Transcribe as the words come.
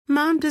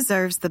Mom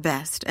deserves the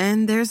best,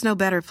 and there's no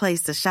better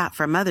place to shop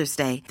for Mother's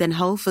Day than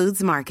Whole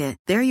Foods Market.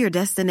 They're your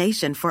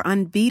destination for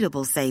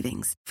unbeatable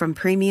savings, from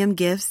premium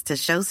gifts to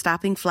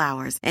show-stopping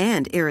flowers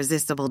and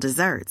irresistible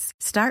desserts.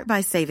 Start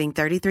by saving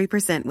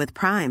 33% with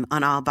Prime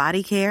on all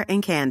body care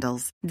and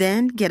candles.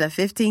 Then get a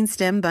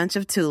 15-stem bunch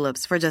of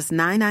tulips for just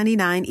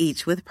 $9.99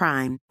 each with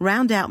Prime.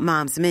 Round out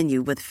Mom's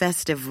menu with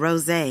festive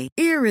rosé,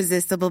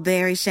 irresistible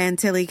berry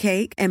chantilly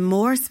cake, and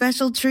more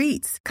special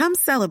treats. Come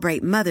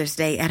celebrate Mother's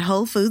Day at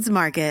Whole Foods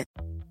Market.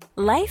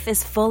 Life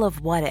is full of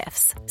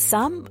what-ifs.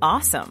 Some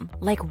awesome,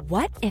 like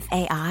what if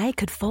AI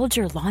could fold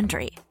your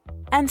laundry?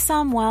 And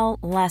some, well,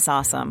 less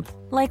awesome,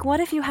 like what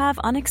if you have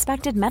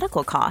unexpected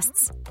medical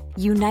costs?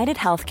 United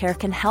Healthcare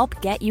can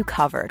help get you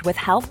covered with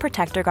Health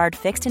Protector Guard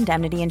fixed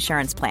indemnity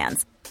insurance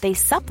plans. They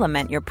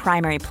supplement your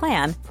primary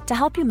plan to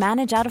help you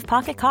manage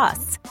out-of-pocket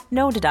costs.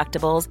 No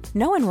deductibles,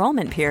 no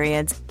enrollment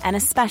periods, and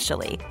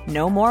especially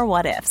no more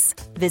what-ifs.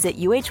 Visit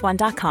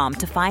uh1.com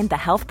to find the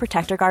Health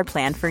Protector Guard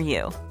plan for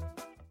you.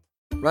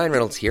 Ryan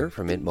Reynolds here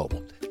from Mint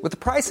Mobile. With the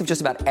price of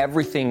just about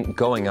everything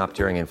going up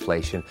during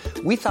inflation,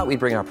 we thought we'd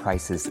bring our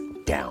prices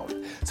down.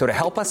 So to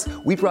help us,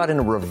 we brought in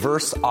a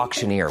reverse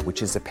auctioneer,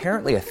 which is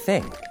apparently a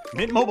thing.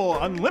 Mint Mobile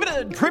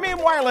Unlimited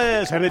Premium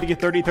Wireless. How to get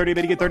 30, 30,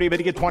 bit to get 30, bit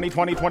to get 20,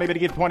 20, 20, bit to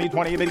get 20,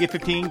 20, bit to get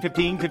 15,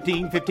 15,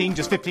 15, 15,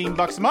 just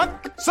 $15 a month?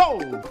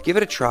 Sold! Give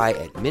it a try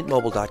at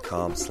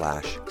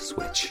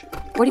mintmobile.com/switch.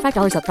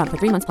 $45 up front for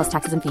 3 months plus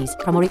taxes and fees.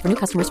 Promo rate for new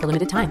customers for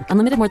limited time.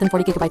 Unlimited more than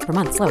 40 gigabytes per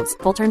month. Slows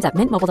full terms at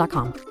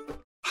mintmobile.com.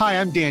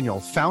 Hi, I'm Daniel,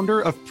 founder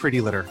of Pretty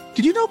Litter.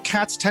 Did you know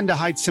cats tend to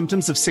hide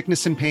symptoms of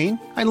sickness and pain?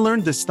 I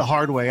learned this the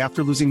hard way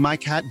after losing my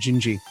cat,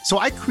 Gingy. So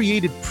I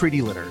created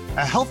Pretty Litter,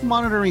 a health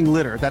monitoring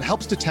litter that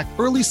helps detect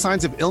early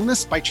signs of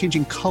illness by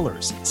changing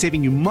colors,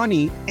 saving you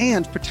money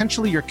and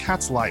potentially your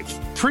cat's life.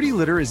 Pretty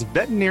Litter is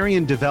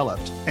veterinarian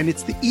developed, and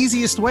it's the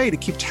easiest way to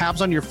keep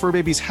tabs on your fur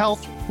baby's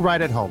health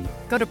right at home.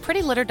 Go to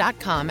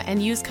prettylitter.com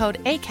and use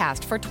code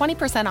ACAST for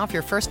 20% off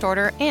your first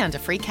order and a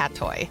free cat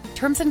toy.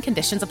 Terms and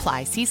conditions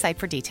apply. See site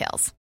for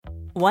details.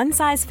 One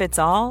size fits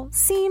all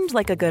seemed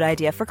like a good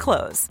idea for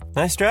clothes.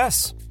 Nice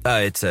dress.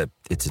 It's a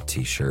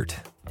t-shirt.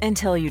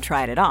 Until you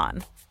tried it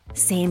on.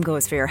 Same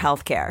goes for your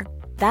healthcare.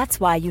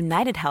 That's why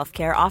United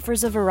Healthcare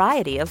offers a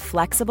variety of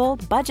flexible,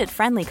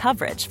 budget-friendly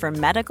coverage for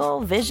medical,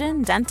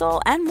 vision,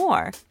 dental, and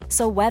more.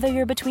 So whether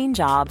you're between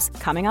jobs,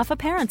 coming off a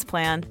parent's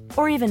plan,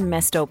 or even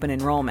missed open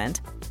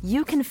enrollment,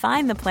 you can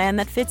find the plan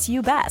that fits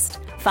you best.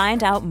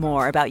 Find out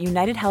more about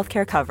United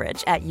Healthcare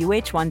coverage at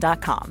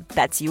uh1.com.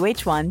 That's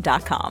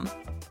uh1.com.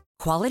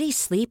 Quality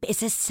sleep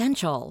is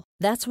essential.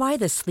 That's why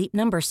the Sleep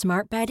Number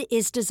Smart Bed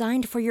is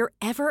designed for your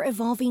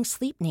ever-evolving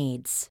sleep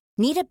needs.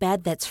 Need a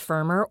bed that's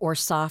firmer or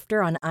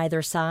softer on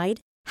either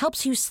side?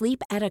 Helps you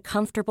sleep at a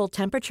comfortable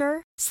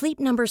temperature? Sleep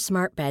Number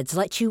Smart Beds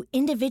let you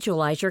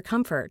individualize your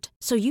comfort,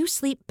 so you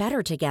sleep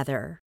better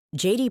together.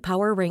 J.D.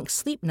 Power ranks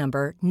Sleep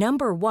Number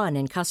number 1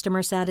 in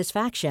customer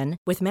satisfaction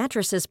with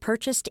mattresses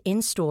purchased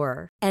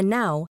in-store. And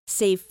now,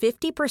 save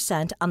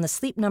 50% on the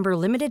Sleep Number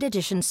Limited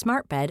Edition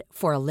Smart Bed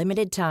for a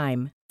limited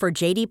time. For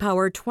J.D.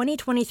 Power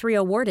 2023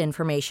 award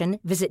information,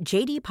 visit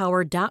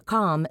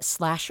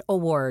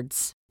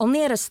jdpower.com/awards.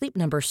 Only at a Sleep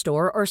Number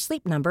store or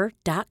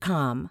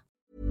sleepnumber.com.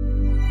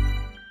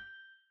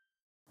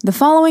 The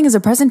following is a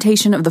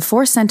presentation of the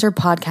Force Center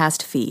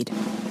podcast feed.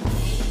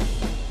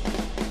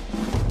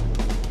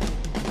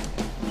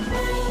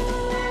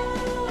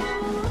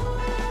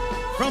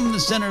 From the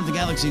center of the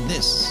galaxy,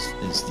 this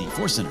is the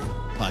Force Center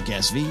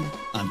podcast feed.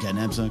 I'm Ken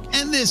Napsuk,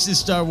 and this is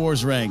Star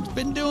Wars Ranked.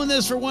 Been doing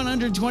this for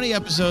 120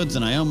 episodes,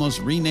 and I almost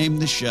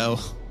renamed the show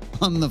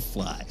on the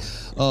fly.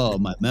 Oh,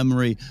 my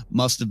memory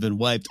must have been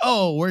wiped.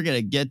 Oh, we're going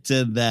to get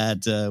to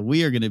that.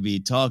 We are going to be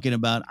talking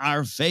about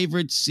our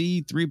favorite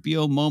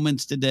C-3PO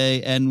moments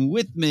today, and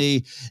with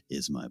me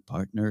is my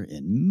partner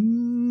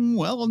in,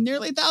 well,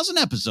 nearly 1,000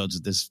 episodes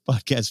of this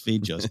podcast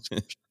feed, Joseph.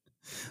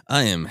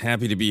 I am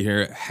happy to be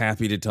here,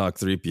 happy to talk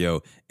 3PO,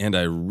 and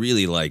I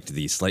really liked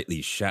the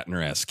slightly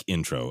Shatner-esque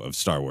intro of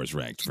Star Wars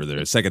Ranked. For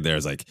a second there, I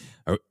was like,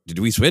 did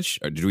we switch?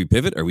 Or did we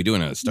pivot? Are we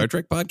doing a Star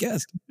Trek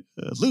podcast?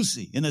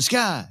 Lucy in the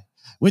sky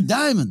with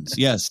diamonds.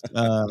 Yes.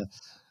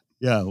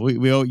 Yeah,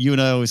 you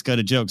and I always kind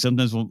of joke.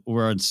 Sometimes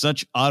we're on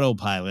such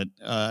autopilot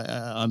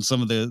on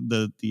some of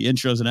the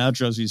intros and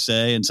outros you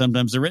say, and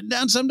sometimes they're written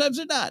down, sometimes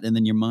they're not. And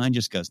then your mind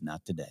just goes,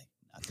 not today,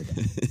 not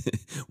today.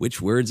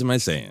 Which words am I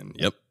saying?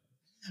 Yep.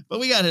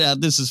 But we got it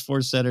out. This is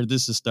Force Center.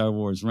 This is Star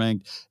Wars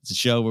Ranked. It's a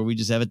show where we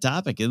just have a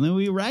topic, and then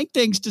we rank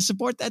things to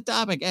support that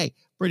topic. Hey,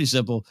 pretty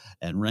simple,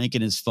 and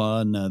ranking is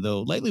fun.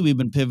 Though lately we've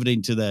been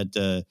pivoting to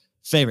that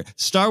favorite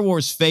Star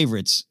Wars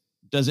favorites.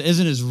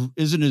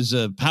 Isn't as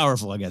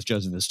powerful, I guess,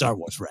 Joseph, as Star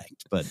Wars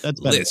Ranked. But that's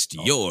list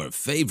your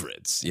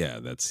favorites. Yeah,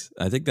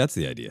 I think that's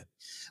the idea.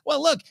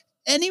 Well, look,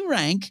 any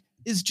rank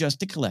is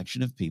just a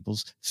collection of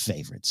people's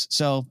favorites.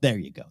 So there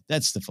you go.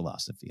 That's the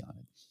philosophy on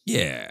it.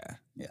 Yeah.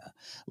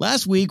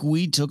 Last week,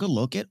 we took a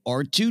look at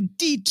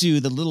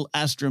R2-D2, the little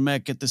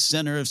astromech at the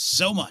center of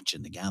so much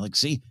in the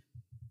galaxy.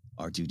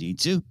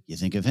 R2-D2, you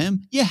think of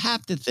him, you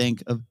have to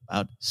think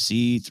about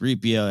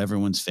C-3PO,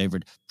 everyone's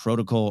favorite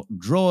protocol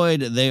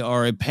droid. They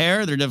are a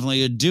pair. They're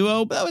definitely a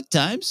duo, but at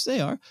times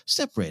they are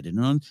separated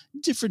and on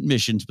different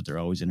missions, but they're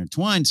always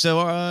intertwined.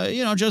 So,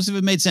 Joseph,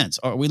 it made sense.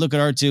 We look at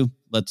R2,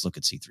 let's look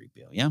at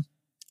C-3PO, yeah?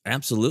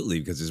 Absolutely,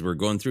 because as we're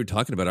going through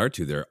talking about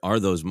R2, there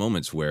are those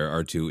moments where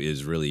R2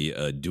 is really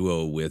a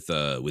duo with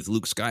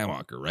Luke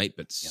Skywalker, right?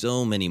 But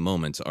so many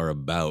moments are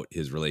about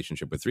his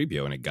relationship with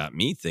 3PO, and it got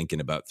me thinking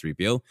about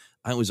 3PO.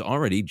 I was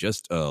already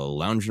just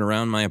lounging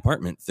around my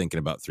apartment thinking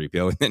about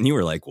 3PO, and then you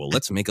were like, well,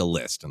 let's make a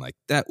list. And like,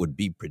 that would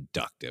be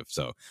productive.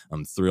 So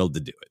I'm thrilled to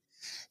do it.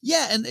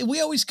 Yeah, and we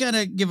always kind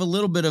of give a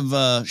little bit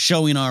of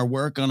showing our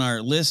work on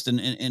our list, and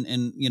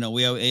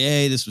we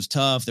hey, this was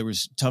tough. There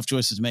was tough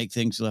choices to make,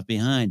 things left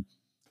behind.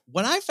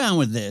 What I found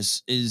with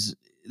this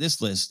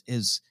list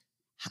is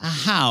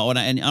how,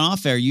 and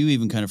off air, you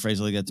even kind of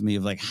phrased it like that to me,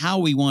 of like how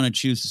we want to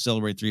choose to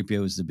celebrate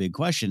 3PO is the big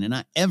question.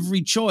 And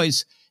every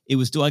choice, it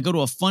was, do I go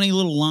to a funny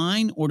little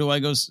line, or do I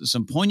go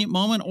some poignant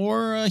moment,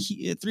 or a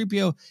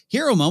 3PO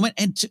hero moment?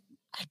 And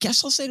I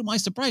guess I'll say, to my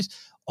surprise,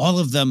 all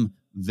of them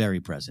very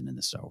present in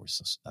the Star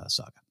Wars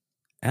saga.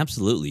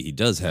 Absolutely. He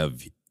does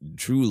have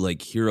true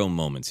like hero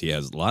moments. He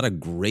has a lot of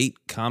great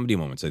comedy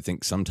moments. I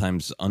think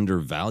sometimes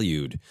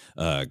undervalued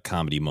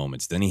comedy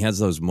moments. Then he has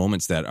those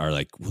moments that are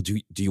like, well,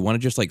 do you want to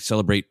just like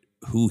celebrate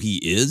who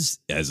he is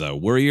as a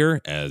warrior,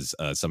 as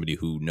somebody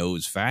who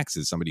knows facts,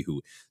 as somebody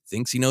who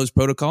thinks he knows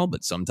protocol,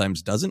 but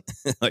sometimes doesn't,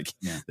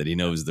 that he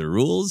knows the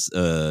rules,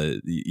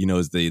 he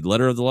knows the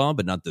letter of the law,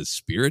 but not the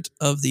spirit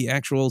of the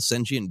actual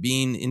sentient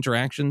being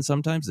interaction.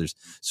 Sometimes there's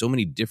so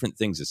many different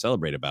things to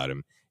celebrate about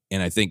him.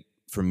 And I think,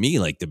 for me,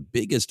 like the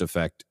biggest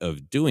effect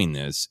of doing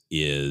this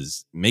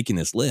is making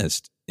this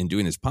list and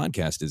doing this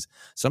podcast is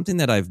something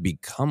that I've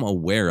become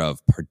aware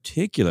of,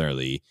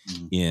 particularly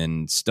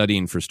in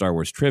studying for Star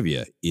Wars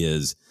trivia,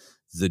 is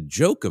the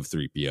joke of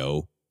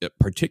 3PO,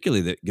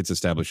 particularly that gets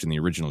established in the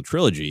original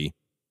trilogy,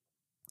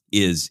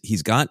 is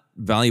he's got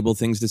valuable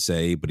things to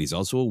say, but he's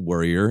also a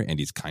warrior and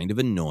he's kind of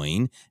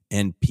annoying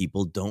and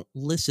people don't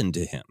listen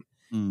to him.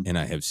 And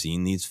I have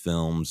seen these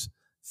films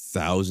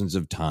thousands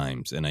of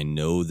times, and I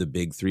know the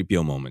big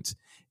 3PO moments.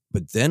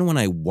 But then when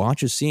I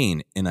watch a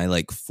scene and I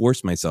like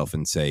force myself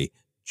and say,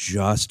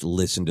 just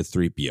listen to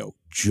 3PO,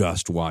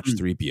 just watch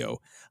 3PO,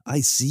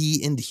 I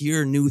see and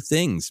hear new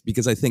things,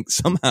 because I think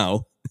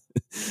somehow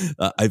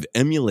I've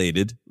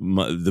emulated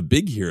the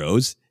big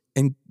heroes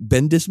and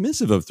been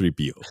dismissive of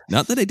 3PO.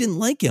 Not that I didn't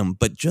like him,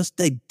 but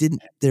just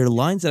they're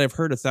lines that I've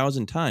heard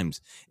 1,000 times.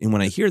 And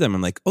when I hear them,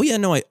 I'm like, oh yeah,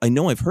 no, I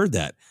know I've heard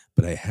that,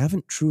 but I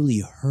haven't truly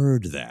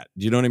heard that.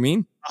 Do you know what I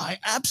mean? I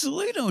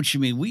absolutely know what you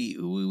mean. We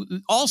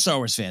all Star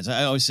Wars fans,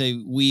 I always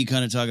say we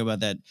kind of talk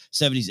about that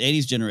 70s,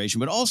 80s generation,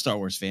 but all Star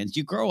Wars fans,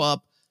 you grow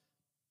up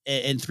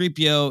and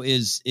 3PO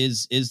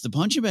is the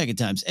punching bag at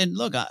times. And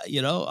look,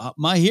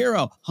 my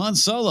hero, Han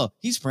Solo,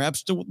 he's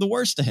perhaps the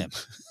worst to him.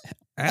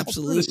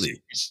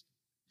 Absolutely.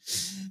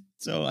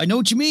 So I know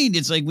what you mean.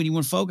 It's like when you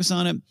want to focus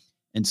on him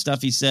and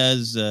stuff he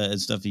says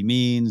and stuff he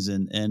means,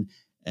 and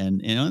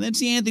that's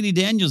the Anthony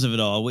Daniels of it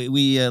all.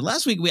 We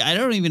last week I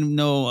don't even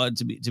know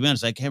to be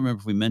honest, I can't remember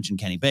if we mentioned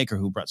Kenny Baker,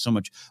 who brought so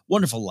much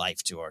wonderful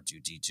life to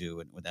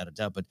R2-D2, and without a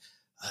doubt. But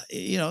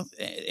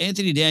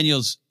Anthony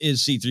Daniels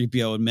is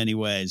C-3PO in many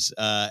ways,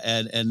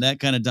 and that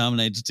kind of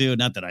dominates too.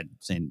 Not that I'm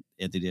saying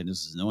Anthony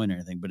Daniels is annoying or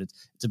anything, but it's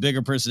a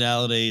bigger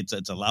personality.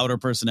 It's a louder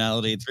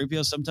personality.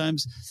 3PO,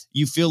 sometimes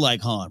you feel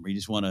like Han, where you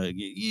just want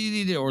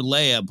to, or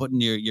Leia putting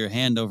your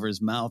hand over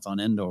his mouth on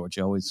Endor, which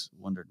I always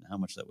wondered how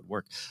much that would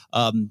work.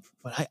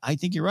 But I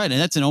think you're right,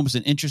 and that's almost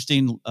an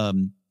interesting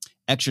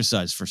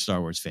exercise for Star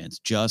Wars fans.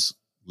 Just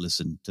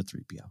listen to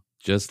 3PO.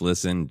 Just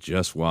listen,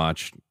 just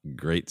watch.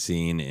 Great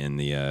scene in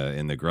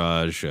the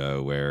garage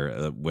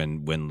where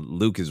when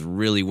Luke is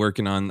really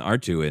working on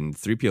R2 and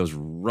 3PO's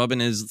rubbing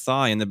his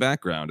thigh in the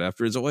background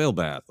after his oil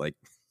bath. Like,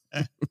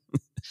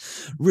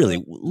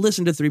 really,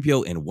 listen to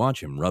 3PO and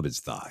watch him rub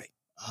his thigh.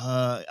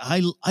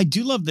 I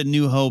do love that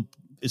New Hope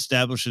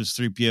establishes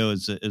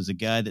 3PO as a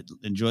guy that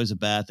enjoys a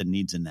bath and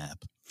needs a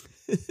nap.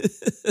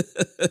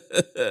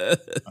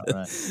 All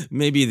right.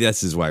 Maybe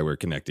this is why we're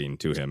connecting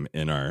to him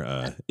in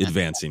our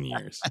advancing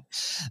years.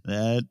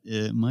 That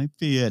it might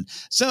be it.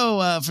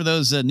 So for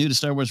those new to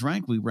Star Wars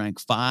Rank, we rank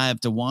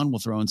 5 to 1. We'll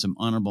throw in some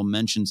honorable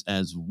mentions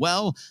as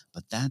well,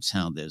 but that's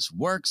how this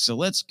works. So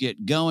let's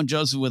get going,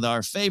 Joseph, with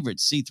our favorite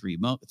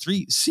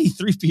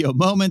C-3PO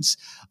moments,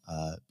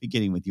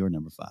 beginning with your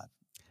number 5.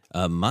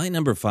 My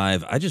number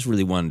 5, I just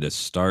really wanted to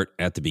start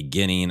at the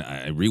beginning.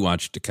 I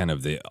rewatched kind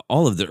of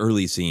all of the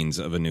early scenes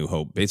of A New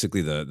Hope,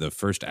 basically the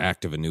first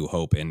act of A New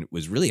Hope, and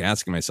was really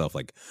asking myself,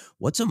 like,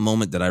 what's a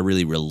moment that I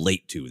really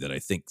relate to, that I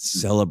think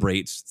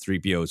celebrates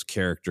 3PO's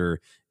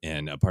character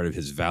and a part of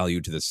his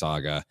value to the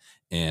saga?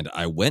 And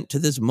I went to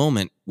this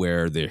moment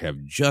where they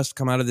have just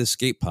come out of the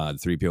escape pod,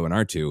 3PO and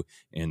R2,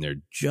 and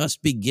they're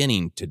just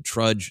beginning to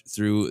trudge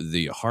through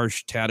the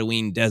harsh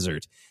Tatooine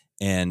desert.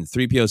 And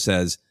 3PO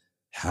says,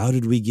 "How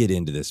did we get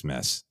into this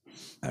mess?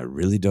 I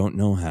really don't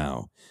know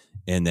how."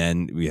 And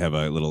then we have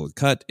a little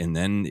cut, and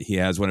then he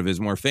has one of his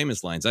more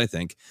famous lines, I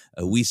think.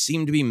 We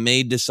seem to be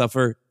made to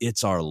suffer.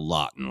 It's our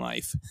lot in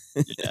life.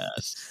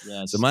 Yes.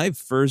 So my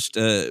fifth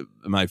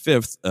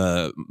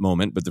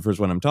moment, but the first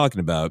one I'm talking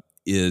about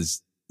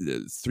is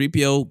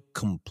 3PO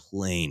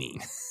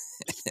complaining.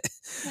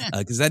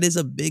 Because that is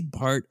a big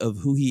part of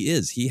who he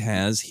is. He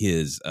has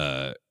his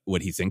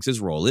what he thinks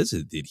his role is.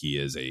 That he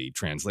is a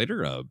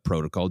translator, a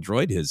protocol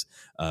droid. His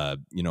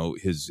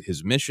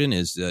mission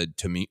is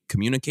to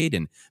communicate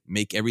and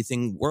make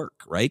everything work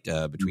right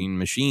between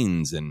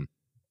machines and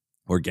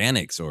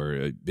organics,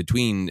 or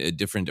between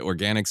different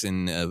organics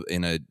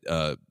in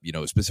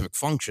a specific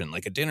function,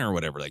 like a dinner or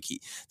whatever. Like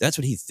that's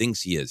what he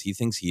thinks he is. He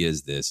thinks he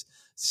is this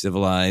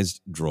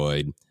civilized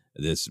droid,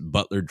 this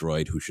butler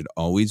droid who should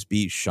always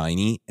be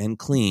shiny and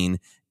clean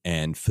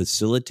and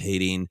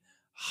facilitating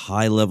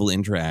high-level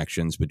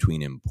interactions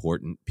between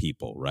important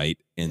people, right?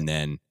 And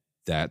then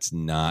that's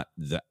not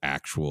the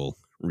actual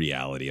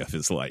reality of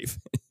his life.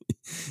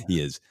 He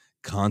is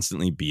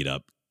constantly beat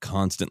up,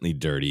 constantly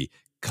dirty,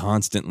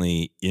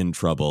 constantly in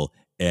trouble,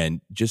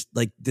 and just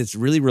like this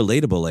really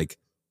relatable, like,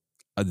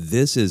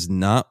 this is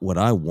not what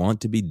I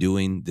want to be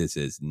doing. This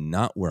is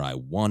not where I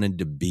wanted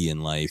to be in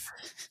life.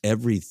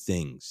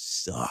 Everything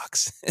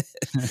sucks.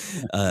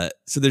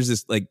 So there's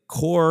this like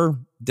core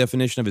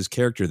definition of his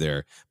character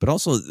there, but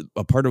also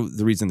a part of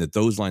the reason that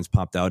those lines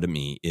popped out at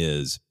me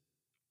is,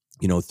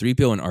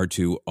 3PO and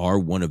R2 are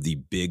one of the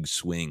big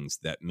swings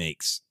that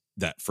makes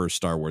that first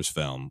Star Wars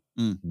film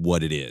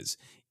what it is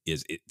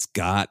it's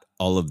got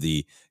all of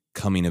the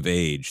coming of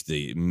age,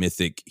 the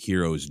mythic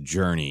hero's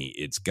journey.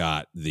 It's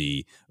got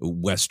the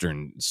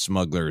Western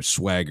smuggler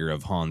swagger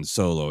of Han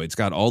Solo. It's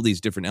got all these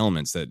different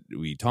elements that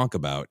we talk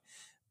about,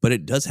 but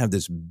it does have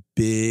this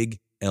big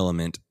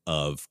element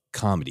of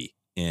comedy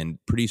and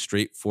pretty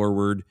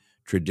straightforward,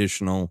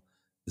 traditional,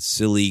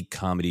 silly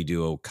comedy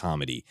duo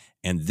comedy.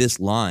 And this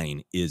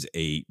line is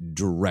a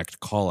direct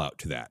call out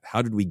to that.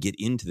 How did we get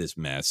into this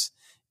mess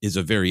is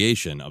a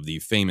variation of the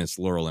famous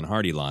Laurel and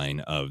Hardy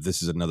line of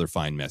 "This is another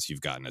fine mess you've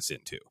gotten us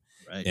into."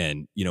 Right.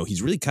 And,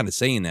 he's really kind of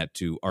saying that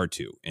to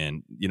R2.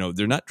 And,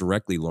 they're not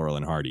directly Laurel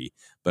and Hardy,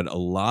 but a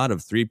lot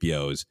of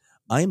 3POs,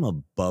 I'm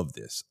above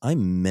this,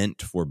 I'm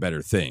meant for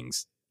better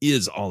things,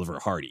 is Oliver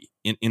Hardy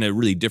in a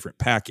really different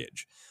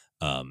package.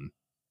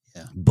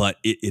 But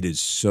it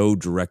is so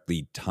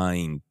directly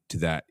tying to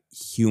that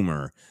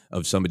humor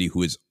of somebody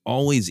who is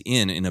always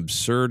in an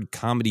absurd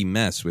comedy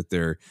mess with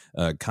their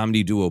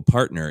comedy duo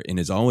partner and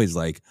is always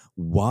like,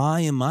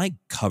 why am I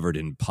covered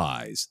in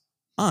pies?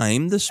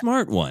 I'm the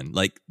smart one.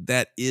 Like,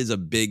 that is a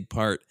big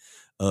part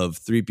of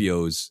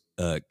 3PO's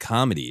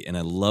comedy. And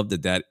I love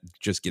that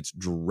just gets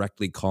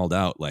directly called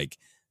out. Like,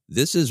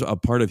 this is a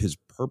part of his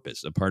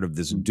purpose, a part of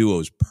this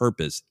duo's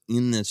purpose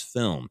in this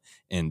film.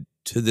 And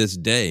to this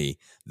day,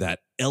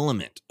 that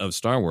element of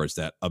Star Wars,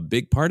 that a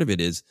big part of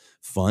it is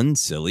fun,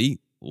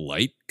 silly,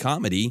 light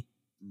comedy,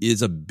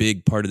 is a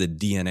big part of the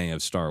DNA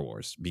of Star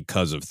Wars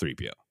because of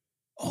 3PO.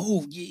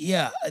 Oh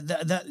yeah,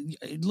 that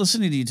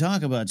listening to you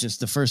talk about just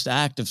the first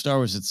act of Star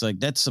Wars, it's like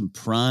that's some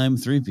prime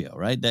 3PO,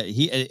 right?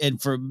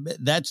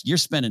 You're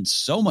spending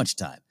so much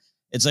time.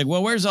 It's like,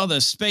 well, where's all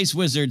the space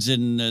wizards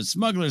and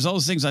smugglers, all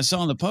those things I saw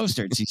on the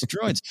poster? It's these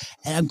droids.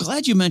 And I'm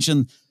glad you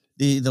mentioned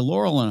the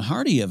Laurel and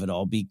Hardy of it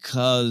all,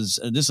 because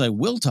this I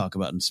will talk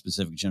about in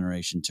specific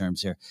generation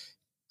terms here.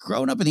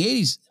 Growing up in the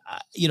 80s,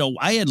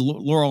 I had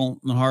Laurel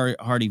and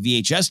Hardy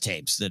VHS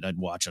tapes that I'd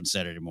watch on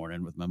Saturday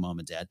morning with my mom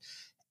and dad.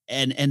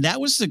 And that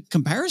was the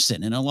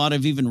comparison in a lot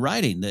of even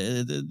writing,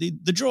 the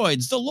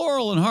droids, the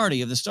Laurel and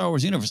Hardy of the Star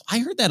Wars universe. I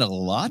heard that a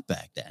lot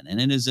back then,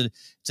 and it's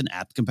an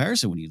apt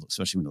comparison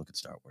especially when you look at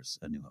Star Wars: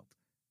 A New Hope.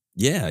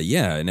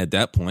 Yeah. And at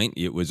that point,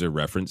 it was a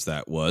reference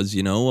that was,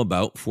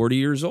 about 40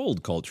 years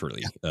old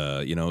culturally.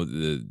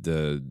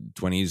 The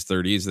 20s,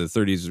 30s, the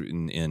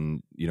 30s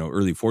and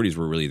early 40s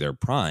were really their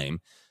prime.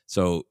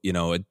 So,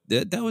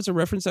 that was a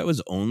reference that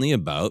was only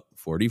about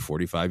 40,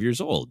 45 years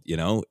old,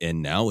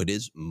 and now it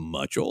is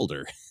much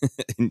older.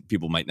 And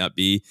people might not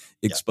be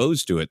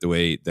exposed to it the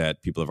way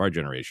that people of our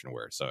generation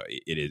were. So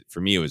it is, for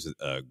me, it was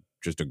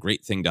just a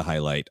great thing to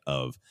highlight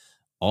of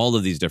all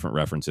of these different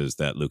references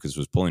that Lucas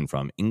was pulling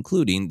from,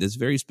 including this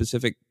very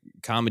specific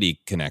comedy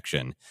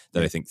connection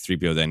that I think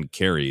 3PO then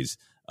carries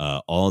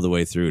all the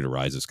way through to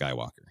Rise of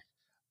Skywalker.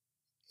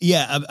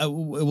 Yeah,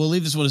 we'll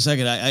leave this one a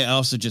second. I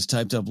also just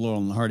typed up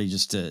Laurel and Hardy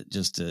just to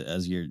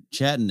as you're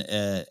chatting,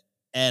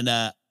 and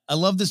I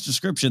love this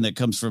description that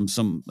comes from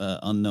some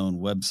unknown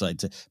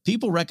website.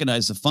 People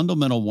recognize the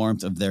fundamental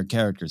warmth of their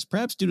characters,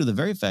 perhaps due to the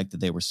very fact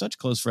that they were such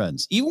close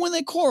friends. Even when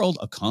they quarreled,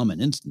 a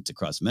common instance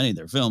across many of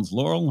their films,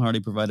 Laurel and Hardy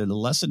provided a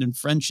lesson in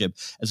friendship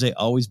as they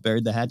always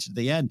buried the hatchet at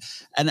the end.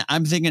 And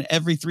I'm thinking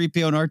every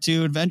 3PO and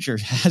R2 adventure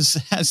has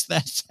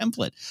that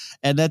template.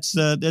 And that's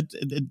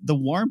the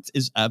warmth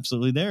is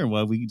absolutely there.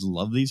 Why we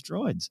love these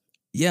droids.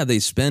 Yeah, they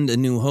spend A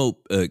New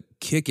Hope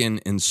kicking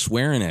and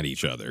swearing at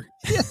each other,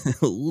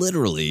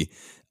 literally.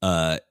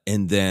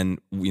 And then,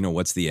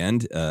 what's the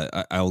end?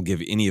 I'll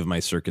give any of my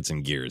circuits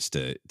and gears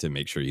to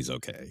make sure he's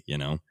okay,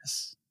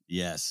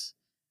 Yes.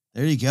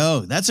 There you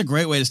go. That's a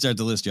great way to start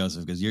the list,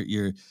 Joseph, because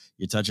you're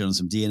touching on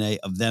some DNA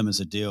of them as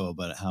a duo,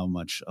 but how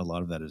much a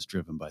lot of that is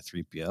driven by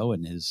 3PO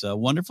and his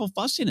wonderful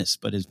fussiness,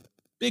 but his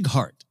big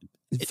heart.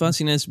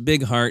 Fussiness,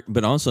 big heart,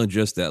 but also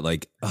just that,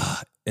 like,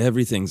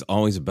 everything's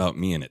always about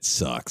me and it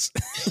sucks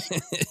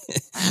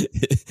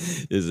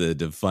is a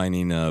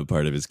defining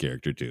part of his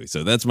character, too.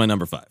 So that's my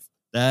number 5.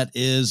 That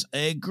is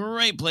a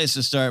great place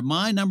to start.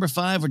 My number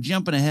 5, we're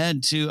jumping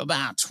ahead to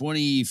about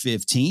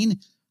 2015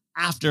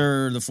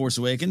 after The Force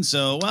Awakens.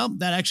 So, well,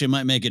 that actually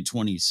might make it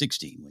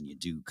 2016 when you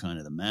do kind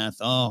of the math.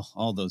 Oh,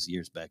 all those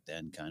years back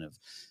then kind of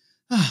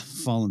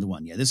fall into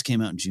one. Yeah, this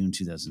came out in June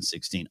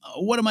 2016.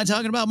 What am I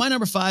talking about? My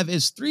number 5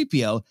 is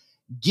 3PO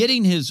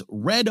getting his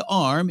red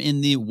arm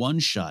in the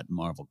one-shot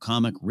Marvel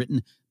comic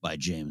written by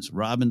James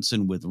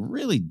Robinson with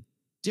really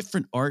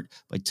different art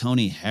by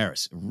Tony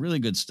Harris. Really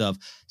good stuff.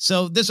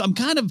 So this, I'm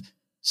kind of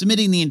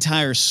submitting the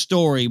entire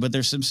story, but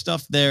there's some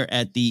stuff there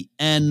at the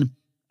end.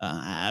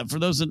 For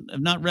those that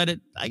have not read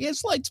it, I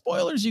guess light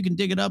spoilers, you can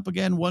dig it up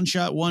again. One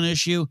shot, one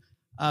issue.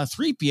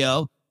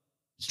 3PO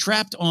is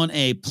trapped on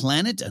a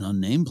planet, an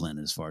unnamed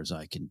planet as far as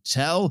I can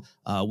tell,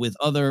 with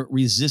other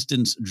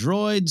resistance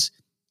droids.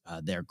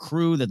 Their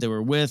crew that they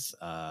were with,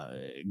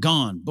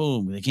 gone.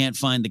 Boom. They can't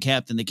find the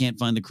captain. They can't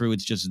find the crew.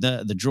 It's just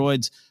the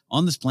droids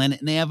on this planet,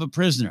 and they have a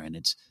prisoner, and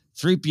it's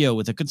 3PO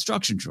with a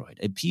construction droid,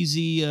 a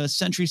PZ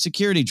Sentry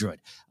security droid.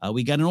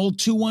 We got an old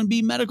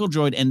 21B medical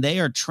droid, and they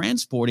are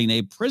transporting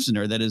a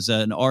prisoner that is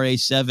an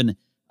RA-7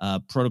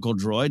 protocol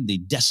droid, the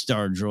Death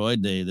Star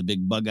droid, the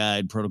big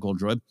bug-eyed protocol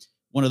droid.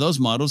 One of those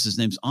models, his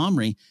name's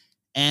Omri,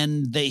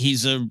 and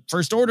he's a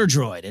First Order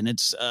droid, and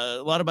it's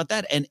a lot about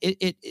that. And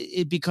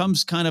it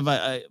becomes kind of,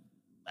 I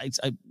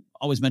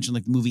always mention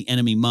like the movie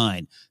Enemy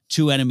Mine,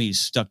 two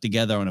enemies stuck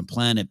together on a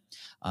planet.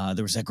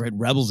 There was that great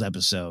Rebels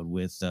episode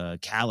with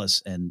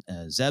Callus and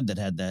Zeb that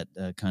had that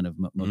kind of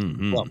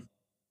motive as well.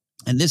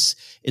 And this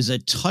is a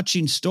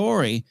touching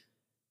story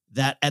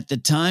that at the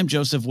time,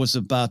 Joseph, was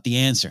about the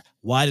answer.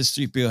 Why does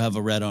 3PO have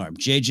a red arm?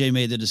 JJ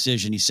made the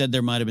decision. He said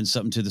there might have been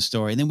something to the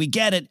story. And then we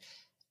get it.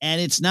 And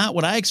it's not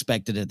what I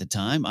expected at the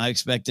time. I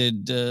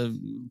expected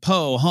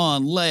Poe,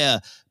 Han,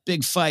 Leia,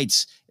 big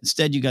fights.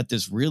 Instead, you got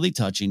this really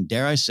touching,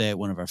 dare I say it,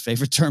 one of our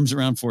favorite terms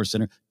around Force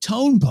Center,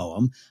 tone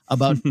poem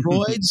about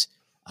droids,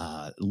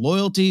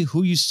 loyalty,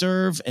 who you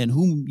serve, and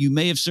whom you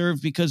may have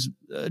served, because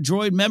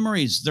droid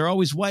memories, they're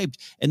always wiped.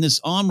 And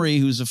this Omri,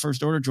 who's a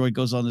First Order droid,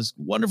 goes on this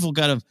wonderful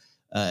kind of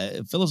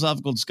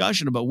philosophical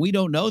discussion about, we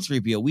don't know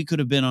 3PO. We could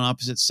have been on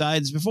opposite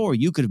sides before.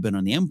 You could have been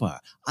on the Empire.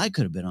 I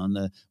could have been on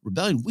the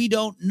Rebellion. We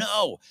don't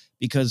know,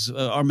 because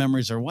our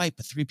memories are wiped,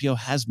 but 3PO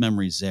has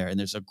memories there. And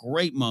there's a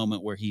great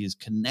moment where he is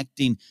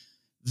connecting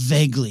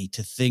vaguely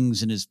to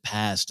things in his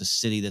past, a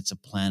city that's a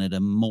planet, a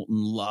molten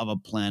lava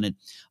planet,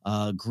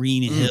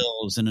 green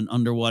hills, and an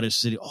underwater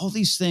city, all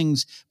these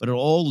things, but it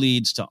all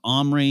leads to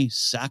Omri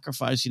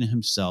sacrificing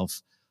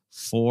himself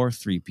for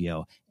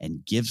 3PO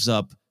and gives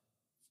up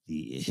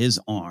his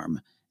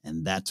arm.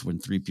 And that's when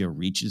 3PO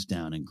reaches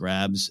down and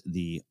grabs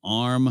the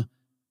arm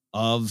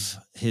of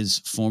his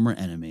former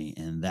enemy,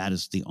 and that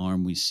is the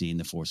arm we see in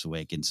The Force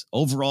Awakens.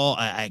 Overall,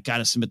 I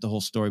gotta submit the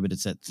whole story, but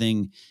it's that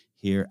thing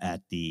here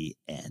at the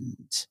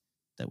end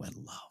that I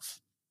love.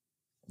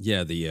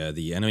 Yeah,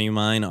 the enemy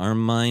mine,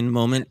 arm mine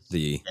moment,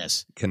 the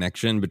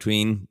connection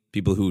between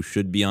people who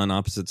should be on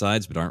opposite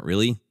sides but aren't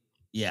really.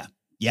 Yeah,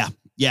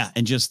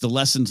 and just the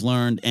lessons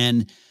learned.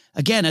 And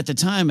again, at the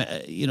time,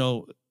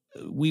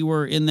 we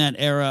were in that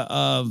era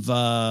of,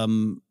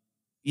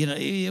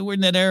 we're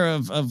in that era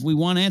of we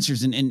want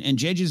answers, and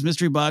JJ's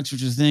Mystery Box,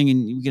 which is a thing,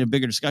 and we get a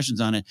bigger discussions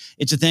on it.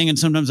 It's a thing, and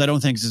sometimes I don't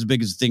think it's as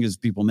big as the thing as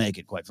people make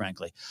it, quite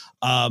frankly.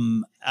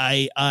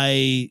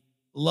 I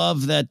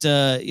love that,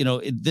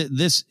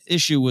 this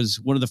issue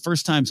was one of the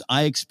first times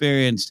I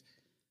experienced,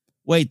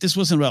 wait, this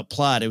wasn't about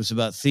plot, it was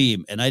about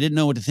theme, and I didn't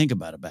know what to think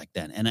about it back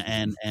then.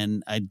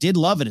 And I did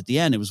love it at the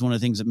end. It was one of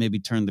the things that maybe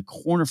turned the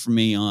corner for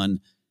me on,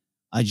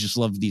 I just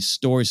love these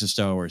stories of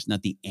Star Wars,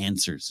 not the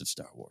answers of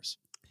Star Wars.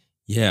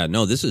 Yeah,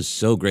 no, this is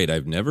so great.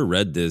 I've never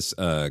read this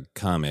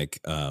comic,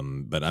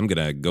 but I'm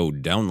going to go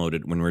download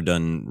it when we're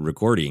done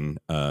recording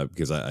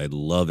because I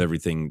love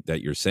everything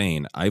that you're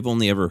saying. I've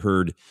only ever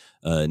heard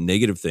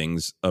negative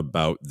things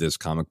about this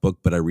comic book,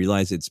 but I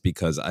realize it's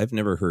because I've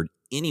never heard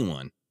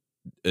anyone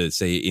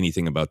say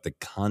anything about the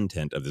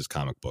content of this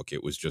comic book.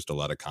 It was just a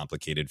lot of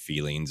complicated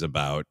feelings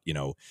about,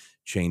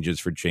 changes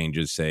for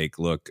change's sake.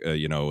 Look,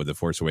 The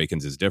Force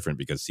Awakens is different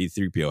because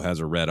C-3PO has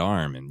a red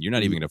arm, and you're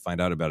not even going to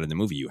find out about it in the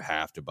movie. You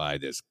have to buy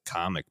this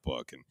comic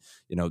book. And,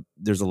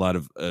 there's a lot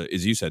of,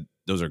 as you said,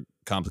 those are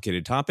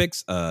complicated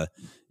topics,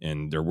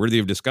 and they're worthy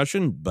of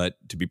discussion. But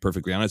to be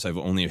perfectly honest, I've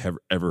only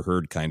ever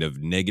heard kind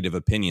of negative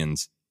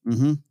opinions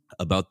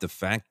about the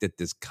fact that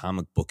this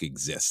comic book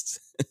exists.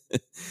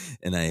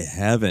 And I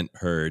haven't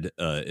heard,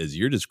 as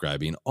you're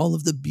describing, all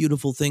of the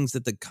beautiful things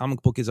that the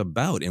comic book is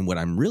about. And what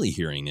I'm really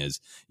hearing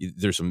is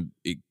there's some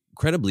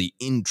incredibly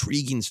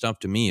intriguing stuff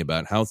to me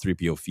about how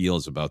 3PO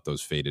feels about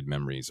those faded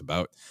memories,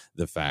 about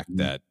the fact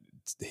that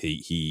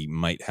he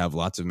might have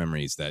lots of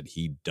memories that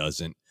he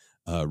doesn't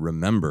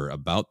remember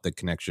about the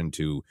connection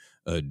to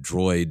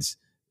droids,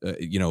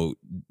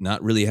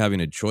 not really having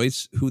a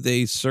choice who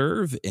they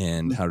serve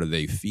and how do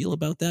they feel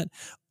about that.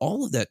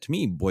 All of that to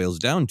me boils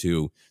down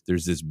to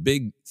there's this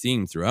big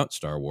theme throughout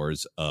Star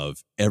Wars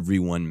of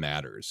everyone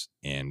matters.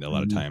 And a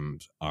lot of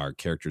times our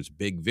character's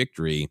big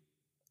victory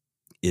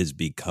is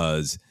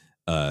because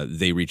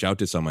they reach out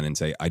to someone and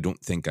say, I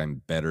don't think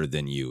I'm better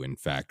than you. In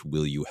fact,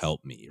 will you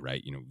help me?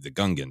 Right. The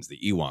Gungans, the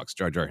Ewoks,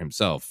 Jar Jar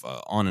himself,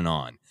 on and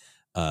on.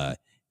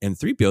 And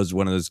 3PO is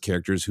one of those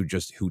characters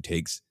who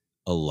takes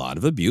a lot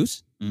of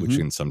abuse, which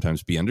can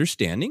sometimes be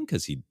understanding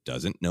because he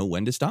doesn't know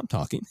when to stop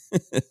talking.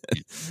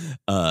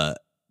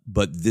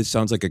 But this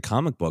sounds like a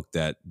comic book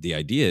that the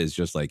idea is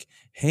just like,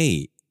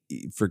 hey,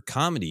 for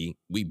comedy,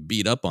 we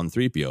beat up on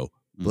 3PO,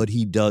 but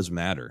he does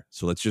matter.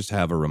 So let's just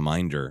have a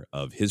reminder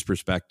of his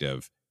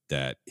perspective,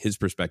 that his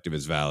perspective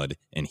is valid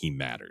and he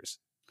matters.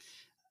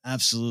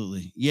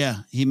 Absolutely.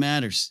 Yeah, he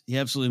matters. He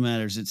absolutely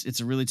matters. It's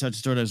a really touching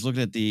story. I was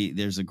looking at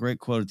there's a great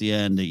quote at the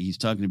end. He's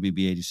talking to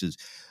BB-8. He says,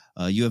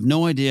 you have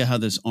no idea how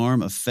this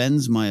arm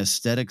offends my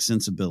aesthetic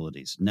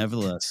sensibilities.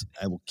 Nevertheless,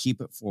 I will keep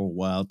it for a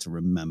while to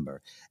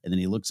remember. And then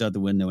he looks out the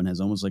window and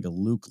has almost like a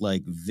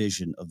Luke-like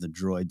vision of the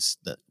droids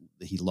that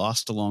he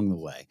lost along the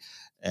way.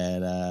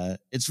 And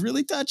it's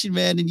really touching,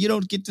 man. And you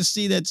don't get to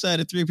see that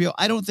side of 3PO,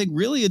 I don't think,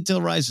 really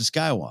until Rise of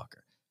Skywalker.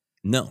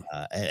 No.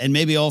 And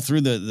maybe all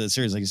through the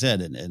series, like I said,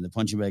 and the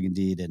Punching Bag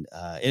Indeed. And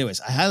anyways,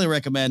 I highly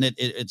recommend it.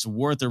 It's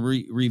worth a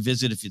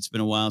revisit if it's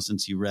been a while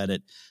since you read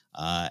it.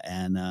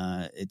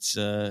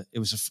 It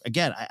was,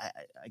 again,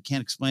 I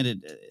can't explain it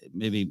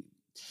maybe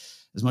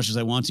as much as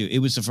I want to. It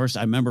was the first,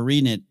 I remember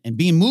reading it and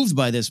being moved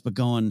by this, but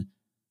going,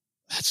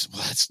 that's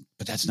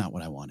not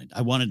what I wanted.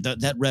 I wanted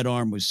that red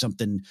arm was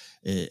something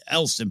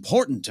else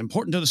important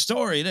to the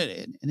story.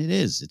 And it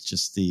is. It's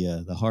just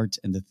the heart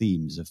and the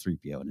themes of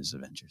 3PO and his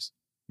adventures.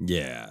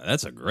 Yeah,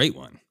 that's a great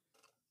one.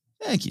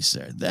 Thank you,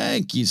 sir.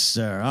 Thank you,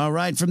 sir. All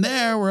right. From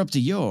there, we're up to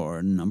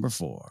your number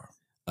 4.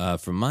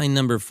 For my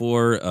number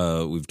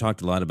 4, we've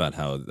talked a lot about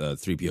how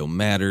 3PO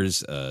matters,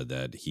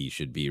 that he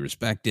should be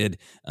respected.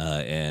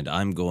 And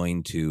I'm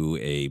going to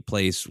a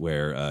place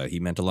where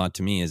he meant a lot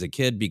to me as a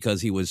kid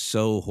because he was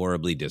so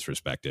horribly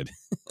disrespected.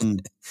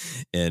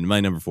 And my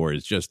number 4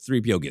 is just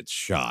 3PO gets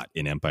shot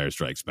in Empire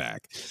Strikes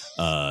Back.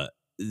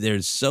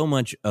 There's so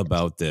much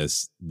about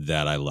this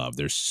that I love.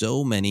 There's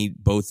so many,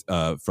 both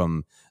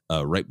from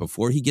right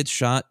before he gets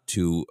shot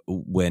to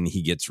when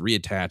he gets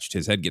reattached,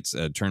 his head gets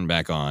turned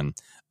back on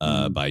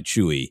by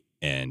Chewie,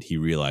 and he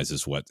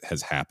realizes what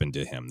has happened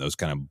to him. Those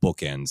kind of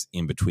bookends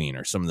in between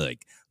are some of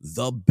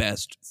the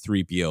best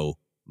 3PO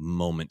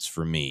moments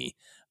for me.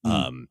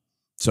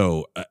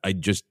 So I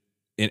just,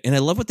 and I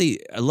love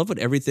what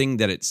everything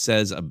that it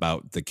says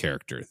about the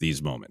character,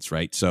 these moments,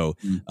 right? So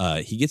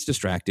he gets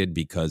distracted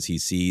because he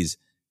sees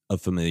a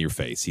familiar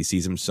face. He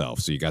sees himself.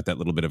 So you got that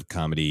little bit of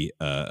comedy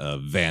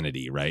of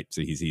vanity, right?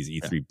 So he sees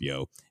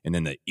E3PO, and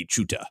then the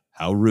Ichuta,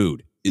 how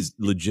rude, is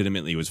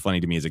legitimately, it was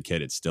funny to me as a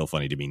kid. It's still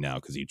funny to me now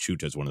because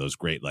Ichuta is one of those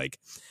great,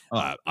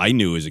 I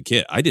knew as a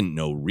kid, I didn't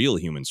know real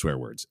human swear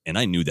words, and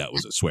I knew that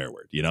was a swear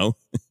word,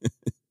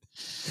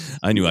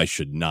 I knew I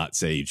should not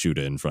say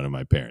Ichuta in front of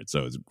my parents.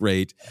 So it's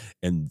great.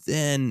 And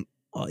then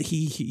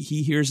he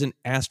hears an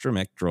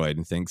astromech droid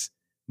and thinks,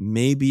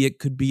 maybe it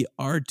could be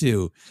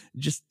R2.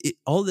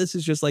 All this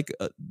is just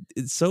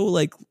it's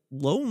so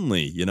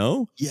lonely,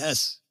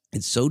 Yes.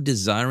 It's so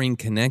desiring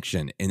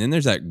connection. And then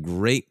there's that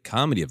great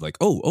comedy of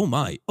oh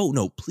my, oh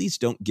no, please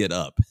don't get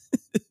up.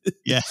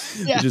 Yeah.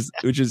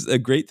 Which is a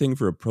great thing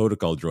for a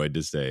protocol droid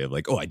to say of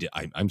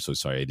I'm so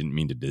sorry. I didn't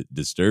mean to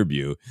disturb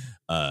you.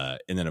 And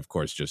then of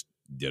course, just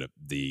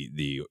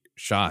the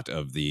shot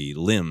of the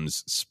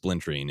limbs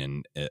splintering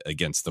and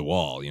against the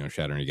wall,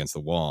 shattering against the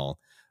wall.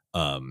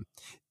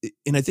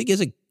 And I think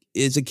as a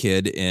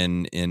kid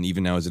and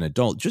even now as an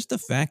adult, just the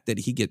fact that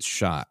he gets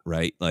shot,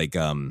 right?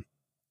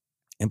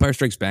 Empire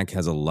Strikes Back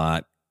has a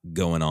lot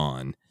going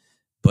on,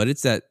 but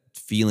it's that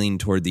feeling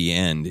toward the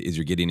end as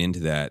you're getting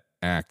into that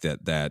act,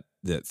 that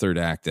third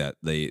act, that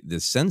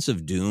this sense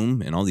of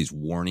doom and all these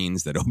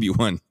warnings that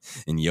Obi-Wan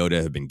and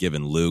Yoda have been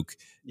given Luke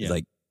is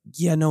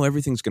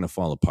everything's going to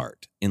fall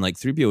apart. And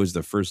 3PO is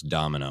the first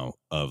domino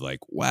of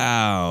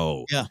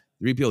wow. Yeah.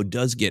 3PO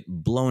does get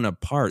blown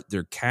apart.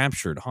 They're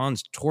captured.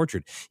 Han's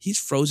tortured. He's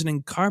frozen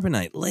in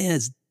carbonite.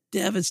 Leia's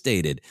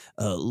devastated.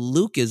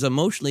 Luke is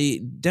emotionally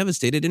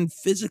devastated and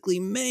physically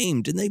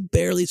maimed, and they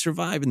barely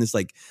survive. And this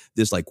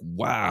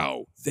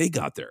wow, they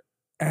got their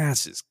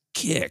asses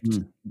kicked.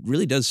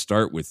 Really does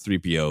start with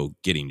 3PO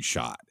getting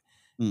shot.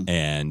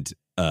 And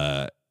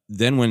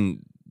then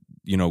when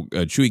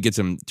Chewie gets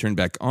him turned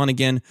back on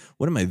again,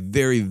 one of my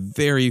very,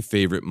 very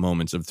favorite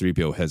moments of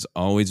 3PO has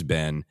always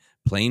been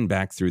playing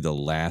back through the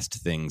last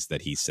things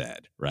that he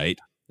said, right?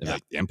 Yeah.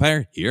 The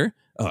Empire here?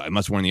 Oh, I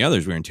must warn the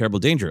others. We're in terrible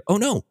danger. Oh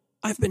no,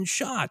 I've been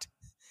shot.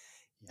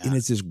 Yeah. And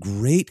it's this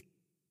great,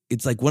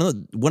 it's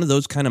one of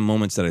those kind of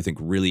moments that I think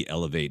really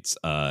elevates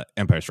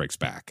Empire Strikes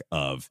Back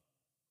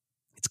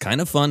it's kind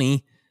of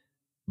funny,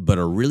 but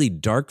a really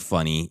dark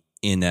funny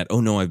in that,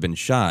 oh no, I've been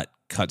shot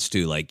cuts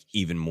to like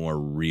even more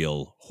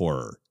real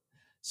horror.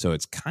 So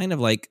it's kind of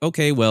like,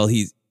 okay, well,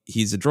 he's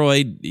a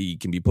droid. He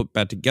can be put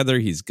back together.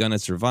 He's going to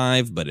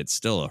survive, but it's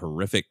still a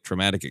horrific,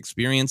 traumatic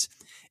experience.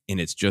 And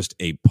it's just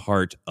a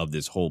part of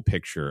this whole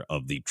picture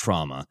of the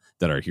trauma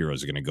that our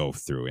heroes are going to go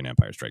through in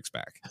Empire Strikes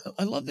Back.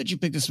 I love that you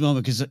picked this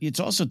moment because it's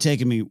also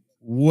taken me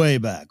way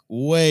back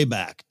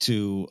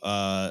to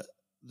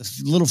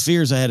the little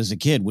fears I had as a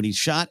kid when he's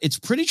shot. It's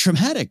pretty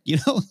traumatic,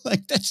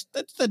 like that's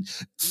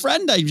the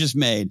friend I just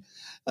made.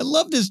 I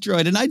love this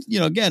droid. And I,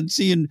 again,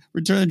 seeing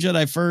Return of the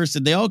Jedi first,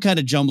 and they all kind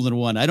of jumbled in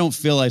one. I don't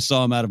feel I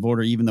saw them out of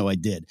order, even though I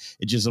did.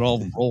 It just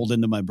all rolled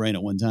into my brain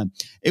at one time.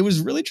 It was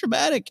really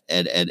traumatic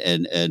and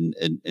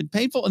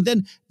painful. And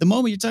then the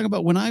moment you're talking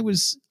about when I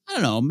was, I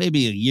don't know,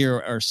 maybe a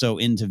year or so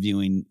into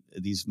viewing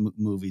these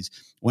movies,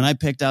 when I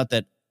picked out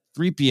that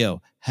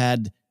 3PO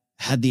had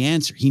the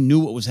answer. He knew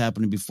what was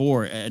happening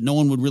before. No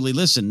one would really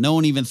listen. No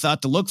one even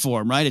thought to look for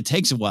him, right? It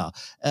takes a while.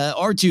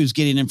 R2's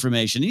getting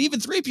information. And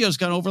even 3PO's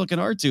kind of overlooking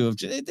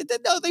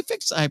R2. No, they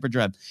fixed the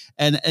hyperdrive.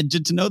 And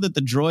to know that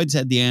the droids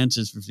had the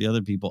answers for the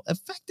other people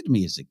affected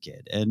me as a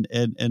kid. And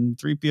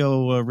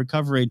 3PO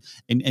recovering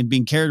and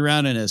being carried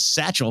around in a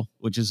satchel,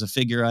 which is a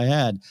figure I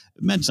had,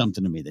 meant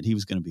something to me that he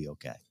was going to be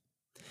okay.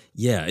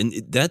 Yeah, and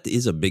that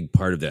is a big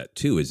part of that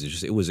too.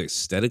 It was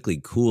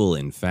aesthetically cool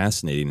and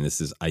fascinating. And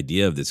this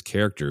idea of this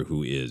character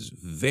who is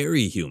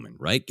very human,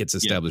 right? Gets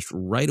established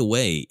right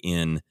away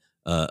in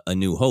A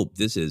New Hope.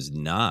 This is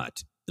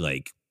not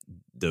like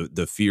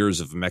the fears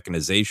of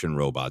mechanization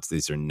robots.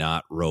 These are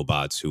not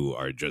robots who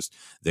are just,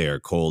 they are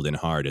cold and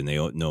hard and they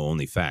know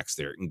only facts.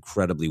 They're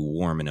incredibly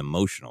warm and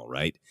emotional,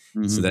 right?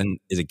 Mm-hmm. So then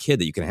as a kid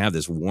that you can have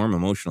this warm,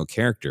 emotional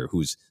character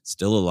who's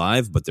still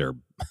alive, but their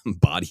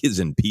body is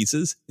in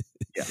pieces.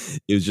 Yeah.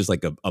 It was just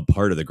like a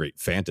part of the great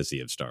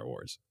fantasy of Star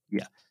Wars.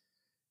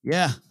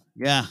 Yeah.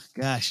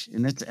 Gosh.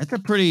 And that's a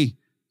pretty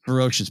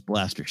ferocious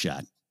blaster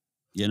shot.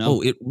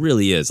 Oh, it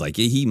really is. Like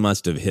he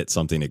must have hit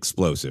something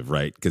explosive,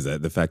 right? Because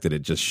the fact that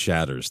it just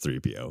shatters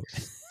 3PO.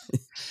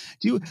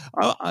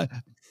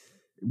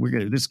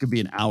 This could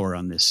be an hour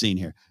on this scene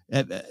here.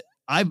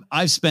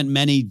 I've spent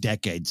many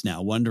decades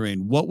now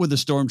wondering, what were the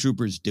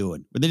stormtroopers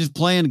doing? Were they just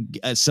playing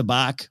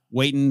sabacc,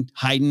 waiting,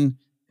 hiding?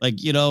 Like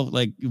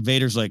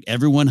Vader's like,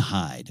 everyone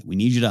hide. We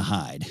need you to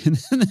hide. And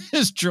then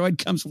this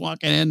droid comes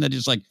walking in and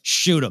just like,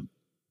 shoot him.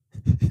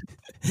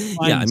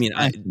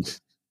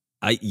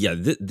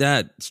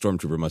 That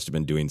stormtrooper must have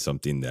been doing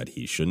something that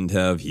he shouldn't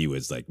have. He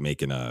was like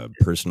making a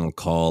personal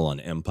call on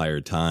Empire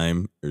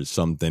time or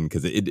something,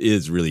 because it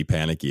is really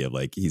panicky. Of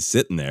like, he's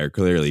sitting there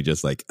clearly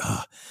just like,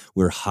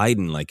 we're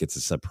hiding like it's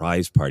a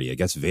surprise party. I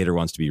guess Vader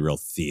wants to be real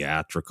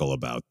theatrical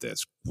about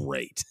this.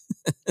 Great.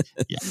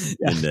 Yeah.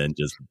 And then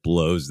just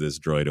blows this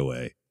droid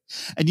away.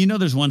 And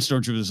there's one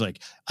stormtrooper that's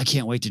like, I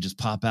can't wait to just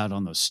pop out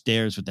on those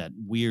stairs with that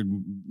weird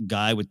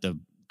guy with the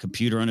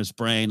computer on his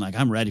brain. Like,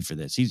 I'm ready for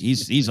this.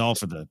 He's all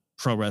for the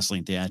pro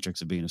wrestling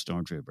theatrics of being a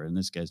stormtrooper, and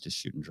this guy's just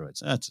shooting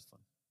droids. That's fun.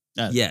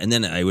 And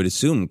then I would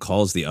assume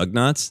calls the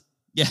Ugnaughts.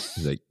 Yeah,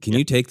 he's like, can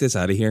you take this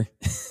out of here?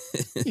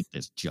 Get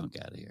this junk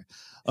out of here.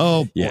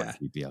 Oh, boy, yeah.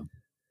 3PO.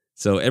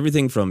 So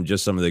everything from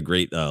just some of the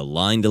great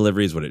line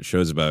deliveries, what it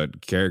shows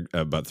about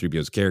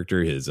 3PO's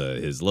character,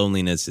 his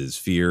loneliness, his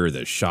fear,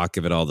 the shock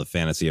of it all, the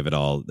fantasy of it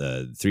all,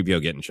 the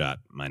 3PO getting shot,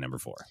 my number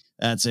 4.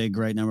 That's a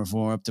great number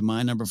 4, up to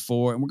my number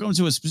 4. And we're going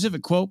to a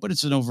specific quote, but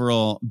it's an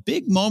overall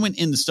big moment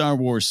in the Star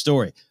Wars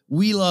story.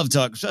 We love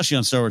talk, especially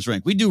on Star Wars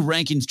Rank. We do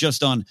rankings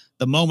just on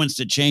the moments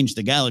that change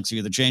the galaxy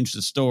or that change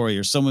the story,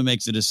 or someone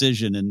makes a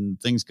decision and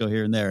things go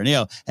here and there. And,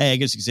 hey, I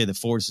guess you could say the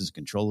Force is in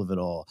control of it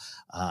all.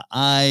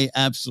 I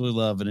absolutely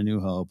love in A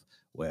New Hope,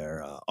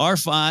 where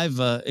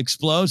R5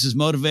 explodes, his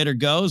motivator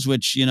goes,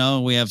 which,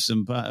 we have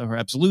some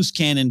perhaps loose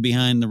canon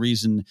behind the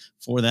reason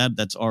for that.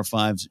 That's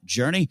R5's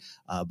journey.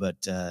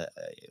 But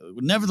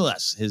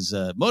nevertheless, his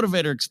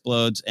motivator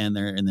explodes, and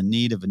they're in the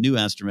need of a new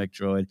astromech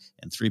droid.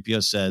 And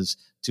 3PO says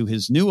to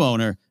his new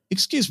owner,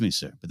 "Excuse me,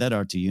 sir, but that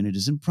R2 unit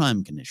is in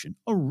prime condition,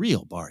 a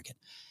real bargain."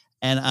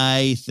 And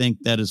I think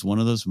that is one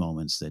of those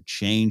moments that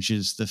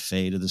changes the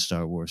fate of the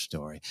Star Wars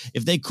story.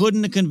 If they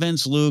couldn't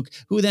convince Luke,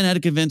 who then had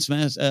to convince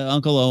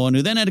Uncle Owen,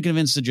 who then had to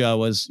convince the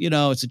Jawas,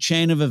 it's a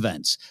chain of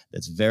events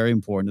that's very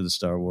important to the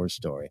Star Wars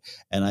story.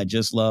 And I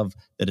just love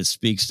that it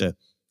speaks to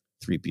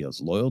 3PO's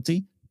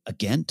loyalty.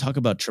 Again, talk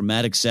about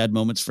traumatic, sad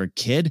moments for a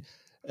kid.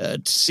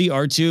 To see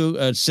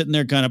R2 sitting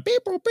there kind of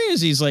beep, beep, beep,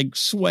 as he's like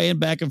swaying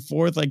back and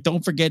forth, like,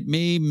 don't forget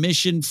me,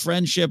 mission,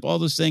 friendship, all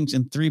those things.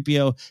 And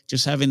 3PO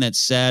just having that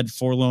sad,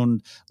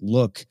 forlorn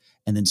look,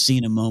 and then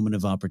seeing a moment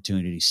of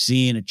opportunity,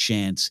 seeing a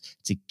chance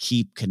to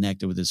keep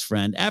connected with his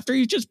friend after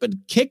he's just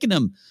been kicking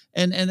him.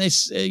 And they,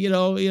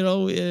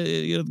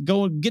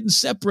 getting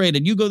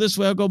separated. You go this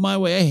way, I'll go my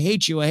way. I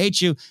hate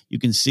you. You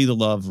can see the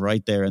love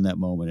right there in that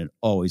moment. It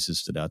always has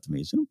stood out to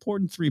me. It's an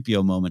important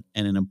 3PO moment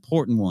and an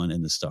important one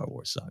in the Star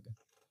Wars saga.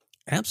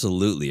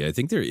 Absolutely. I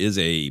think there is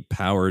a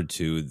power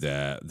to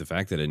the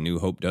fact that A New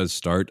Hope does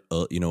start,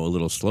 a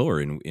little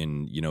slower.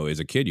 In as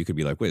a kid, you could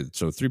be like, wait,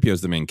 so 3PO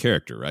is the main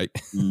character, right?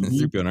 Mm-hmm.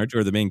 3PO and R2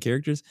 are the main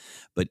characters.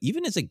 But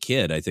even as a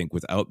kid, I think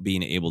without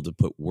being able to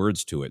put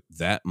words to it,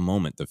 that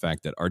moment, the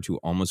fact that R2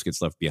 almost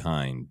gets left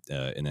behind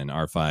and then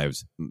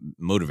R5's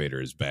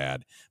motivator is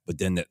bad, but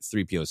then that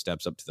 3PO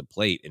steps up to the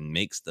plate and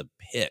makes the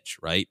pitch,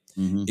 right?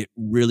 Mm-hmm. It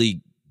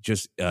really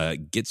just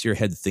gets your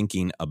head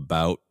thinking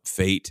about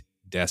fate,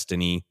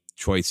 destiny,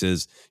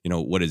 choices,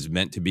 what is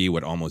meant to be,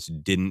 what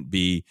almost didn't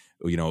be,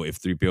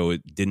 if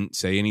 3PO didn't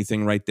say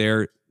anything right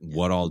there,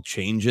 what all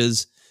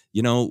changes,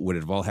 would it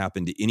have all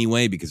happened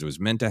anyway because it was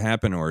meant to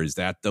happen? Or is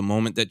that the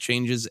moment that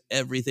changes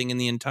everything in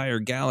the entire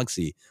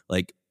galaxy?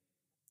 Like,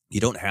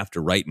 you don't have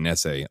to write an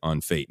essay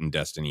on fate and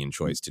destiny and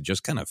choice to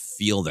just kind of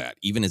feel that,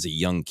 even as a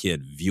young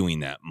kid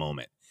viewing that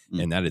moment.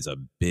 And that is a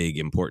big,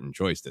 important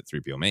choice that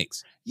 3PO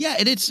makes. Yeah,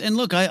 and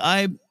look,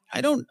 I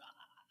don't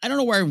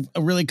know where I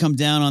really come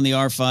down on the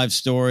R5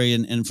 story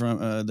and from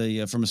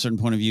from a certain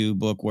point of view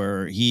book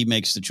where he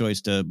makes the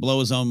choice to blow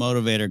his own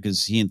motivator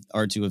because he and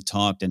R2 have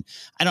talked, and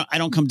I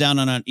don't come down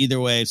on it either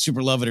way.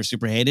 Super love it or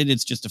super hate it.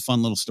 It's just a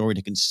fun little story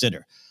to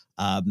consider.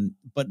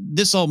 But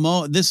this whole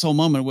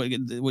moment,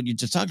 what you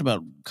just talked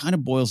about, kind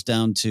of boils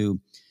down to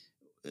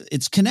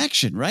it's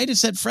connection, right?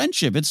 It's that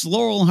friendship. It's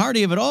Laurel and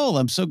Hardy of it all.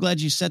 I'm so glad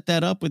you set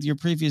that up with your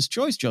previous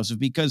choice, Joseph,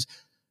 because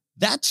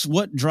that's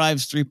what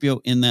drives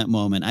 3PO in that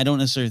moment. I don't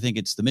necessarily think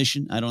it's the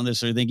mission. I don't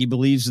necessarily think he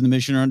believes in the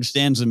mission or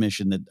understands the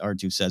mission that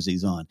R2 says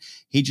he's on.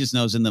 He just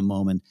knows in the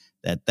moment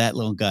that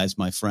little guy's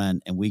my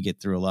friend, and we get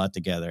through a lot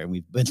together, and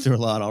we've been through a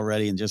lot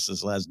already in just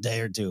this last day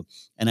or two,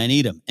 and I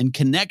need him. And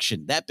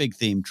connection, that big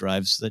theme,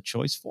 drives the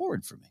choice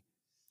forward for me.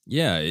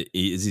 Yeah, as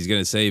he's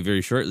going to say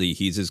very shortly,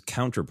 he's his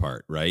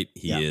counterpart, right?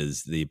 He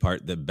is the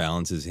part that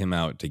balances him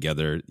out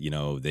together.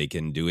 They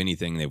can do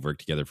anything. They've worked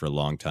together for a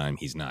long time.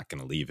 He's not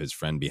going to leave his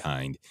friend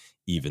behind,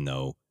 even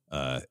though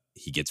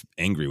he gets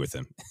angry with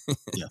him.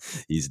 Yeah.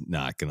 He's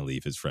not going to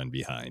leave his friend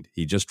behind.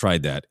 He just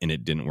tried that, and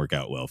it didn't work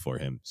out well for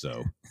him.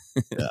 So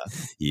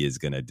he is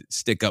going to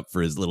stick up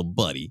for his little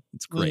buddy.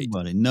 It's great.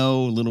 Little buddy.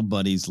 No little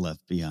buddies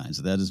left behind.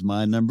 So that is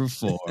my number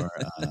 4.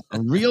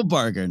 A real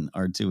bargain,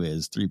 R2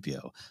 is.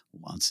 3PO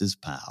wants his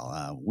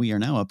pal. We are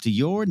now up to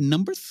your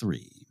number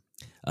 3.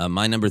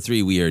 My number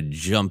 3, we are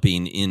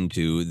jumping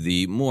into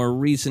the more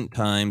recent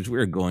times.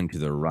 We're going to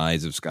the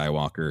Rise of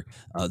Skywalker.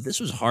 This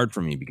was hard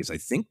for me because I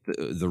think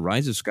the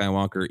Rise of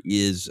Skywalker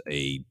is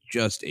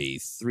just a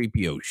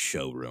 3PO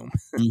showroom.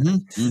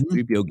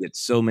 3PO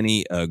gets so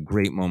many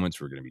great moments.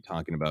 We're going to be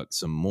talking about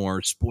some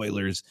more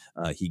spoilers.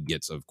 He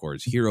gets, of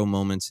course, hero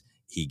moments.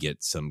 He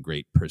gets some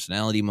great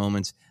personality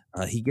moments.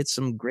 He gets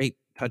some great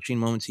touching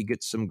moments. He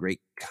gets some great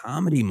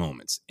comedy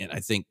moments. And I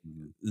think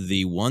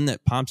the one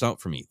that pops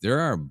out for me, there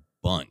are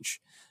bunch,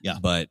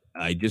 but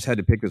I just had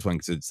to pick this one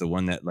because it's the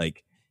one that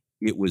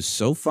it was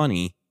so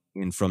funny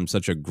and from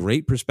such a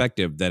great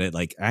perspective that it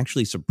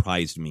actually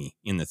surprised me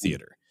in the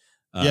theater.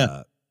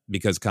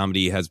 Because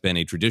comedy has been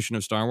a tradition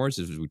of Star Wars,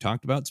 as we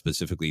talked about,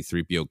 specifically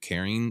 3PO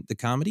carrying the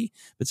comedy,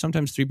 but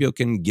sometimes 3PO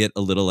can get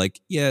a little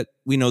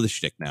we know the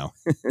shtick now.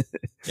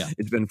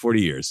 It's been 40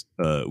 years.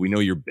 We know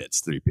your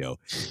bits, 3PO,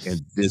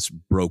 and this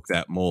broke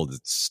that mold.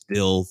 It's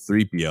still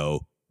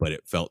 3PO, but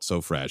it felt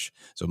so fresh.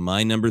 So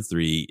my number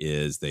 3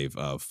 is they've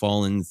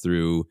fallen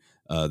through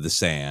the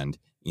sand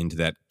into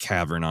that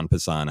cavern on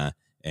Pisana,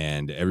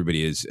 and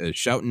everybody is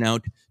shouting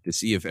out to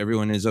see if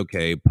everyone is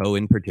okay, Poe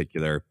in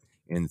particular.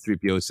 And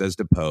 3PO says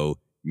to Poe,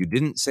 "You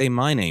didn't say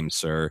my name,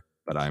 sir,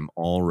 but I'm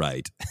all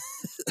right."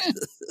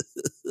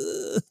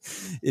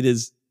 It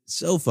is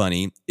so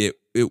funny. It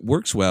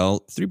works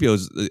well. 3PO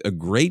is a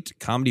great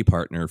comedy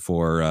partner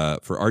for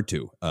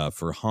R2,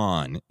 for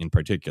Han in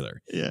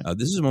particular.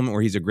 This is a moment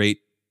where he's a great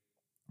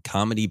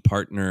comedy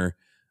partner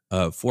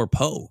for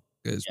Poe,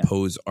 because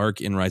Poe's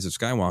arc in Rise of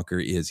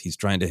Skywalker is he's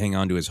trying to hang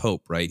on to his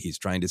hope, right? He's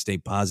trying to stay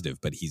positive,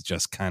 but he's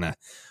just kind of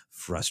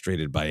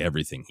frustrated by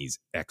everything. He's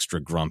extra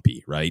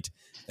grumpy, right?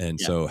 And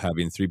so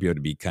having 3PO to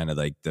be kind of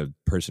like the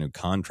person who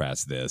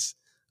contrasts this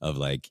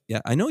of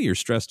I know you're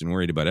stressed and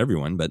worried about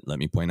everyone, but let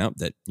me point out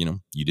that,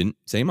 you didn't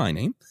say my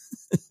name,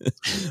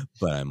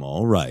 but I'm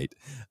all right.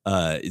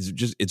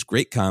 It's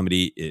great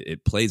comedy.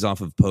 It plays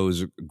off of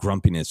Poe's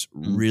grumpiness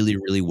really,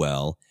 really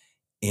well.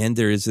 And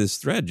there is this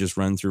thread just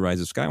run through Rise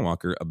of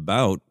Skywalker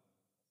about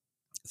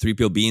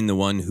 3PO being the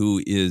one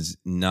who is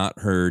not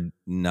heard,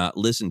 not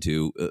listened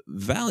to,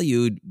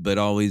 valued, but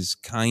always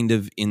kind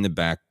of in the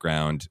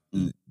background.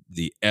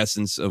 The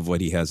essence of what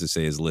he has to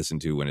say is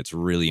listened to when it's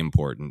really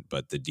important,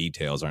 but the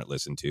details aren't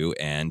listened to.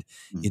 And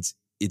it's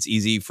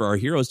easy for our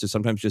heroes to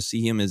sometimes just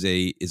see him as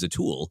a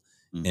tool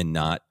and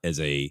not as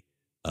a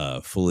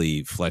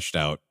fully fleshed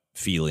out,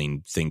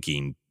 feeling,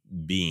 thinking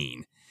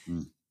being.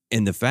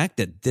 And the fact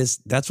that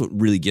that's what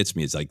really gets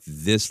me is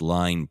this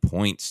line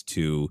points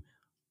to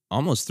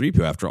almost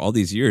 3PO after all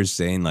these years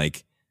saying I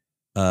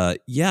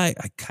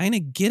kind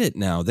of get it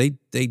now. They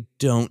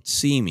don't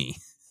see me.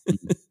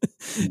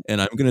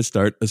 And I'm going to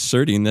start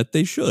asserting that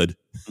they should.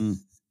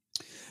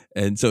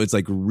 And so it's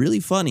really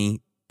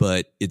funny,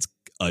 but it's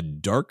a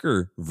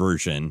darker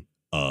version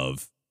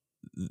of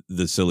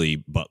the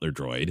silly butler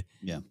droid.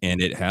 Yeah.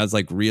 And it has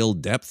like real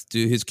depth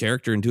to his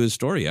character and to his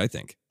story, I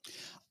think.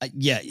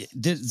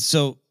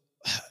 So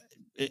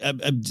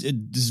this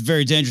is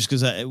very dangerous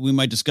because we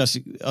might discuss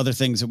other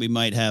things that we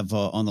might have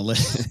on the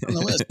list.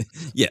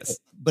 Yes.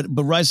 But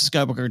Rise of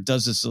Skywalker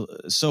does this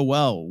so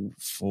well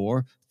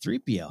for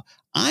 3PO.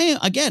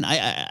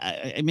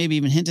 I maybe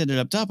even hinted it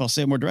up top. I'll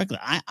say it more directly.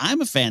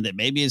 I'm a fan that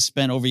maybe has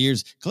spent over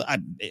years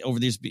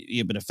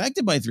been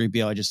affected by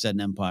 3PO. I just said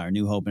in Empire,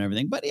 New Hope, and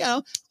everything. But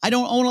I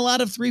don't own a lot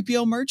of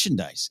 3PO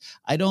merchandise.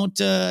 I don't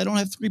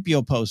have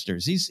 3PO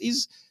posters.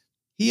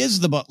 He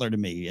is the butler to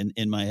me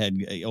in my head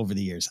over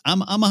the years.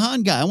 I'm a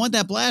Han guy. I want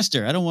that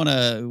blaster. I don't want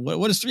to.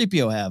 What does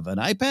 3PO have? An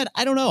iPad?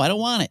 I don't know. I don't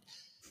want it.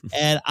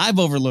 And I've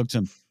overlooked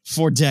him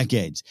for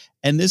decades.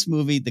 And this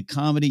movie, the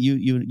comedy,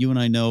 you and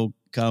I know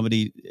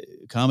comedy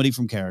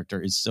from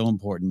character is so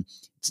important.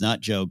 It's not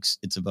jokes.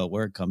 It's about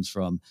where it comes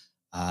from.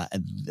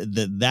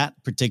 That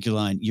particular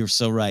line, you're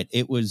so right.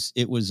 It was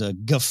a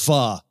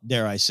guffaw,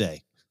 dare I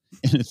say,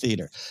 in a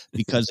theater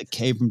because it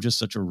came from just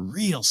such a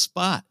real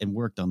spot and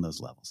worked on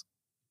those levels.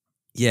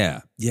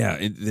 Yeah.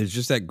 There's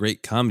just that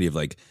great comedy of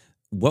like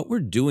what we're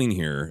doing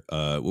here,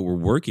 what we're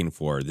working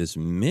for. This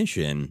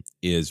mission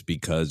is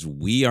because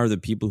we are the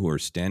people who are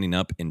standing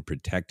up and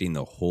protecting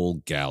the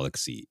whole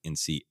galaxy and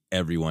see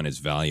everyone as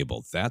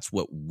valuable. That's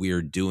what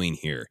we're doing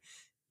here,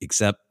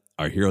 except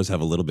our heroes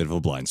have a little bit of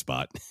a blind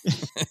spot.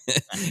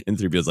 And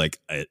 3PO's like,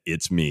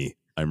 it's me.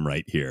 I'm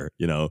right here,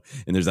 And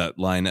there's that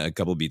line a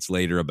couple beats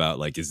later about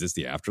like, is this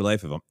the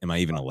afterlife? Am I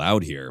even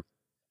allowed here?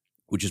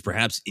 Which is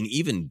perhaps an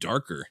even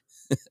darker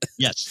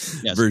yes.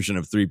 version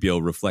of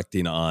 3PO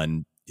reflecting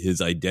on his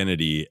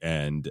identity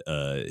and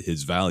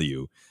his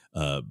value.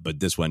 But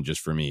this one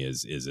just for me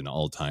is an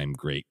all-time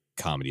great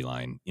comedy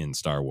line in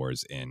Star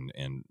Wars and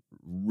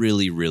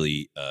really,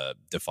 really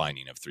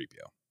defining of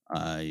 3PO.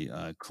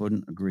 I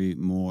couldn't agree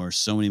more.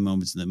 So many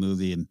moments in the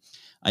movie. And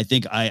I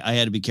think I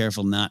had to be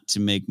careful not to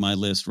make my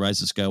list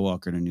Rise of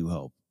Skywalker and A New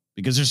Hope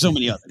because there's so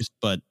many others,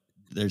 but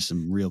there's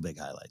some real big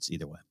highlights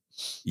either way.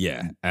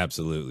 Yeah,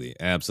 absolutely.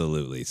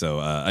 So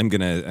I'm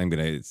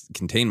gonna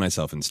contain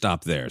myself and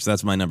stop there. So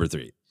that's my number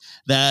 3.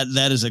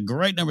 That is a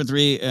great number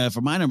 3. For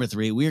my number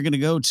 3, we are going to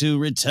go to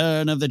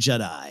Return of the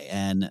Jedi.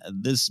 And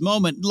this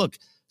moment, look,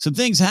 some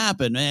things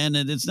happen, and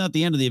it's not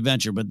the end of the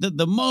adventure, but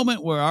the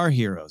moment where our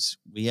heroes,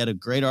 we had a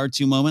great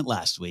R2 moment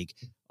last week.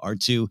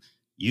 R2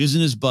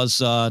 using his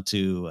buzzsaw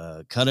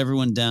to cut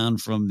everyone down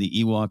from the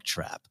Ewok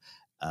trap.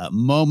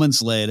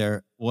 Moments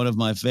later, one of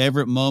my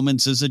favorite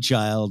moments as a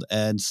child,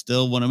 and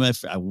still one of my.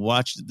 I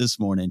watched it this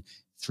morning.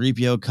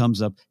 3PO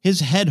comes up. His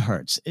head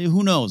hurts.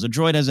 Who knows? A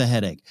droid has a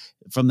headache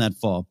from that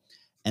fall.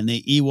 And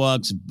the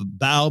Ewoks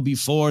bow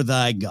before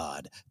thy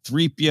God.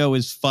 3PO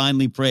is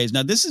finally praised.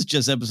 Now, this is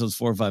just episodes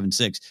 4, 5, and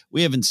 6.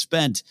 We haven't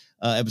spent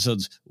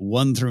episodes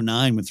 1 through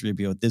 9 with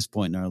 3PO at this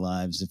point in our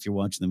lives, if you're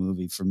watching the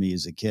movie for me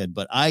as a kid.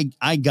 But I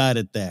got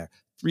it there.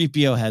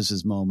 3PO has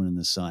his moment in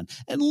the sun.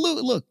 And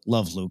Luke,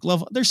 love Luke.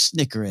 They're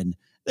snickering.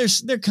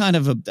 They're kind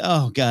of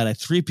oh, God,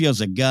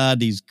 3PO's a god.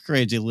 These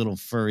crazy little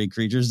furry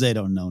creatures, they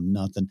don't know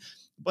nothing.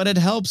 But it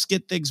helps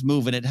get things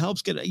moving. It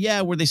helps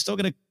were they still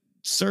going to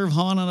serve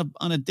Han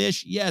on a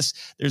dish? Yes,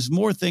 there's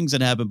more things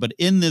that happen. But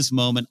in this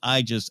moment,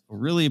 I just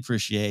really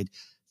appreciate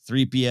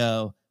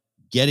 3PO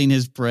getting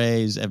his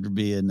praise after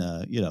being,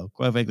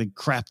 quite frankly,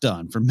 crapped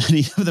on for many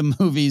of the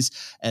movies.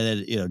 And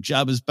then,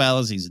 Jabba's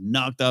palace, he's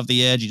knocked off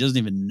the edge. He doesn't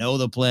even know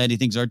the plan. He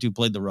thinks R2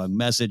 played the wrong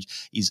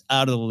message. He's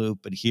out of the loop.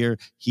 But here,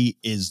 he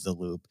is the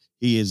loop.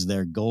 He is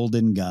their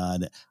golden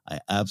god. I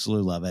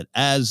absolutely love it.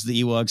 As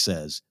the Ewok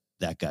says,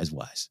 that guy's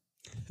wise.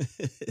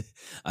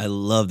 I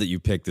love that you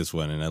picked this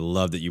one, and I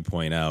love that you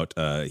point out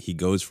he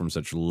goes from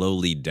such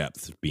lowly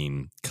depth,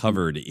 being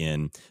covered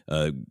in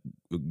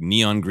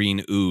neon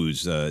green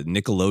ooze,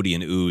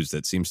 Nickelodeon ooze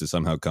that seems to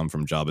somehow come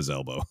from Jabba's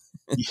elbow,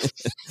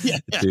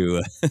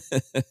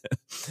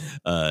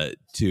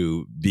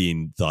 to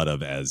being thought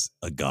of as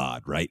a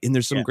god, right? And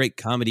there's some great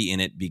comedy in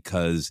it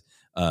because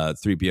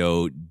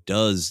 3PO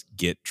does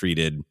get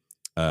treated.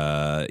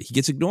 He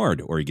gets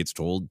ignored or he gets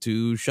told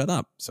to shut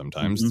up,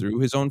 sometimes through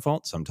his own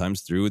fault,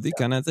 sometimes through the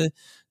kind of the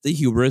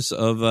hubris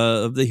of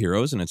the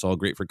heroes. And it's all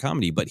great for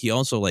comedy, but he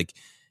also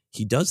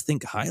he does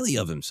think highly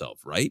of himself,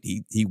 right?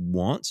 He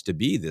wants to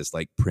be this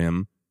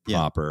prim,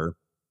 proper,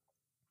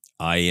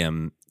 I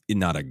am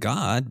not a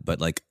god,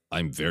 but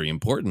I'm very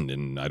important.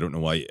 And I don't know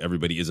why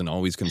everybody isn't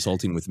always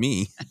consulting with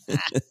me.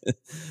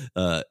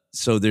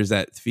 So there's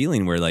that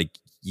feeling where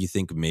you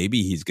think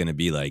maybe he's going to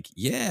be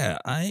yeah,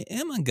 I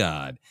am a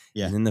god.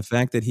 Yeah. And then the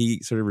fact that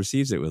he sort of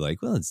receives it with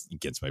well, it's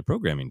against my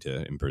programming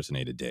to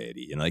impersonate a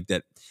deity. And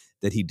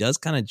that he does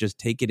kind of just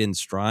take it in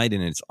stride,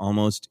 and it's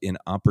almost an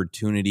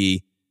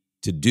opportunity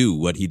to do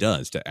what he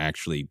does, to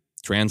actually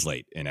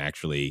translate and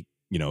actually,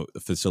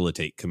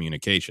 facilitate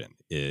communication.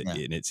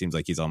 And it seems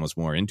like he's almost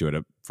more into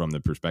it from the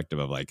perspective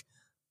of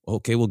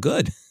okay, well,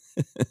 good.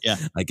 Yeah.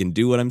 I can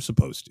do what I'm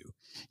supposed to.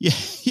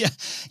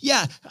 Yeah.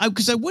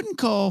 Because I wouldn't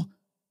call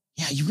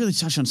Yeah, you really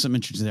touched on something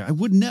interesting there. I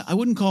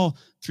wouldn't call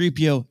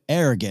 3PO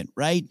arrogant,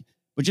 right?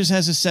 But just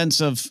has a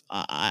sense of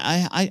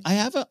I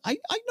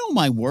know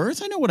my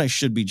worth. I know what I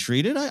should be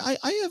treated. I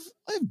have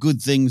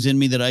good things in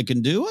me that I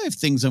can do. I have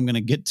things I'm going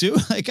to get to.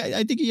 Like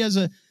I think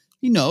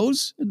he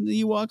knows, and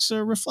the Ewoks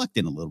are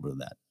reflecting a little bit of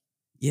that.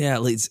 Yeah,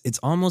 like it's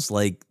almost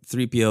like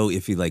 3PO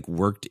if he like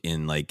worked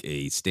in like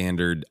a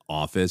standard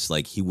office,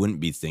 like he wouldn't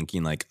be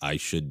thinking like I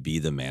should be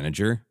the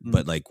manager,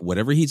 but like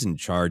whatever he's in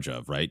charge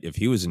of, right? If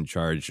he was in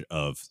charge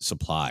of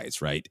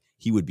supplies, right?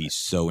 He would be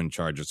so in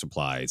charge of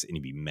supplies, and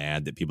he'd be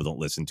mad that people don't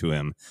listen to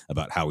him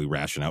about how we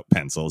ration out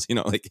pencils. You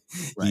know, like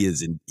Right.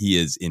 he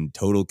is in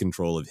total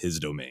control of his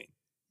domain.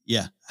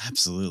 Yeah,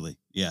 absolutely.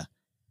 Yeah,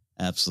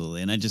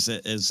 absolutely. And I just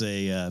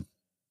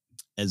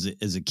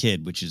as a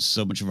kid, which is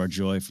so much of our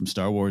joy from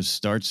Star Wars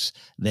starts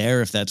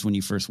there. If that's when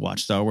you first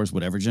watched Star Wars,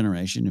 whatever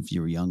generation, if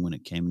you were young when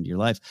it came into your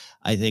life,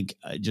 I think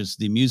just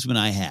the amusement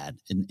I had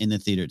in the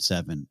theater at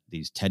 7,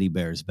 these teddy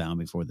bears bound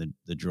before the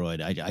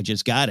droid, I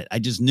just got it. I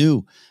just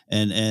knew.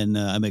 And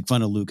I make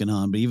fun of Luke and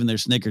Han, but even their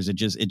Snickers, it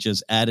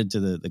just added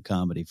to the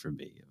comedy for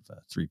me of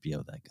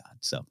 3PO, that God.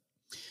 So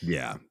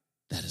Yeah.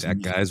 that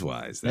That guy's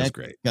wise. That's that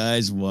great.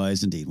 Guy's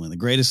wise indeed. One of the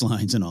greatest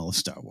lines in all of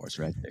Star Wars,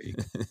 right there. You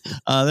go.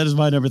 That is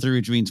my number 3,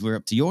 which means we're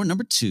up to your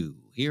number 2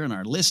 here on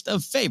our list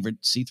of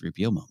favorite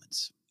C-3PO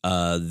moments.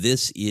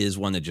 This is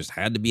one that just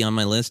had to be on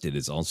my list. It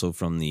is also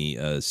from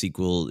the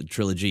sequel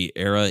trilogy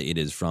era. It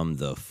is from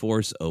The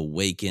Force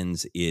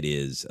Awakens. It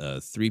is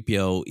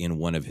 3PO in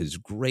one of his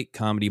great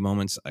comedy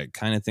moments. I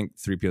kind of think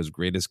 3PO's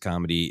greatest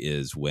comedy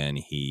is when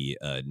he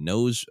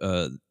knows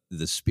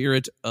the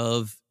spirit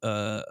of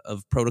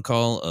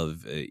protocol,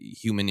 of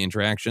human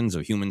interactions,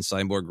 of human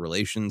cyborg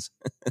relations,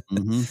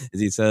 as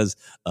he says.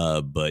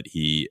 But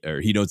he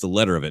knows the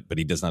letter of it, but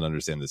he does not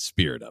understand the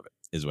spirit of it,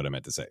 is what I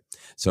meant to say.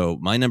 So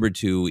my number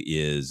 2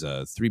 is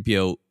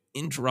 3PO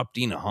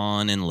interrupting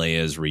Han and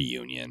Leia's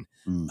reunion.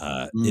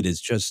 It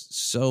is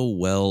just so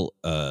well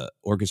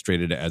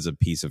orchestrated as a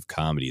piece of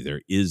comedy.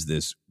 There is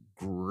this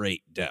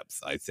great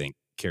depth, I think.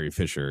 Carrie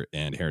Fisher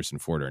and Harrison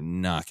Ford are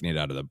knocking it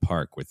out of the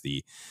park with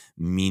the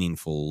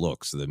meaningful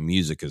looks. The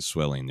music is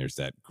swelling. There's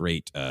that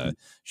great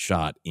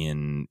shot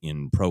in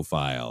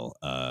profile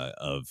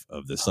of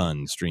the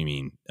sun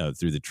streaming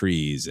through the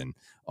trees, and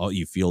all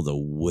you feel the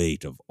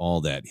weight of all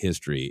that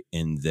history.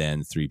 And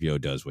then 3PO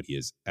does what he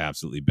is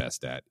absolutely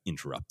best at: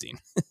 interrupting.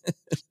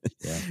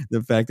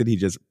 The fact that he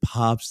just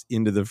pops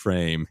into the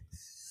frame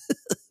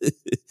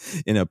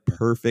in a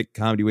perfect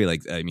comedy way.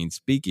 Like, I mean,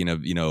 speaking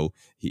of,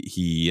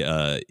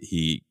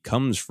 he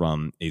comes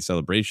from a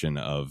celebration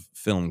of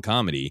film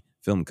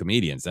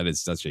comedians. That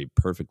is such a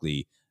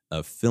perfectly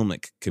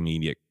filmic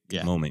comedic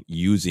moment,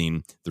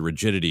 using the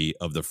rigidity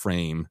of the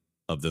frame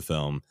of the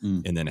film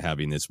and then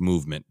having this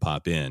movement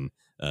pop in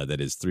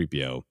that is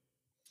 3PO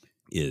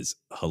is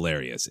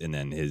hilarious. And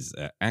then his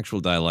actual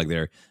dialogue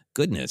there,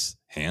 goodness,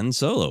 Han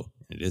Solo.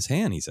 It is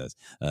Han, he says.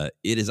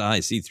 It is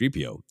I,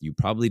 C-3PO. You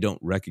probably don't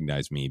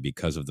recognize me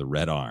because of the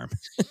red arm.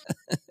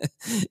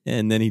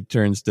 And then he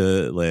turns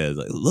to Leia,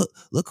 like,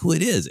 look who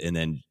it is. And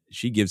then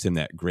she gives him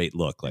that great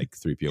look, like,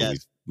 3PO,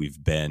 yes.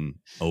 We've been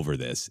over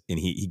this. And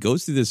he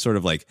goes through this sort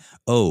of like,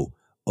 oh,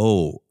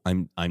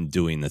 I'm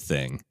doing the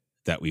thing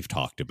that we've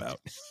talked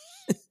about.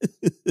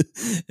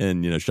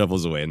 And,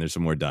 shuffles away, and there's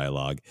some more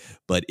dialogue.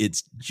 But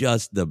it's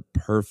just the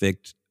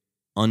perfect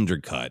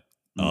undercut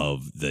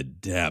of the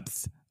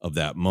depth of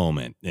that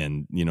moment.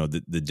 And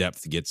the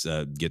depth gets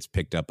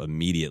picked up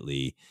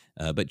immediately,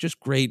 but just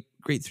great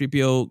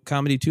 3PO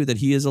comedy too, that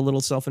he is a little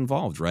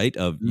self-involved, right?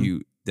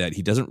 That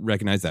he doesn't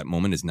recognize that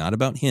moment is not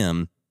about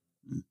him.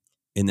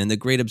 And then the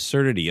great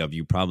absurdity of,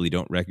 you probably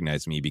don't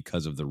recognize me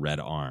because of the red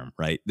arm,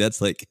 right?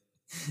 That's like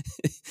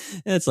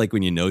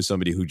when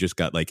somebody who just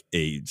got like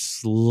a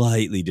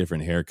slightly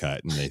different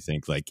haircut, and they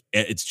think like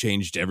it's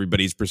changed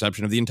everybody's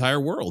perception of the entire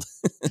world.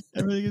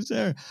 Everything is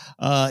there.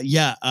 I've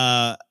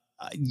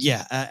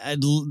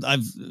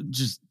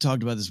just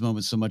talked about this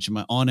moment so much in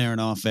my on-air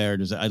and off-air.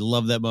 I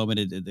love that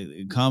moment.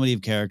 The comedy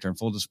of character on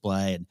full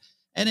display,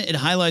 and it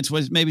highlights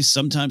what maybe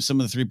sometimes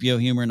some of the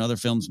 3PO humor in other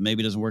films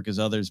maybe doesn't work as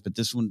others, but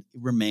this one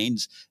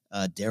remains,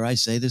 dare I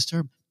say this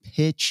term,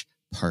 pitch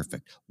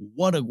perfect.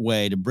 What a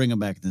way to bring him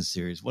back in this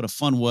series. What a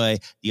fun way.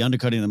 The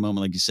undercutting of the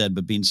moment, like you said,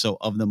 but being so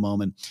of the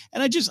moment.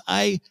 And I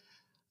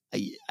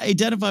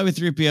identify with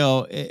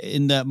 3PO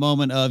in that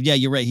moment of, yeah,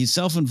 you're right. He's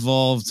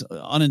self-involved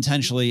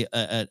unintentionally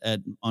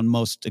on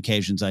most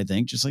occasions, I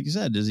think, just like you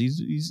said,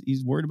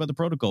 he's worried about the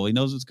protocol. He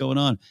knows what's going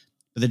on.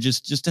 But then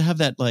just to have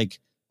that, like,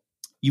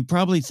 you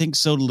probably think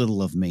so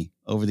little of me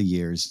over the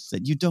years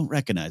that you don't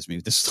recognize me.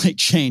 The slight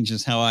change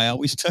is how I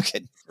always took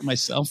it for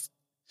myself.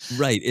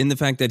 Right. And the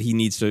fact that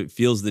he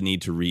feels the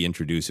need to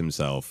reintroduce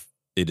himself.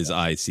 It is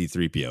I,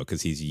 C-3PO,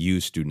 because he's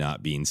used to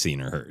not being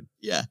seen or heard.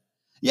 Yeah.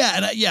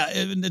 Yeah,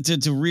 and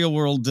it's a real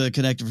world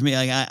connector for me.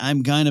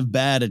 I'm kind of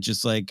bad at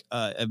just like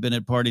I've been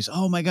at parties.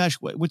 Oh my gosh,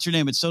 what's your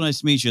name? It's so nice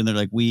to meet you. And they're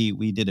like,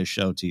 we did a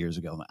show 2 years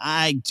ago.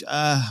 I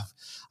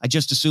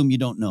just assume you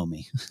don't know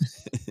me.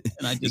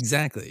 And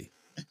Exactly.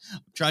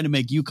 I'm trying to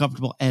make you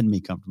comfortable and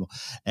me comfortable.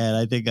 And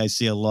I think I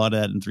see a lot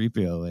of that in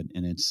 3PO,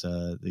 and it's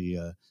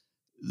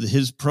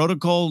his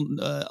protocol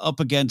up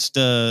against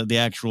the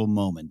actual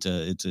moment.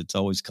 It's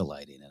always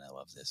colliding, and I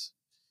love this.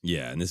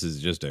 Yeah, and this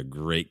is just a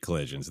great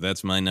collision. So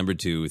that's my number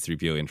 2.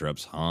 3PO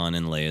interrupts Han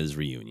and Leia's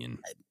reunion.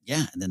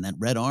 Yeah, and then that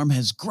red arm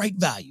has great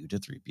value to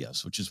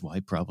 3PO, which is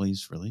why probably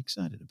he's really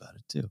excited about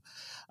it too.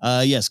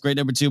 Yes, great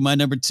number 2. My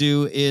number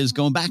 2 is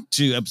going back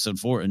to episode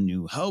 4, A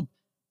New Hope.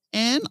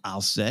 And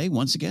I'll say,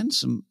 once again,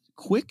 some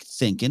quick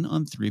thinking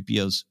on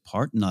 3PO's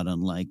part, not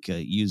unlike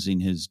using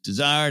his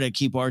desire to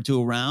keep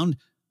R2 around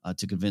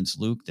to convince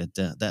Luke that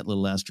that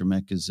little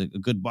astromech is a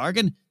good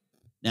bargain.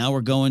 Now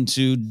we're going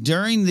to,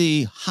 during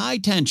the high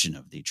tension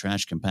of the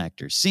trash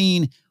compactor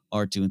scene,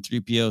 R2 and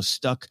 3PO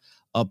stuck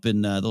up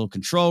in the little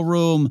control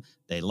room.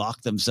 They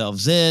lock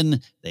themselves in.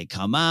 They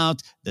come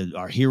out.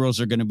 Our heroes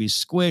are going to be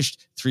squished.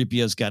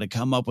 3PO's got to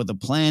come up with a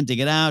plan to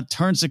get out,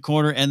 turns the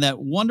corner, and that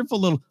wonderful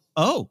little,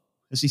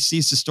 as he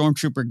sees the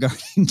stormtrooper guarding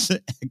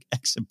the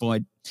exit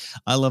point.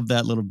 I love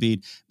that little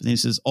beat. But then he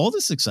says, all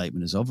this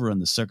excitement is over on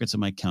the circuits of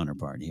my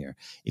counterpart here.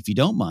 If you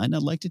don't mind,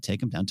 I'd like to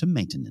take him down to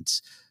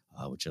maintenance.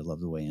 Which I love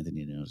the way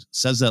Anthony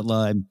says that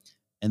line.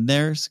 And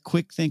there's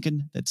quick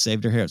thinking that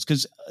saved our heroes.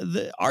 Because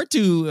the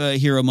R2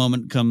 hero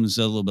moment comes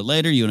a little bit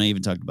later. You and I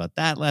even talked about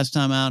that last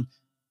time out.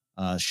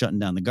 Shutting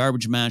down the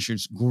garbage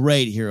mashers.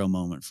 Great hero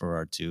moment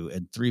for R2.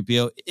 And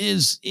 3PO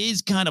is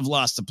kind of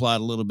lost the plot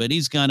a little bit.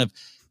 He's kind of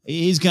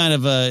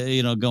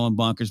going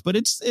bonkers. But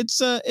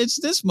it's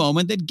this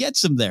moment that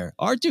gets him there.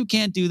 R2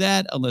 can't do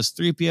that unless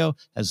 3PO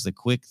has the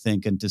quick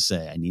thinking to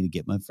say, I need to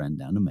get my friend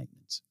down to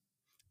maintenance.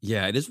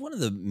 Yeah, it is one of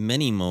the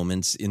many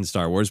moments in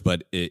Star Wars,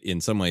 but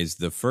in some ways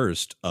the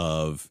first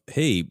of,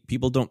 hey,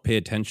 people don't pay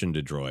attention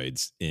to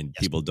droids and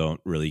people don't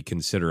really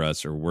consider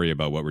us or worry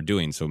about what we're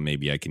doing, so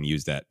maybe I can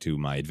use that to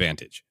my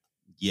advantage.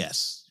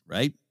 Yes,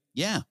 right?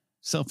 Yeah,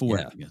 self-aware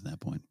at that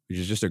point. Which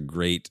is just a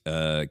great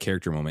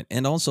character moment.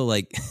 And also,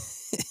 like,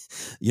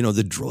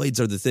 the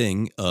droids are the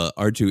thing,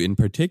 R2 in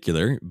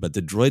particular, but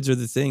the droids are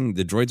the thing.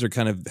 The droids are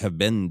kind of have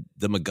been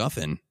the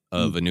MacGuffin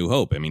of A New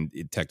Hope. I mean,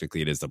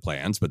 technically it is the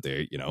plans, but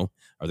they,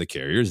 are the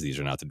carriers. These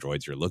are not the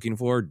droids you're looking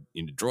for.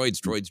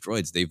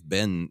 Droids. They've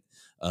been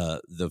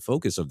the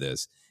focus of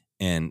this.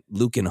 And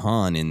Luke and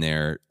Han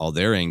in all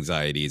their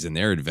anxieties and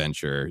their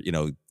adventure,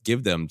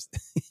 give them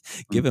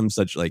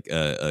such like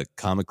a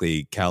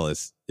comically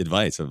callous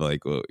advice of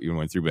like, well, even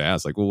when 3PO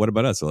asked, like, well, what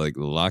about us? So like,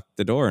 lock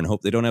the door and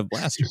hope they don't have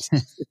blasters.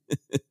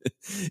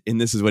 And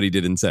this is what he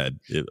did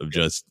instead.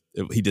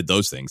 He did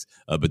those things,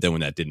 but then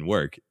when that didn't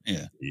work,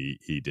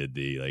 he did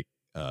the like,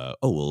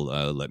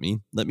 let me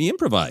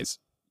improvise.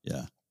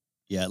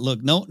 Yeah.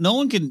 Look, no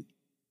one can.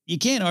 You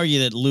can't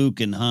argue that Luke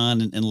and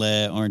Han and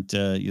Leia aren't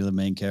the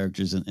main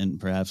characters, and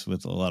perhaps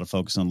with a lot of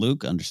focus on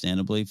Luke,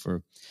 understandably,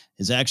 for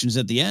his actions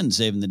at the end,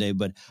 saving the day.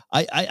 But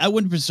I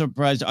wouldn't be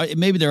surprised.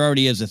 Maybe there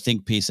already is a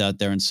think piece out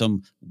there in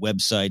some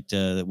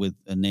website with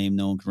a name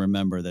no one can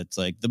remember that's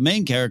like the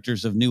main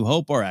characters of New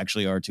Hope are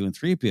actually R2 and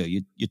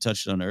 3PO. You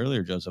touched on it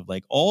earlier, Joseph.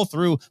 Like all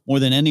through more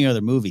than any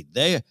other movie,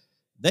 they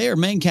are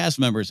main cast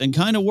members and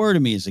kind of were to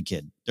me as a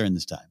kid during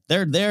this time.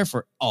 They're there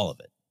for all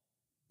of it.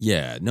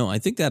 Yeah, no, I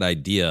think that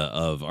idea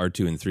of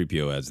R2 and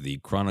 3PO as the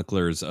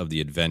chroniclers of the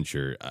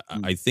adventure,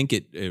 I think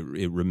it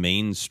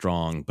remains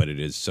strong, but it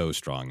is so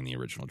strong in the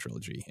original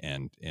trilogy.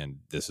 And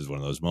this is one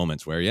of those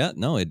moments where,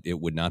 it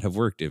would not have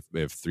worked if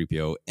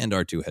 3PO and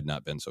R2 had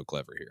not been so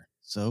clever here.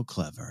 So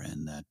clever.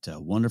 And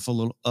that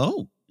wonderful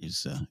little,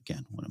 is,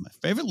 again, one of my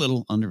favorite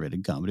little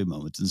underrated comedy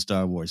moments in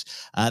Star Wars.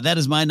 That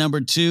is my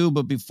number 2.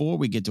 But before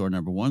we get to our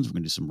number 1s, we're going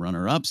to do some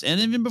runner-ups. And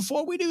even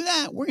before we do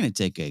that, we're going to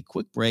take a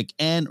quick break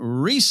and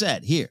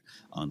reset here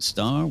on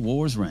Star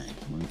Wars Ranked.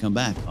 When we come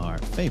back, our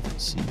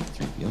favorite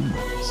C-3PO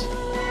moments.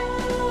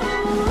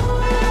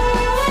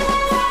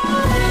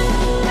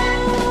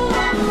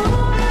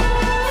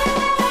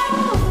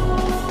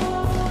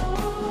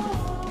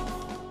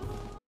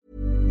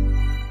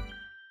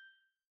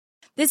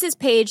 This is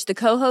Paige, the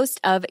co-host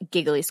of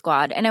Giggly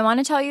Squad, and I want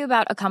to tell you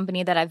about a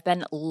company that I've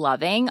been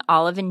loving,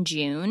 Olive &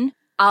 June.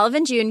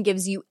 Olive & June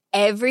gives you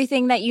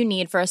everything that you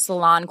need for a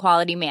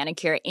salon-quality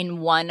manicure in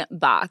one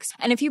box.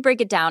 And if you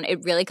break it down,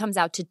 it really comes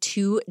out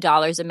to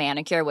 $2 a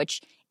manicure, which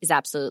is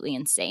absolutely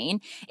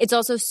insane. It's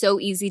also so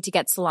easy to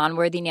get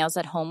salon-worthy nails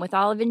at home with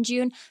Olive &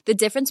 June. The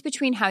difference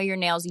between how your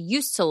nails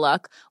used to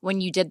look when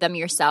you did them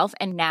yourself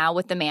and now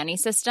with the Mani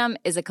system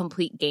is a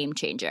complete game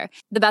changer.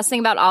 The best thing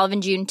about Olive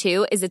 & June,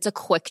 too, is it's a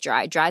quick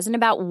dry. Dries in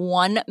about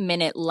 1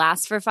 minute,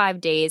 lasts for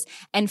 5 days,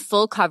 and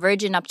full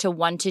coverage in up to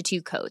 1 to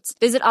 2 coats.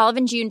 Visit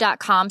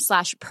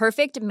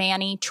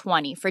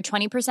oliveandjune.com/perfectmani20 for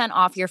 20%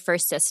 off your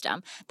first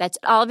system. That's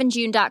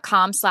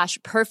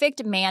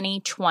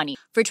oliveandjune.com/perfectmani20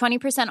 for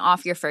 20%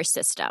 off your first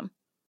system.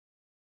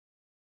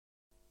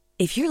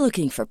 If you're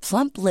looking for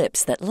plump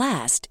lips that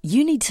last,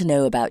 you need to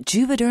know about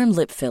Juvederm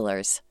lip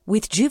fillers.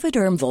 With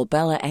Juvederm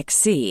Volbella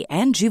XC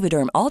and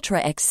Juvederm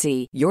Ultra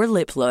XC, your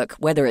lip look,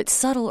 whether it's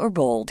subtle or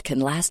bold, can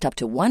last up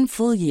to 1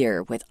 full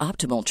year with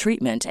optimal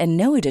treatment and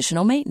no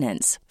additional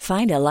maintenance.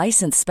 Find a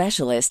licensed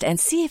specialist and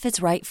see if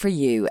it's right for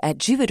you at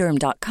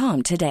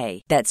Juvederm.com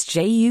today. That's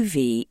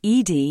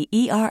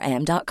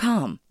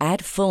JUVEDERM.com.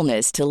 Add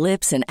fullness to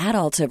lips in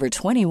adults over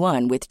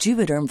 21 with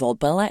Juvederm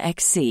Volbella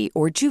XC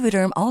or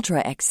Juvederm Ultra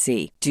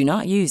XC. Do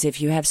not use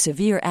if you have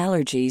severe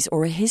allergies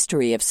or a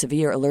history of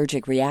severe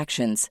allergic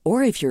reactions,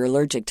 or if you're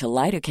allergic to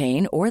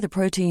lidocaine or the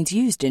proteins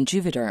used in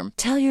Juvederm.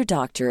 Tell your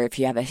doctor if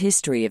you have a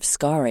history of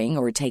scarring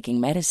or taking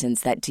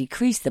medicines that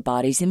decrease the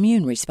body's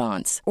immune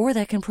response or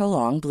that can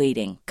prolong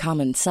bleeding.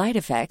 Common side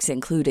effects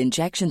include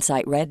injection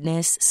site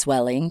redness,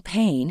 swelling,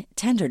 pain,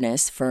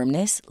 tenderness,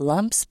 firmness,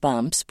 lumps,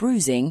 bumps,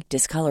 bruising,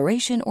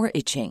 discoloration, or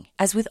itching.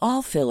 As with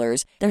all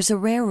fillers, there's a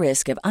rare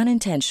risk of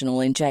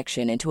unintentional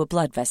injection into a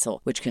blood vessel,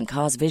 which can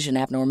cause vision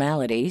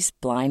abnormalities,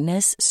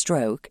 blindness,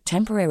 stroke,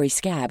 temporary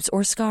scabs,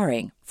 or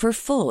scarring. For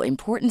full,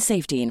 important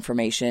safety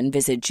information,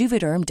 visit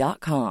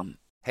Juvederm.com.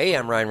 Hey,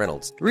 I'm Ryan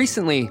Reynolds.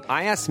 Recently,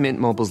 I asked Mint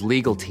Mobile's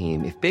legal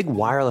team if big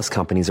wireless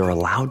companies are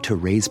allowed to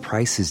raise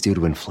prices due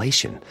to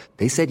inflation.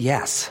 They said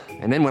yes.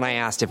 And then when I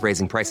asked if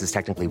raising prices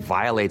technically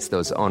violates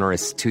those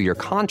onerous 2-year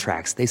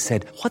contracts, they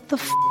said, "What the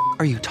f***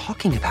 are you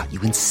talking about,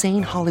 you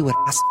insane Hollywood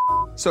ass?"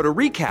 So to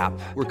recap,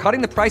 we're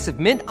cutting the price of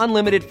Mint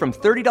Unlimited from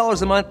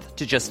 $30 a month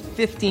to just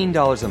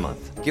 $15 a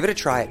month. Give it a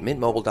try at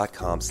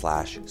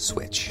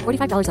mintmobile.com/switch.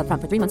 $45 up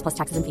front for 3 months plus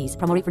taxes and fees.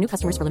 Promo rate for new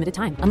customers for limited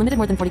time. Unlimited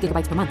more than 40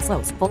 gigabytes per month.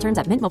 Slows full terms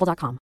at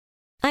mintmobile.com.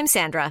 I'm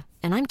Sandra,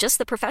 and I'm just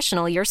the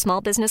professional your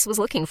small business was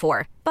looking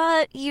for.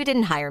 But you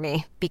didn't hire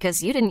me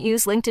because you didn't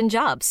use LinkedIn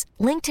Jobs.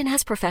 LinkedIn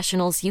has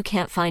professionals you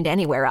can't find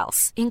anywhere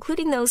else,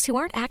 including those who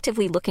aren't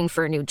actively looking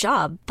for a new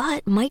job,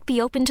 but might be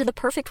open to the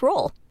perfect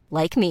role,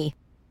 like me.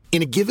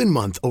 In a given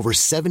month, over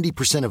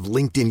 70% of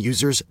LinkedIn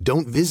users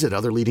don't visit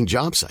other leading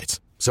job sites.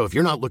 So if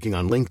you're not looking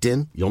on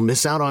LinkedIn, you'll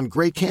miss out on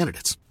great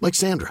candidates like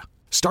Sandra.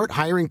 Start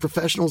hiring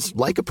professionals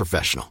like a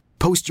professional.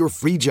 Post your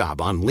free job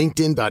on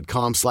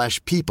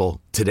linkedin.com/people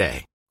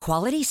today.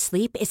 Quality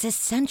sleep is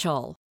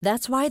essential.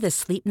 That's why the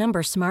Sleep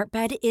Number Smart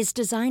Bed is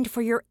designed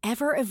for your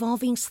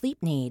ever-evolving sleep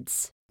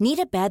needs. Need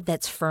a bed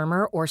that's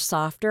firmer or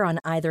softer on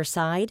either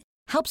side?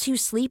 Helps you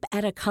sleep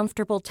at a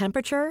comfortable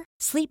temperature?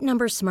 Sleep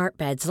Number Smart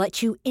Beds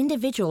let you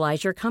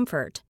individualize your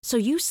comfort, so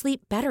you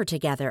sleep better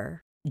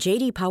together.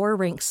 J.D. Power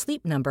ranks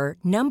Sleep Number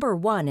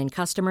 #1 in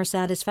customer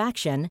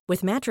satisfaction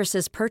with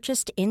mattresses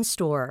purchased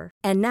in-store.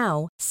 And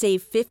now,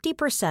 save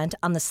 50%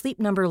 on the Sleep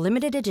Number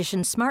Limited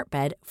Edition Smart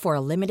Bed for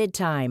a limited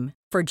time.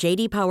 For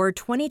J.D. Power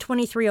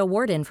 2023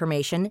 award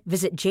information,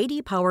 visit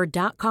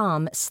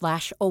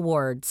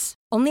jdpower.com/awards.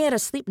 Only at a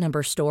Sleep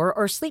Number store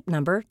or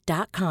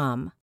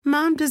sleepnumber.com.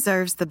 Mom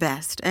deserves the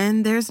best,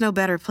 and there's no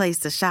better place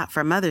to shop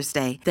for Mother's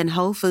Day than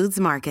Whole Foods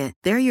Market.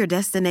 They're your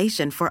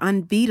destination for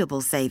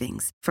unbeatable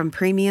savings, from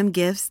premium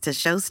gifts to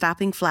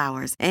show-stopping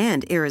flowers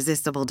and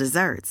irresistible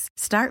desserts.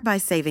 Start by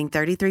saving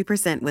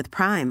 33% with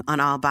Prime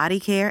on all body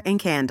care and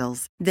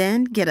candles.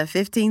 Then get a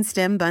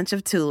 15-stem bunch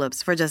of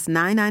tulips for just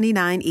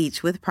 $9.99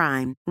 each with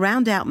Prime.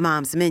 Round out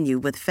Mom's menu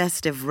with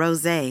festive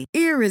rosé,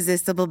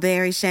 irresistible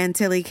berry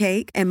chantilly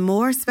cake, and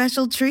more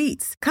special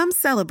treats. Come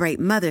celebrate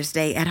Mother's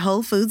Day at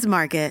Whole Foods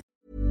Market.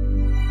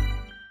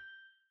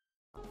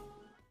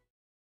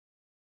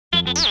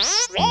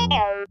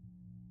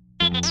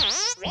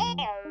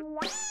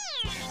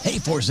 Hey,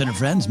 Force Center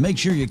friends, make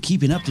sure you're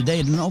keeping up to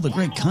date on all the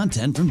great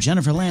content from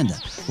Jennifer Landa.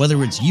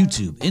 Whether it's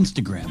YouTube,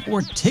 Instagram,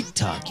 or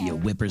TikTok, you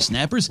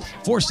whippersnappers,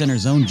 Force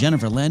Center's own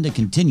Jennifer Landa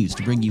continues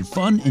to bring you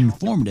fun,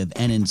 informative,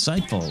 and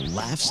insightful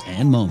laughs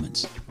and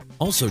moments.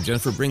 Also,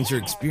 Jennifer brings her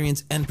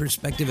experience and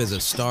perspective as a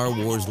Star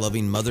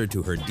Wars-loving mother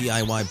to her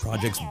DIY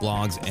projects,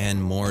 blogs,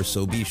 and more.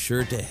 So be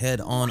sure to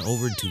head on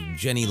over to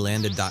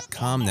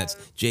JennyLanda.com. That's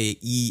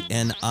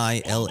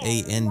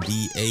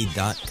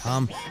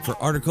JENILANDA.com for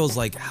articles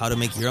like how to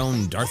make your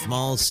own Darth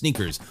Maul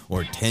sneakers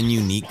or 10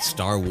 unique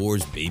Star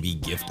Wars baby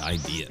gift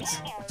ideas.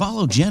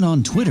 Follow Jen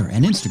on Twitter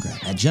and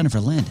Instagram at Jennifer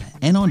Landa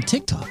and on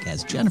TikTok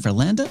as Jennifer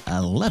Landa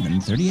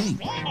 1138.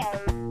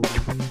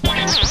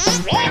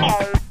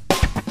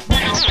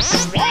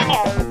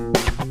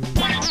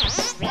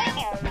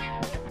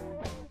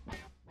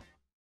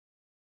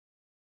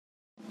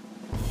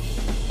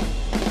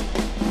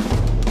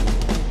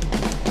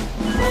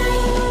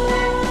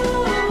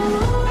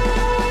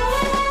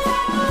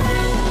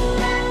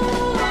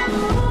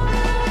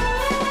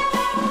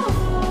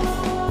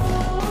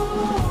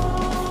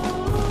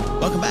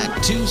 Welcome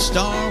back to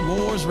Star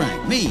Wars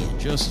Rank. Me and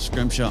Joseph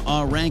Scrimshaw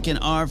are ranking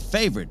our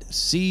favorite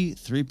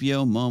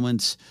C-3PO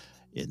moments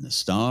in the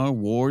Star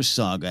Wars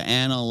saga,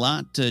 and a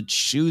lot to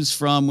choose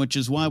from, which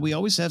is why we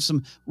always have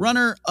some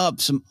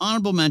runner-up, some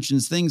honorable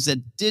mentions, things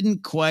that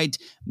didn't quite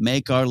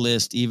make our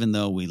list, even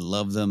though we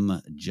love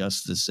them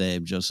just the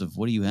same. Joseph,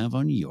 what do you have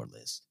on your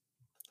list?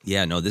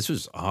 Yeah, no, this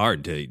was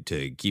hard to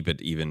keep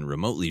it even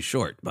remotely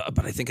short,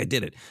 but I think I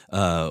did it.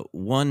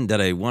 One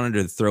that I wanted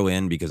to throw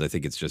in because I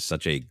think it's just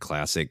such a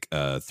classic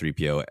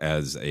 3PO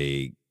as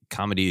a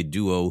comedy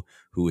duo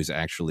who is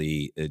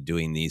actually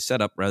doing the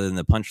setup rather than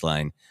the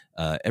punchline.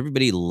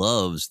 Everybody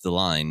loves the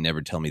line,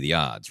 "Never tell me the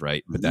odds,"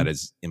 right? But that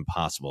is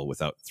impossible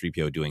without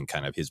 3PO doing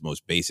kind of his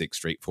most basic,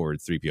 straightforward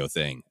 3PO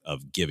thing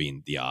of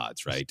giving the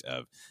odds, right?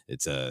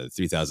 It's a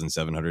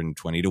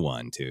 3,720 to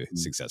 1 to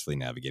successfully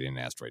navigate an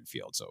asteroid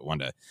field. So I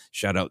wanted to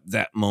shout out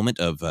that moment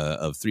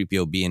of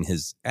 3PO being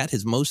at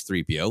his most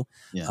 3PO.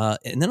 Yeah.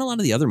 And then a lot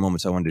of the other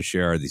moments I wanted to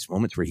share are these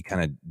moments where he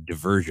kind of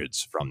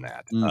diverges from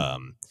that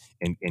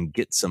and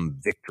get some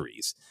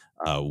victories.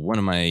 One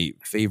of my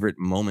favorite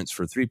moments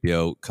for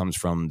 3PO comes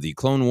from the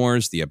Clone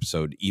Wars, the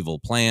episode Evil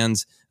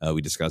Plans.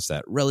 We discussed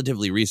that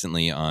relatively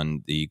recently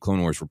on the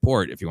Clone Wars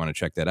Report, if you want to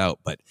check that out.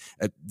 But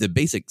the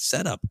basic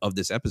setup of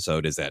this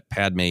episode is that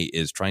Padme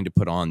is trying to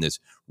put on this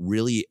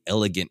really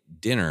elegant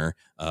dinner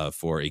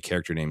for a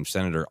character named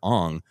Senator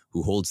Ong,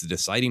 who holds the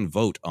deciding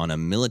vote on a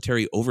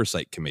military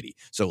oversight committee.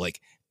 So, like,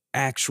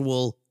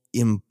 actual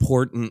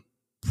important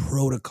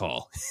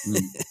protocol.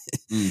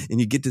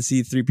 And you get to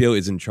see 3PO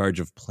is in charge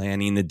of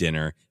planning the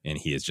dinner, and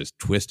he is just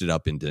twisted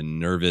up into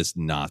nervous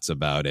knots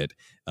about it.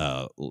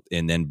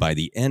 And then by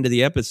the end of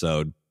the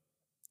episode,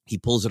 he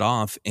pulls it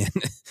off, and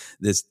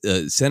this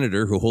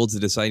senator who holds the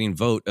deciding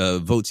vote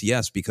votes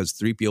yes because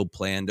 3PO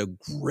planned a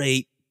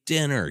great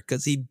dinner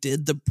because he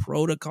did the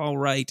protocol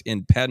right.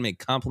 And Padme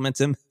compliments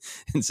him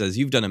and says,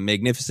 "You've done a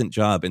magnificent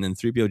job." And then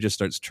 3PO just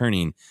starts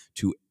turning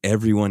to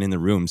everyone in the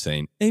room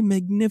saying, "A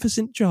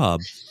magnificent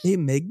job, a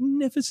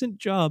magnificent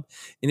job."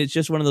 And it's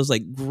just one of those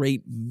like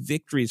great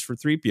victories for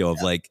 3PO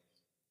of like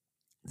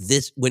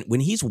this when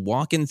he's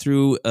walking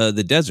through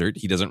the desert.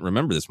 He doesn't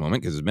remember this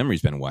moment because his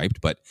memory's been wiped,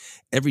 but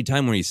every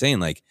time where he's saying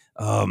like,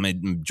 "Oh, my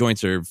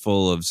joints are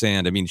full of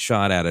sand, I'm being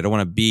shot at, I don't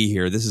want to be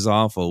here, this is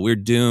awful, we're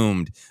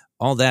doomed,"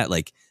 all that,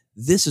 like,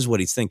 this is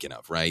what he's thinking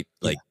of, right?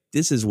 Like,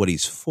 this is what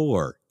he's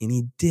for, and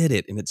he did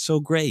it, and it's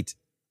so great.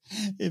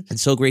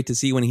 It's so great to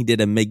see when he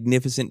did a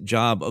magnificent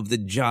job of the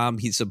job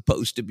he's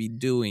supposed to be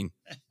doing.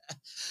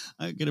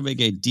 I'm going to make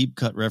a deep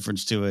cut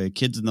reference to a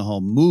Kids in the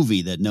Hall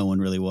movie that no one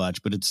really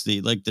watched, but it's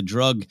the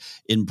drug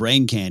in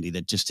Brain Candy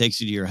that just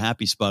takes you to your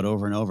happy spot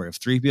over and over. If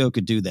 3PO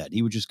could do that,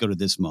 he would just go to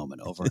this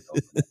moment over and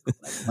over.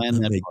 Plan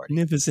that party.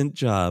 Magnificent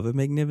job, a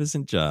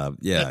magnificent job.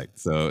 Yeah,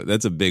 so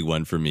that's a big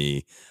one for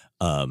me.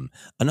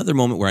 Another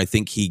moment where I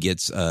think he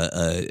gets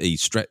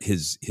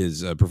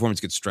his performance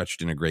gets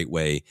stretched in a great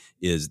way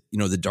is,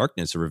 the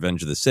darkness of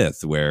Revenge of the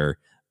Sith, where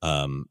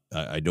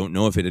I don't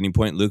know if at any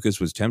point Lucas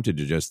was tempted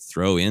to just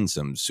throw in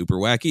some super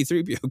wacky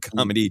 3PO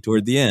comedy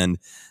toward the end.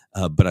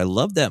 But I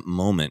love that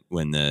moment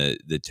when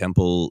the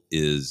temple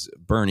is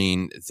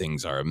burning,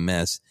 things are a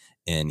mess,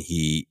 and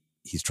he's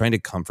trying to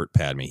comfort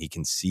Padme. He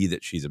can see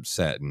that she's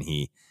upset, and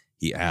he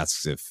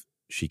asks if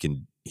he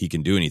can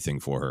do anything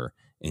for her,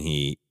 and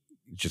he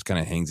just kind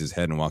of hangs his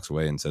head and walks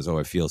away and says, "Oh,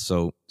 I feel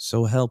so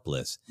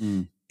helpless."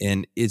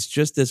 And it's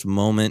just this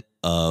moment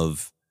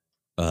of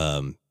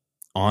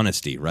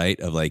honesty, right?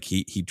 Of like,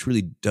 he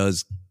truly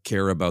does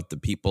care about the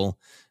people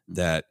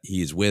that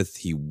he's with.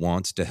 He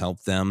wants to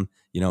help them.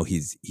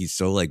 He's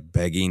so like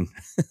begging,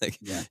 like,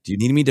 "Do you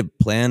need me to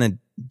plan a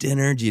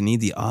dinner? Do you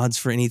need the odds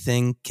for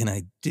anything? Can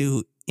I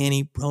do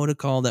any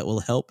protocol that will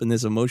help in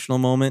this emotional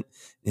moment?"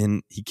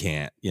 And he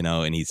can't,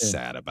 and he's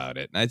sad about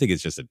it. And I think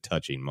it's just a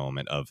touching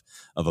moment of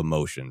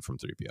emotion from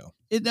 3PO.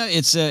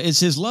 It's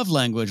his love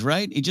language,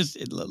 right? He just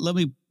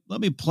let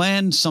me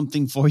plan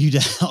something for you to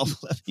help.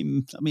 Let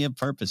me have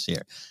purpose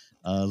here.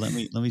 Let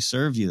me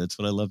serve you. That's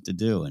what I love to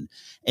do. And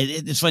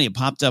it's funny. It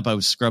popped up. I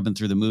was scrubbing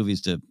through the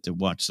movies to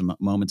watch some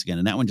moments again,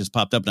 and that one just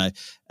popped up. And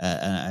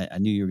I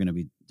knew you were going to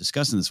be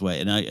discussing this way,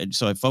 and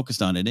so I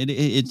focused on it.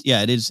 It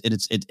is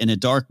in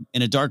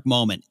a dark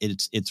moment.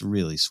 It's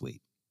really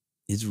sweet.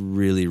 It's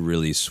really,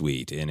 really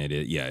sweet, and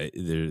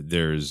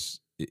it's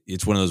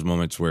one of those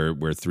moments where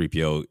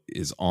 3PO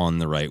is on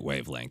the right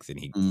wavelength, and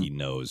he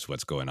knows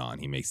what's going on.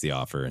 He makes the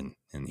offer, and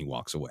he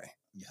walks away.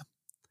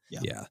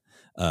 Yeah.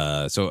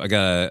 So I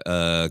got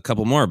a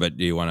couple more, but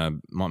do you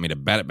want me to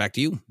bat it back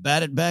to you?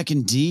 Bat it back,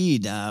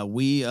 indeed.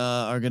 We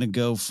are going to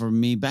go for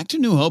me back to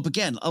New Hope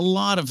again. A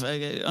lot of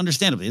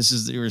understandably,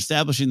 you're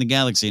establishing the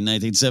galaxy in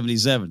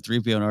 1977.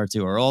 3PO and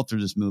R2 are all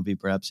through this movie,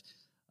 perhaps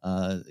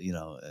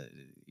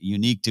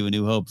unique to A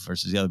New Hope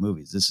versus the other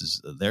movies. This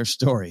is their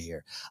story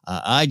here.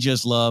 I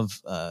just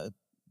love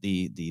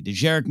the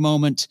Dejarik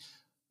moment,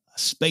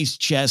 space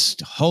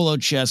chest, holo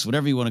chest,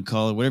 whatever you want to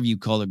call it, whatever you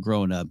call it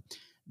growing up.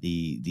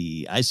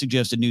 I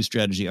suggest a new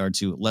strategy,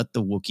 R2, let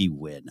the Wookiee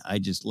win. I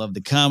just love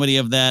the comedy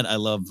of that. I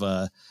love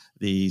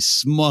the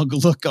smug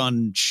look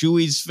on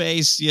Chewie's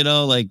face, I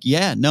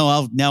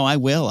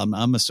will.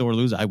 I'm a sore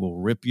loser. I will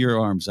rip your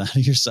arms out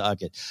of your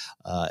socket.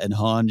 And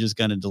Han just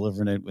kind of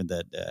delivering it with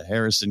that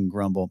Harrison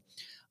grumble.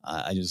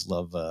 I just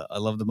love I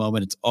love the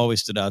moment. It's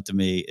always stood out to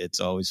me. It's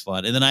always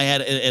fun. And then I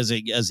had, as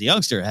a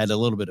youngster, I had a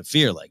little bit of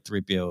fear, like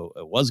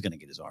 3PO was going to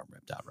get his arm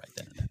ripped out right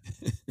then and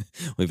there.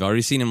 We've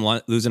already seen him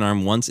lose an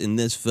arm once in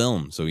this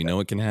film, so we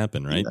know it can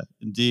happen, right? Yeah,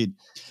 indeed.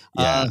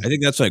 Yeah, I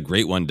think that's a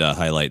great one to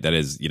highlight. That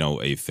is,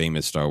 a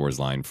famous Star Wars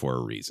line for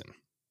a reason.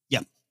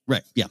 Yeah,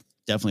 right. Yeah,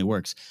 definitely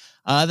works.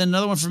 Then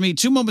another one for me,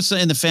 two moments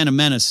in The Phantom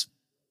Menace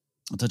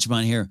I'll touch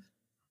upon here.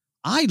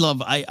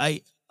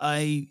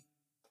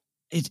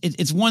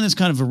 It's one that's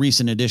kind of a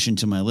recent addition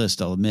to my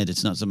list. I'll admit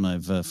it's not something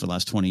I've for the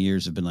last 20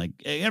 years have been like,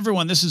 hey,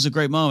 everyone, this is a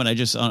great moment. I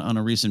just on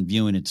a recent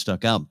viewing it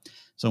stuck out,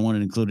 so I wanted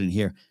to include it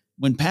here.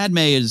 When Padme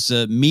is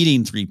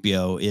meeting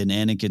 3PO in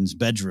Anakin's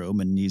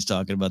bedroom, and he's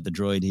talking about the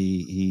droid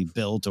he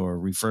built or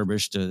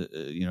refurbished,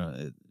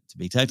 to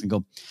be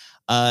technical,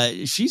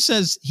 she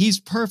says he's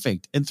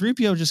perfect, and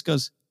 3PO just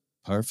goes,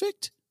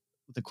 "Perfect?"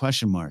 with a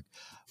question mark,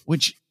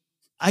 which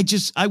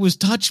I was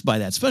touched by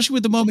that, especially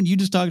with the moment you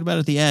just talked about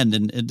at the end,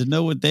 and to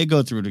know what they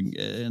go through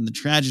and the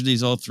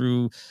tragedies all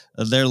through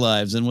their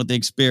lives and what they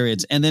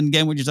experience. And then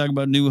again, when you're talking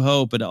about New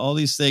Hope and all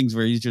these things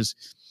where he's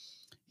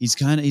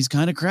kind of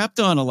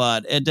crapped on a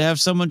lot, and to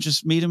have someone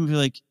just meet him and be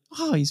like,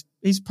 oh,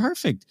 he's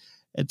perfect.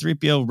 And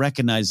 3PO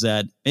recognized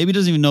that. Maybe he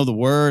doesn't even know the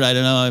word. I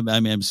don't know. I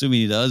mean, I'm assuming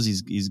he does.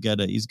 He's got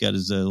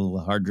his little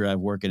hard drive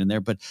working in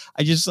there. But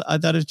I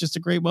thought it was just a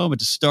great moment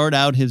to start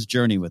out his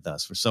journey with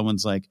us, where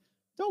someone's like,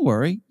 don't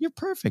worry, you're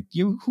perfect.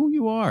 You're who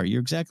you are.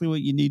 You're exactly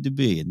what you need to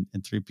be. And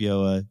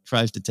 3PO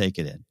tries to take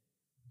it in.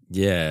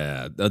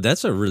 Yeah,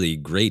 that's a really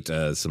great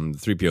some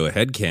 3PO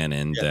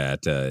headcanon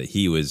that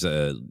he was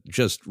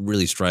just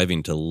really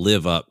striving to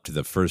live up to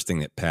the first thing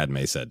that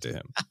Padme said to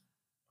him.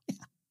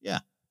 Yeah,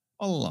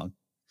 all along.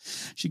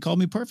 She called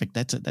me perfect.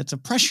 That's a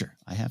pressure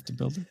I have to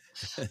build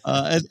it.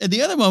 And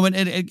the other moment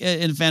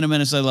in Phantom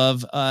Menace I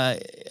love, I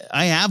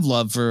have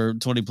loved for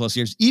 20 plus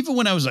years, even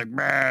when I was like,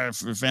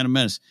 for Phantom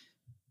Menace.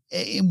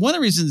 And one of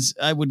the reasons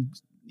I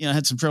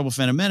had some trouble with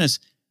Phantom Menace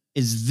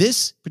is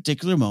this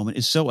particular moment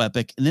is so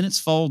epic, and then it's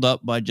followed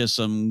up by just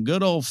some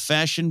good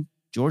old-fashioned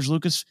George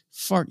Lucas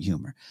fart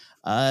humor.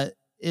 It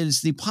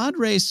is the pod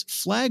race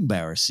flag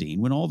bearer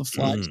scene when all the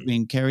flags are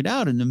being carried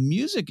out, and the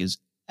music is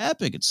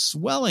epic. It's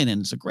swelling,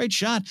 and it's a great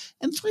shot.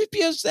 And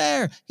 3PO's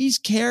there. He's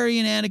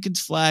carrying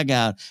Anakin's flag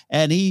out,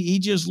 and he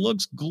just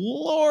looks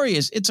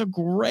glorious. It's a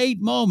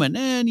great moment.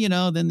 And,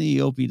 then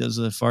the OP does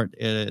a fart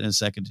in a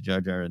second to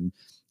Jar Jar, and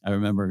I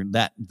remember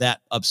that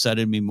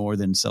upsetted me more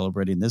than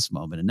celebrating this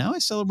moment. And now I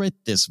celebrate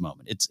this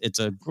moment. It's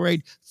a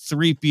great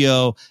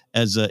 3PO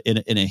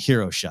in a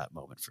hero shot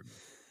moment for me.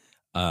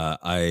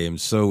 I am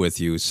so with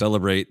you.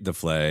 Celebrate the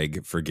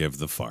flag, forgive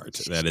the fart.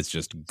 That is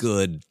just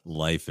good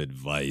life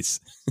advice.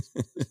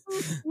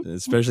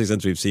 Especially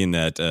since we've seen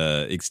that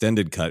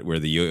extended cut where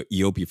the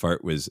EOP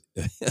fart was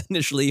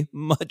initially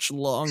much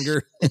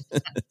longer.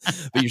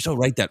 But you're so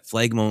right. That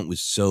flag moment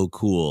was so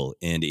cool.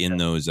 And in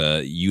those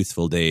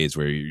youthful days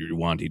where you're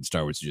wanting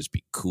Star Wars to just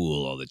be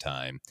cool all the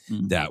time,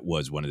 that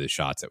was one of the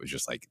shots that was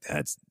just like,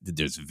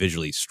 there's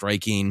visually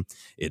striking.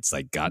 It's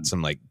like got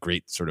some like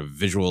great sort of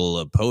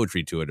visual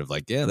poetry to it of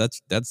like, yeah, that's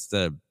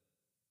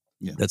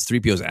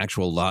 3PO's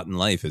actual lot in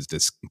life is to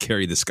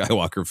carry the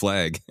Skywalker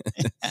flag.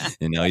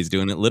 And now he's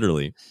doing it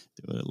literally.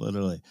 I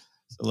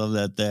love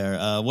that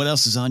there. What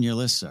else is on your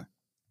list, sir?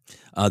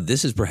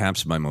 This is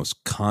perhaps my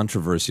most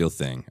controversial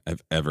thing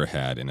I've ever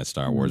had in a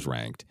Star Wars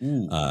ranked.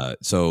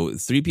 So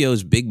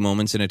 3PO's big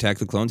moments in Attack of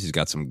the Clones, he's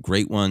got some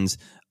great ones.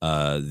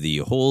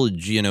 The whole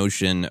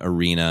Geonosian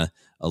arena,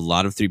 a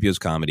lot of 3PO's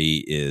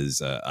comedy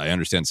is, I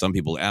understand some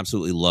people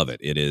absolutely love it.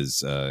 It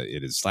is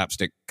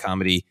slapstick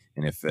comedy.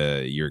 And if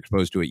you're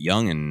exposed to it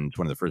young and it's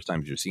one of the first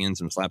times you're seeing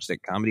some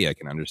slapstick comedy, I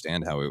can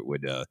understand how it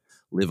would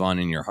live on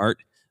in your heart.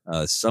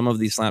 Some of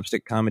the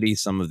slapstick comedy,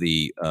 some of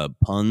the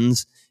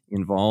puns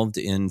involved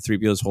in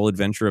 3PO's whole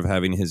adventure of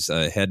having his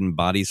head and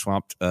body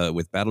swapped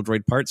with battle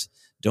droid parts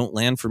don't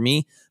land for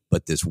me.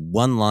 But this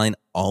one line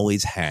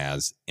always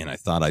has, and I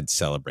thought I'd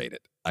celebrate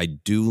it. I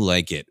do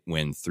like it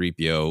when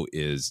 3PO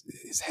his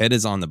head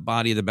is on the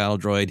body of the battle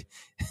droid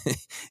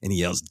and he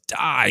yells,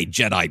 "Die,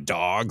 Jedi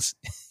dogs."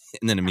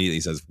 And then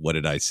immediately says, "What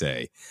did I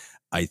say?"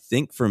 I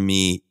think for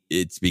me,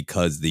 it's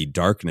because the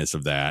darkness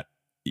of that,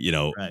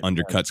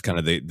 undercuts kind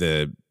of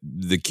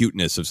the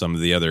cuteness of some of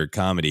the other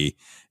comedy.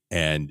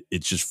 And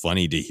it's just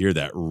funny to hear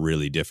that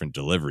really different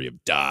delivery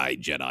of "Die,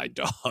 Jedi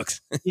dogs."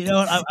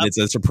 It's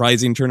a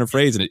surprising turn of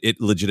phrase, and it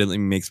legitimately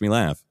makes me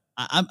laugh.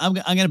 I'm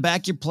going to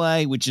back your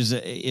play, which is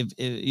if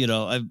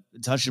I've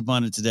touched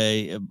upon it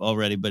today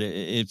already, but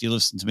if you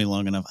listen to me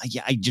long enough,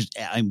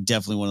 I'm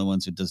definitely one of the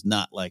ones who does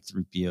not like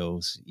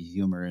 3PO's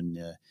humor and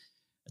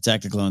Attack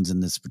of the Clones in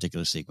this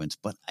particular sequence.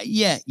 But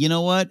you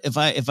know what? If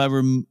I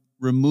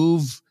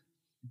remove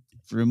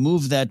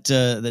that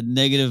the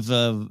negative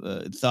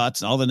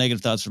thoughts and all the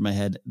negative thoughts from my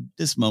head,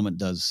 this moment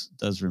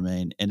does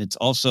remain, and it's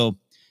also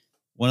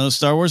one of those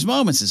Star Wars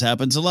moments. This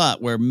happens a lot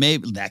where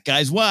maybe that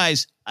guy's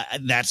wise.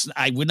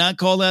 I would not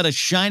call that a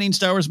shining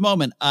Star Wars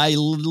moment. I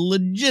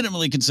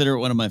legitimately consider it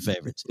one of my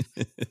favorites.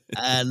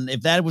 And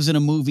if that was in a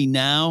movie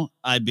now,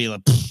 I'd be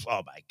like,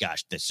 oh my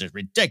gosh, this is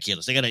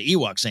ridiculous. They got an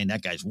Ewok saying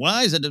that guy's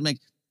wise. That doesn't make.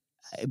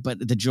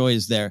 But the joy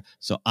is there,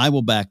 so I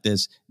will back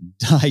this.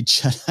 Die,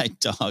 Jedi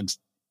dogs.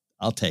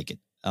 I'll take it.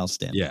 I'll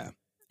stand. Yeah.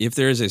 If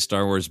there is a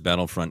Star Wars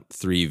Battlefront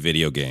 3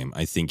 video game,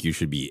 I think you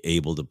should be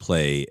able to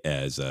play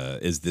as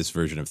this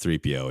version of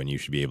 3PO, and you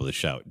should be able to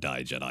shout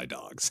 "Die, Jedi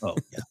dogs." Oh,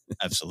 yeah,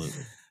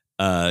 absolutely.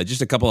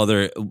 Just a couple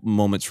other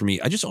moments for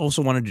me. I just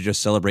also wanted to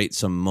just celebrate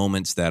some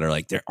moments that are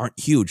like, they aren't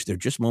huge. They're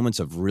just moments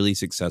of really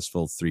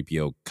successful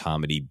 3PO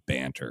comedy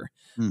banter.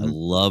 I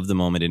love the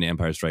moment in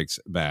Empire Strikes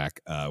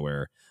Back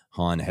where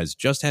Han has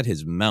just had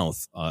his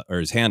mouth or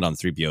his hand on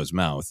 3PO's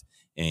mouth,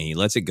 and he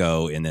lets it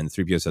go. And then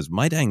 3PO says,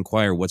 "Might I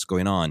inquire what's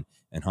going on?"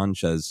 And Han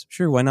says,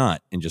 "Sure, why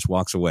not?" And just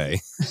walks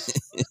away.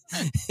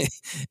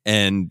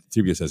 And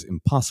 3PO says,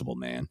 "Impossible,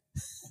 man."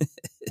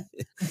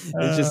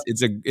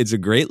 It's a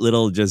great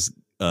little just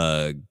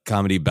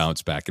comedy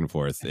bounce back and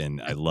forth.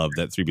 And I love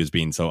that 3PO is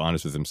being so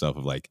honest with himself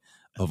of like,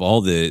 of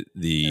all the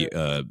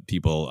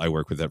people I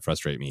work with that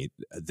frustrate me,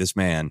 this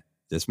man,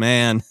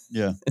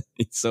 yeah,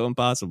 it's so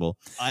impossible.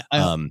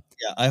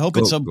 I hope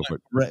at some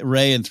point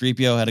Rey and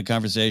 3PO had a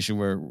conversation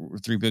where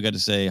 3PO got to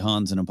say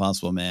Han's an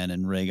impossible man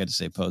and Rey got to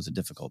say Poe's a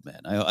difficult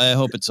man. I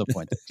hope at some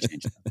point they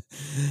exchange that.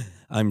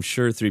 I'm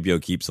sure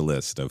 3PO keeps a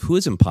list of who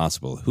is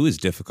impossible, who is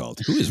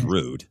difficult, who is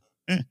rude.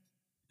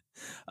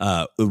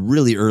 A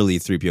really early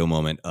 3PO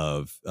moment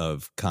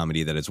of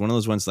comedy that is one of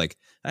those ones like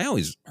I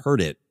always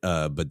heard it,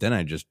 but then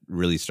I just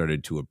really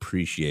started to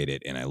appreciate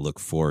it, and I look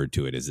forward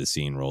to it as the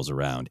scene rolls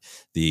around.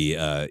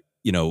 The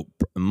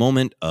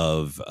moment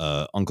of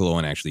Uncle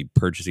Owen actually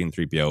purchasing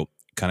 3PO,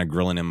 kind of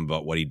grilling him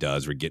about what he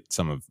does. We get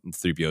some of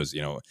 3PO's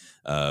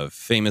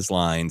famous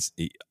lines,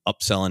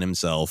 upselling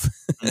himself,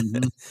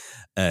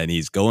 and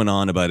he's going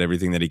on about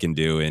everything that he can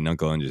do. And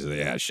Uncle Owen just says,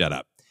 "Yeah, shut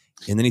up,"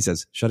 and then he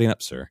says, "Shutting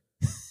up, sir."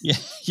 Yeah.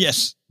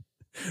 Yes.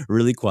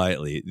 Really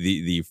quietly,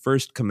 the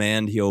first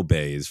command he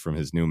obeys from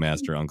his new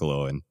master, Uncle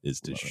Owen, is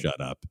to shut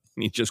up.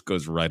 And he just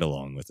goes right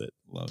along with it.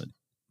 Love it.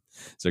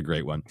 It's a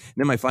great one. And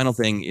then my final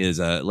thing is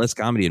less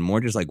comedy and more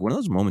just like one of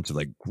those moments of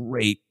like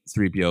great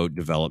 3PO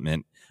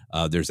development.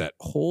 There's that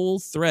whole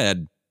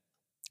thread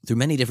through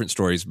many different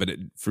stories, but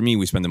for me,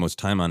 we spend the most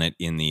time on it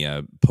in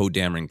the Poe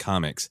Dameron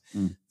comics,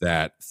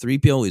 that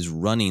 3PO is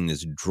running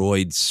this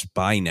droid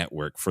spy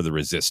network for the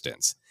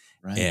Resistance.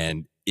 Right.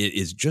 And it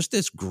is just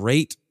this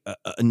great,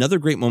 another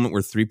great moment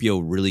where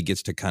 3PO really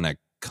gets to kind of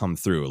come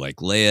through. Like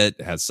Leia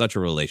has such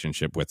a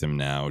relationship with him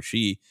now.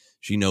 She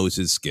knows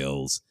his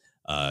skills.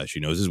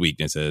 She knows his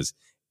weaknesses,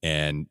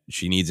 and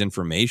she needs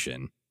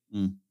information.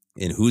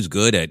 And who's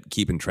good at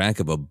keeping track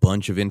of a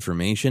bunch of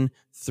information?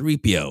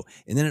 3PO.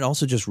 And then it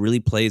also just really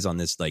plays on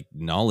this like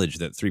knowledge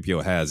that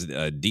 3PO has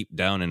deep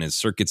down in his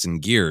circuits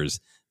and gears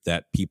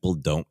that people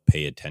don't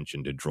pay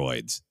attention to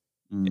droids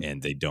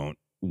and they don't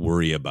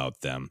worry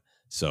about them.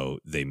 So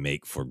they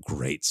make for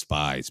great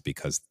spies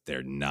because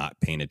they're not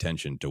paying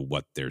attention to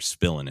what they're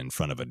spilling in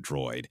front of a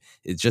droid.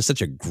 It's just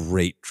such a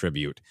great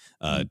tribute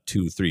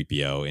to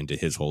 3PO and to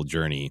his whole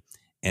journey.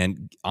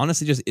 And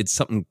honestly, just it's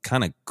something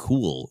kind of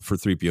cool for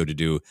 3PO to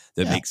do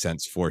that makes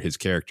sense for his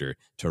character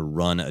to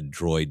run a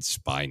droid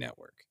spy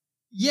network.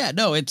 Yeah,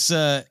 no, it's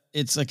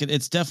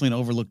definitely an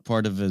overlooked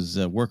part of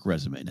his work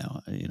resume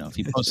now. If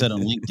he posts that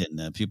on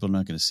LinkedIn, people are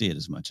not going to see it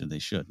as much as they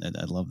should.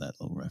 I love that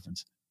little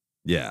reference.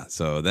 Yeah,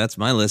 so that's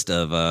my list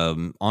of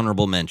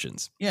honorable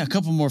mentions. Yeah, a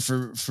couple more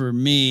for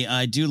me.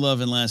 I do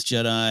love in Last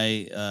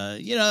Jedi.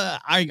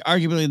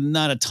 Arguably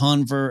not a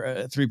ton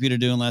for 3PO to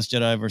do in Last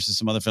Jedi versus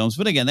some other films,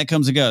 but again, that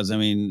comes and goes. I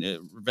mean,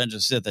 Revenge of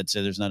the Sith, I'd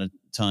say there's not a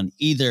ton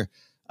either.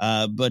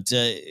 But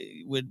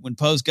when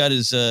Poe's got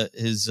his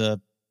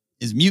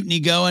mutiny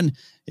going,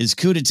 his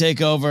coup to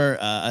take over,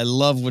 I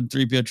love when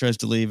 3PO tries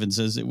to leave and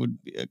says it would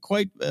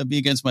quite be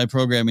against my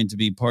programming to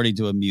be party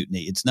to a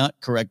mutiny. It's not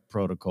correct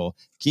protocol.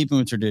 Keeping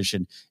with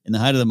tradition in the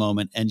height of the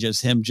moment, and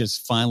just him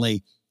just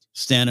finally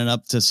standing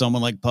up to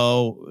someone like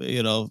Poe,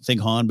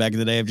 think Han back in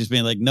the day of just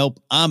being like, nope,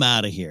 I'm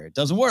out of here. It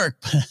doesn't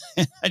work.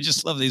 I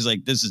just love that he's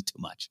like, this is too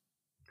much.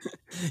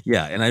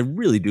 Yeah, and I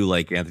really do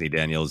like Anthony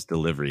Daniels'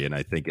 delivery, and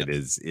I think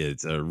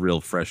it's a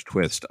real fresh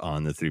twist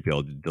on the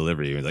 3PO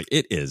delivery. Like,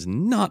 it is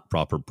not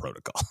proper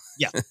protocol.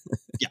 Yeah,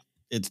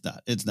 it's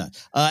not.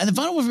 And the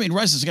final one for me,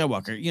 Rise of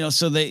Skywalker.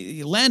 So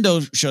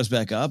Lando shows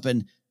back up,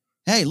 and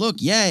hey, look,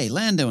 yay,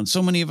 Lando, and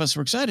so many of us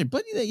were excited.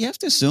 But you have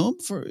to assume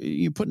for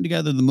you putting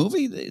together the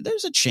movie,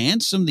 there's a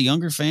chance some of the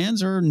younger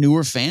fans or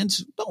newer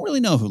fans don't really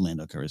know who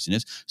Lando Calrissian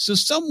is. So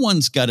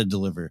someone's got to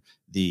deliver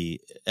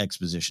the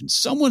exposition.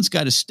 Someone's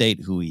got to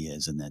state who he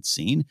is in that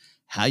scene.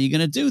 How are you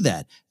going to do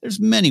that? There's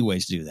many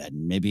ways to do that.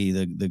 And maybe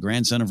the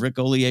grandson of Rick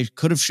Ollier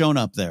could have shown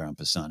up there on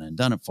Pasaana and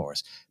done it for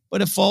us.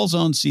 But it falls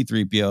on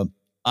C-3PO.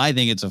 I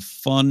think it's a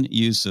fun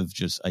use of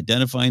just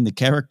identifying the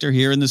character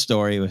here in the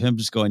story with him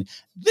just going,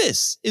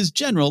 this is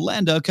General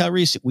Lando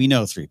Calrissian. We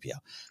know 3PO.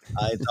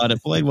 I thought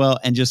it played well.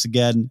 And just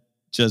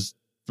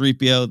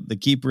 3PO, the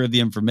keeper of the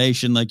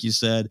information, like you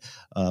said,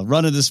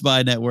 running the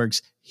spy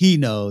networks. He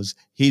knows.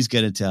 He's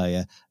going to tell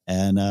you.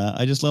 And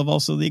I just love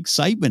also the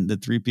excitement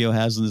that 3PO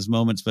has in this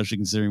moment, especially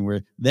considering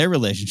where their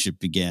relationship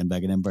began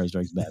back in Empire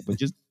Strikes Back. But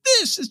just,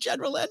 this is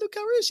General Lando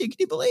Calrissian. Can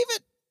you believe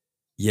it?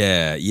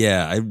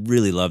 Yeah. I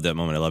really love that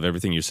moment. I love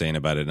everything you're saying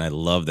about it. And I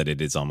love that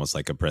it is almost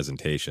like a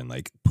presentation.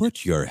 Like,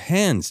 put your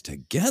hands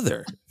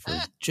together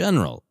for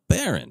General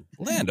Baron,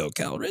 Lando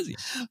Calrissian.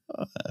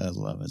 I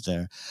love it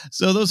there.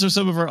 So those are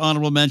some of our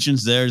honorable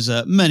mentions. There's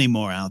many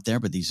more out there,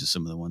 but these are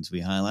some of the ones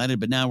we highlighted.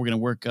 But now we're going to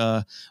work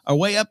our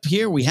way up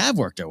here. We have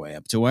worked our way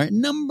up to our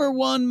number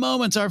one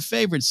moments, our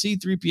favorite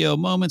C-3PO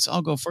moments.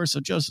 I'll go first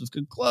so Joseph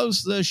could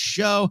close the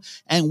show.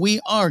 And we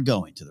are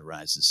going to the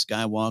Rise of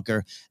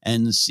Skywalker.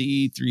 And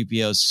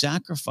C-3PO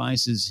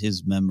sacrifices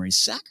his memory,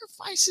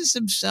 sacrifices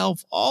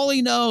himself, all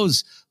he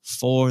knows,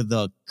 for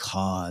the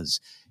cause.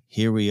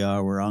 Here we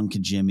are. We're on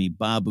Kijimi,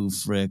 Babu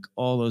Frick,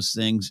 all those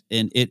things.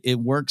 And it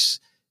works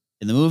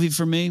in the movie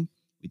for me.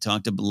 We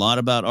talked a lot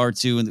about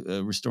R2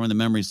 and restoring the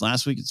memories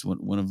last week. It's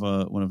one of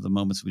the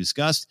moments we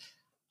discussed.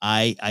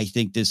 I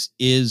think this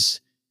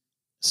is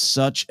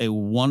such a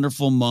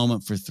wonderful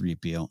moment for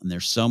 3PO, and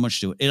there's so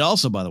much to it. It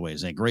also, by the way,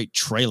 is a great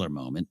trailer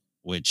moment,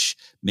 which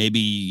maybe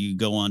you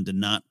go on to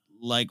not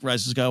like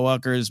Rise of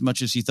Skywalker as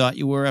much as you thought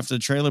you were after the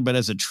trailer, but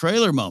as a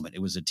trailer moment,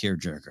 it was a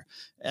tearjerker.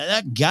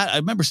 I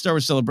remember Star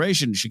Wars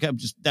Celebration.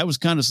 That was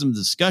kind of some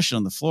discussion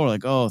on the floor,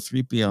 like, oh,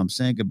 3PO, I'm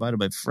saying goodbye to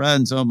my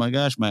friends. Oh my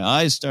gosh, my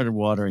eyes started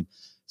watering.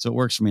 So it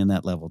works for me on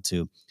that level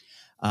too.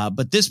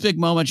 But this big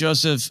moment,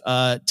 Joseph,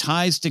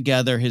 ties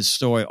together his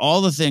story,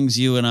 all the things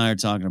you and I are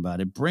talking about.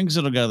 It brings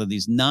it together,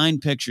 these 9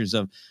 pictures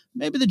of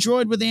maybe the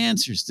droid with the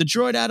answers, the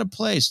droid out of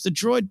place, the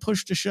droid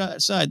pushed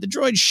aside, the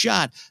droid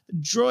shot, the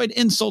droid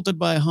insulted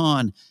by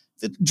Han,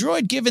 the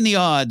droid given the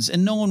odds,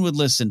 and no one would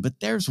listen. But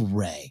there's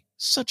Rey.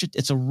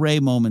 It's a Rey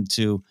moment,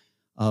 too,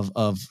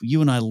 of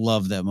you and I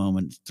love that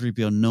moment.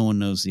 3PO, no one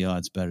knows the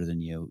odds better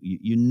than you.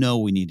 You know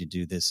we need to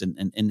do this.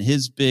 And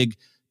his big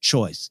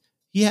choice.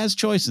 He has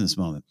choice in this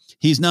moment.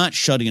 He's not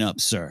shutting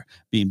up, sir,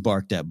 being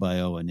barked at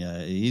by Owen.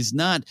 He's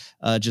not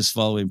just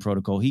following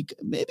protocol. He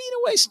maybe in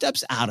a way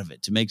steps out of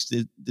it to make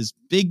this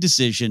big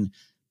decision,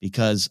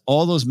 because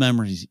all those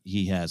memories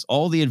he has,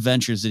 all the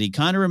adventures that he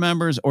kind of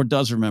remembers or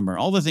does remember,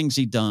 all the things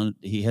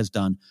he has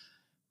done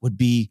would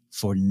be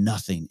for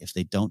nothing if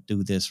they don't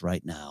do this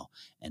right now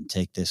and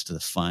take this to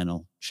the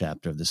final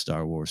chapter of the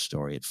Star Wars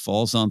story. It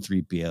falls on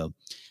 3PO.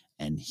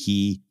 And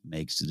he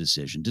makes the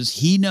decision. Does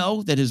he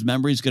know that his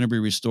memory is going to be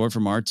restored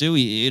from R2?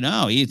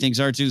 He thinks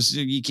R2's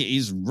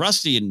he's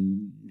rusty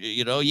and,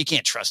 you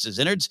can't trust his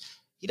innards.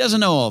 He doesn't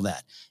know all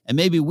that. And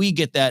maybe we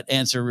get that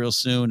answer real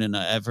soon. And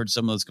I've heard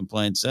some of those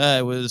complaints.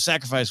 The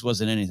sacrifice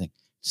wasn't anything.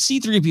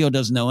 C-3PO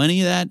doesn't know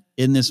any of that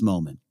in this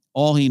moment.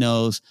 All he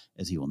knows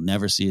is he will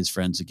never see his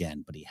friends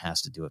again, but he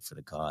has to do it for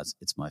the cause.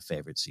 It's my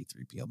favorite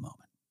C-3PO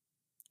moment.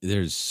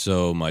 There's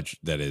so much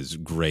that is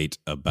great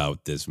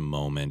about this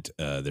moment.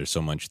 There's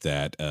so much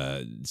that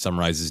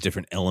summarizes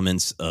different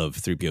elements of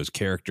 3PO's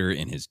character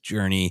and his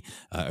journey.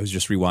 I was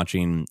just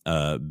rewatching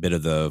a bit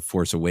of The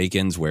Force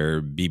Awakens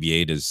where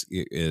BB-8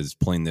 is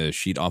pulling the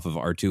sheet off of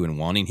R2 and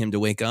wanting him to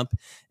wake up.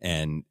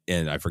 And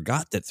I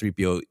forgot that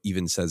 3PO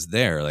even says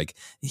there, like,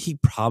 he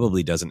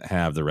probably doesn't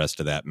have the rest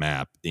of that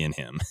map in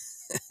him.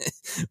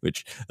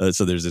 Which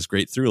so there's this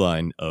great through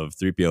line of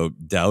 3PO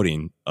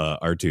doubting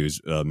R2's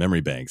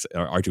memory banks.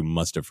 R2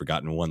 must have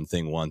forgotten one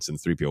thing once, and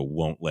 3PO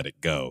won't let it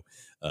go.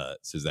 So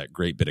there's that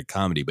great bit of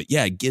comedy. But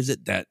yeah, it gives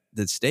it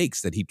the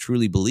stakes that he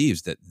truly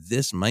believes that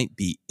this might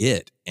be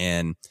it.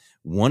 And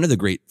one of the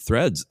great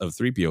threads of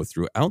 3PO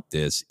throughout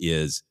this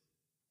is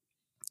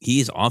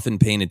he's often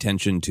paying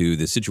attention to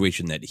the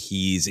situation that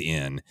he's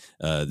in,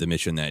 the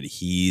mission that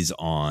he's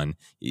on.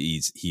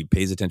 He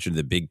pays attention to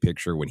the big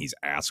picture when he's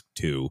asked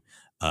to,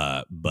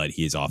 but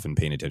he's often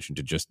paying attention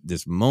to just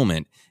this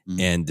moment.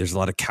 And there's a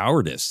lot of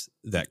cowardice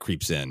that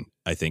creeps in,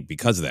 I think,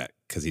 because of that,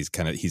 because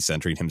he's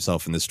centering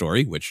himself in the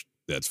story, which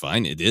that's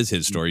fine. It is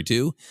his story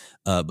too.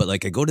 But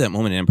like, I go to that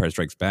moment in Empire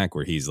Strikes Back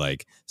where he's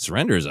like,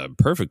 surrender is a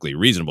perfectly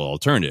reasonable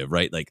alternative,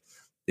 right? Like,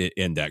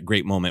 in that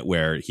great moment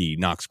where he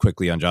knocks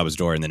quickly on Jabba's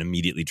door and then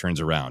immediately turns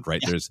around,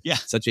 right? There's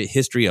such a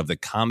history of the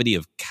comedy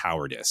of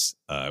cowardice,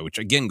 which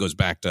again goes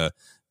back to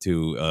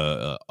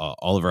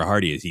Oliver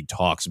Hardy as he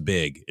talks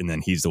big and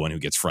then he's the one who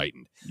gets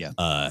frightened.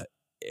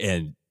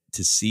 And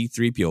to see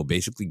 3PO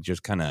basically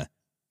just kind of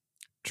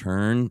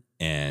turn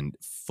and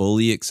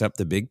fully accept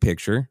the big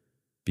picture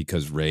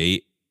because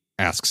Rey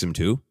asks him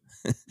to.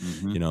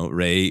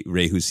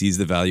 Rey who sees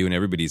the value in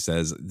everybody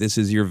says, this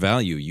is your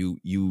value.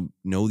 You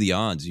know the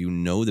odds, you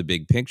know the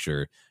big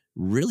picture.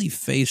 Really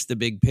face the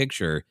big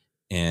picture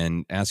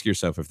and ask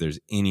yourself if there's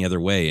any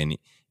other way. And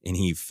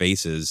he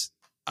faces,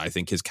 I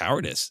think, his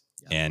cowardice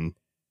and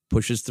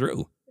pushes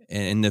through.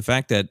 And the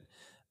fact that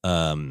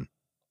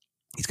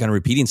he's kind of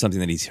repeating something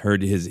that he's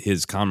heard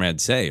his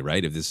comrades say,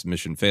 right? If this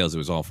mission fails, it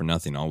was all for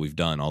nothing. All we've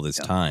done all this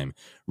time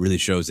really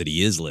shows that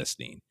he is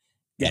listening.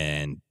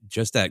 And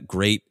just that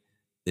great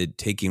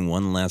taking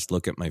one last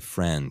look at my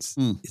friends.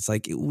 It's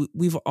like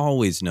we've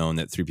always known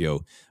that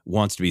 3PO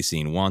wants to be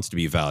seen, wants to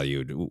be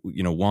valued,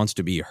 wants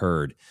to be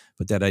heard.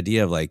 But that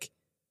idea of like,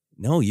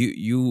 no,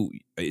 you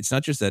it's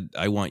not just that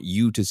I want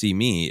you to see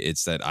me,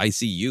 it's that I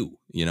see you,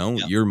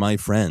 you're my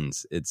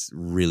friends. It's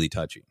really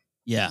touching.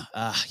 No,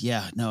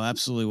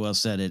 absolutely well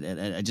said.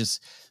 I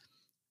just,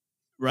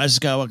 Rise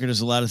of Skywalker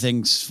does a lot of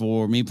things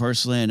for me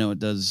personally. I know it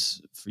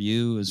does for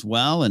you as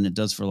well, and it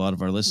does for a lot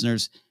of our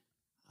listeners.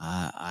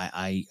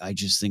 I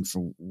just think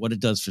for what it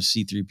does for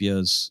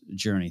C-3PO's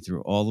journey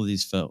through all of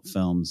these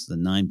films, the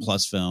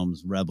 9+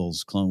 films,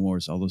 Rebels, Clone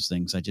Wars, all those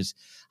things, I just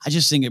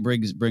think it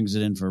brings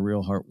it in for a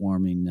real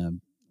heartwarming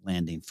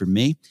landing for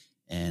me,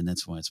 and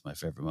that's why it's my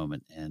favorite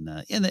moment. And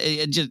that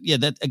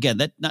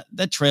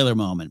trailer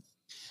moment.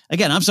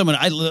 Again, I'm someone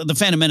the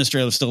Phantom Menace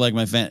trailer is still like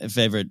my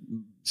favorite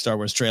Star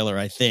Wars trailer,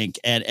 I think,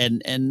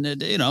 and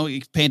you know,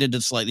 it painted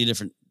a slightly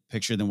different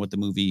picture than what the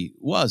movie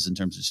was in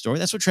terms of story.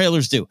 That's what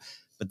trailers do.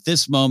 But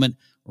this moment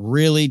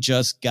really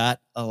just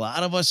got a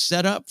lot of us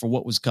set up for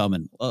what was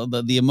coming.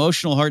 The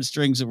emotional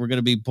heartstrings that were going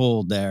to be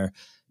pulled there,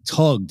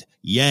 tugged,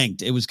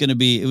 yanked. It was going to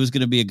be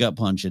a gut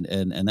punch,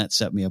 and that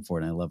set me up for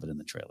it. And I love it in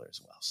the trailer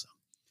as well. So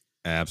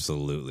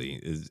absolutely,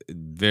 it's a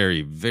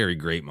very, very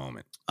great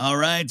moment. All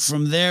right,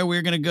 from there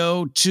we're going to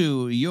go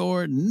to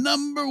your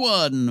number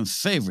one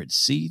favorite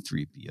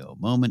C-3PO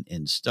moment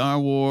in Star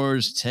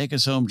Wars. Take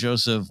us home,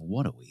 Joseph.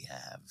 What do we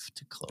have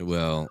to close?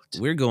 Well,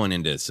 we're going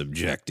into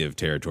subjective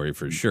territory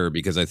for sure,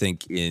 because I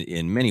think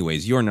in many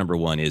ways your number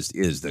one is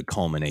the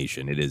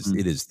culmination. It is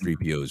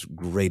 3PO's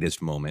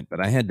greatest moment, but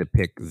I had to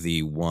pick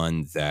the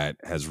one that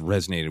has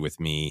resonated with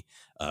me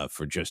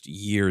for just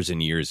years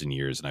and years and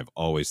years, and I've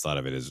always thought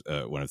of it as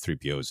one of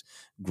 3PO's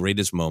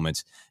greatest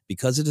moments,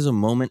 because it is a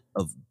moment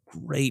of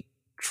great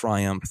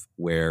triumph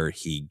where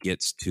he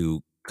gets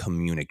to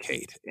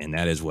communicate, and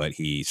that is what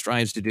he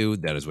strives to do.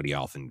 That is what he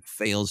often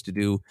fails to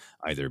do,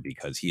 either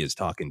because he is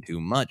talking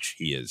too much,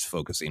 he is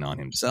focusing on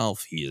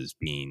himself, he is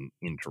being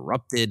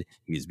interrupted,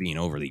 he is being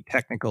overly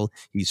technical.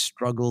 He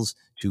struggles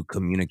to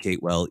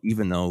communicate well,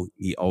 even though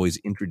he always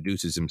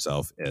introduces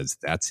himself as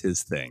that's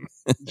his thing.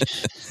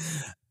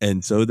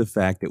 And so the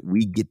fact that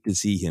we get to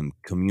see him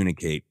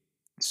communicate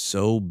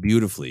so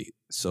beautifully,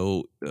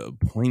 so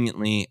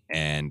poignantly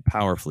and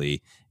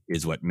powerfully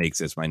is what makes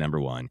this my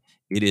number one.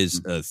 It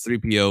is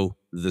 3PO,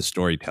 the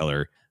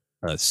storyteller,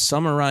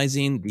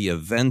 summarizing the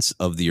events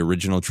of the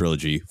original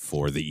trilogy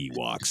for the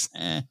Ewoks.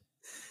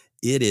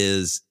 It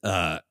is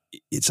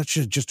it's such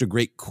just a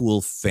great,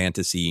 cool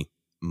fantasy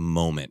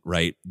moment,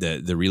 right?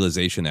 The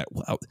realization that,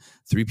 wow,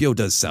 3PO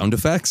does sound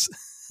effects.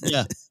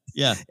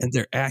 Yeah. And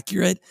they're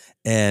accurate,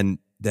 and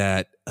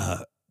that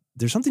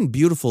there's something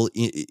beautiful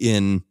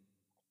in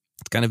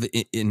kind of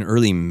an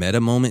early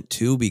meta moment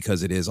too,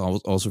 because it is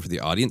also for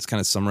the audience, kind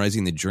of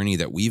summarizing the journey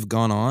that we've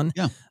gone on.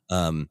 Yeah.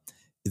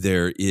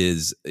 There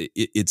is,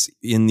 it's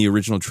in the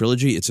original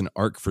trilogy, it's an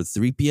arc for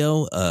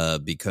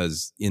 3PO,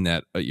 because in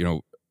that,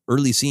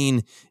 early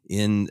scene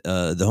in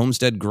the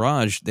Homestead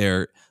garage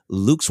there,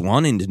 Luke's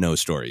wanting to know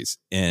stories,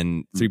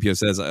 and 3PO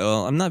says,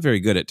 well, I'm not very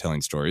good at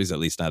telling stories, at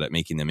least not at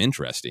making them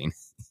interesting.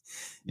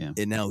 Yeah.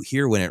 And now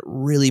here, when it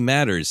really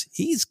matters,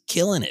 he's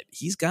killing it.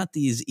 He's got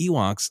these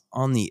Ewoks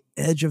on the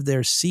edge of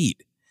their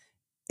seat.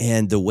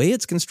 And the way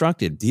it's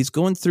constructed, he's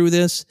going through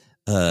this,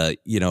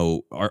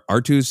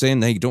 R2's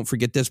saying, hey, don't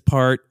forget this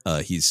part.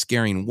 He's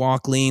scaring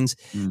walklings.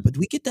 But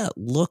we get that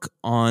look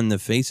on the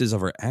faces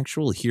of our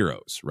actual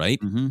heroes,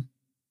 right? Mm-hmm.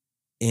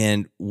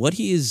 And what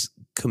he is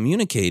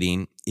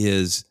communicating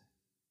is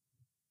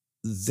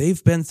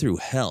they've been through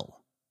hell.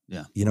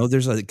 Yeah.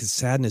 There's like a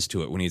sadness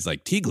to it when he's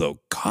like, Tiglo,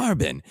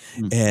 carbon.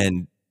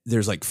 And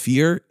there's like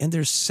fear and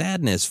there's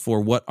sadness for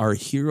what our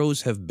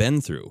heroes have been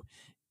through.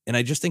 And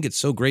I just think it's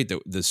so great that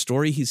the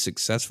story he's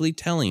successfully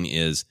telling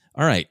is,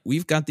 all right,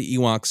 we've got the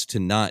Ewoks to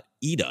not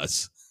eat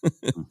us.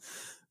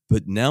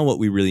 But now what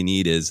we really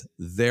need is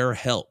their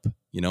help.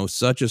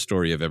 Such a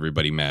story of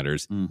everybody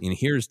matters. And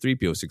here's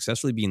 3PO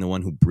successfully being the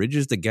one who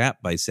bridges the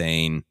gap by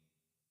saying,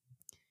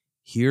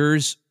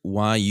 here's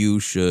why you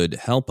should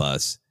help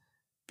us.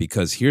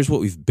 Because here's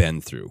what we've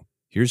been through.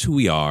 Here's who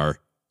we are.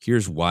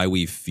 Here's why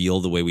we feel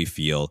the way we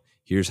feel.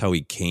 Here's how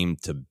we came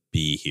to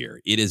be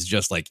here. It is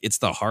just like, it's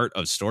the heart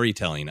of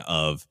storytelling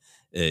of,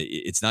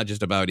 it's not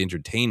just about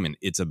entertainment.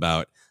 It's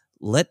about,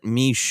 let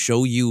me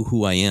show you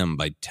who I am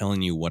by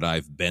telling you what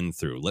I've been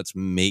through. Let's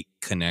make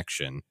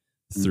connection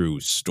through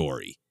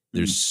story.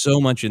 There's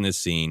so much in this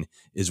scene,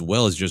 as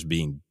well as just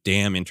being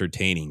damn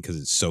entertaining, because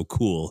it's so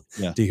cool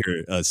to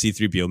hear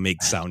C-3PO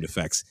make sound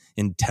effects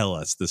and tell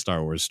us the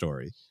Star Wars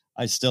story.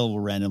 I still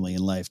randomly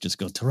in life just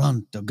go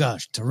Toronto,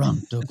 gosh,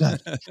 Toronto, gosh.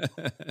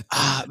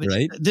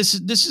 Right. This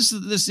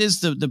is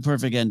the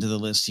perfect end to the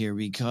list here,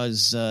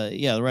 because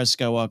the Rise of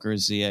Skywalker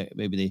is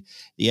maybe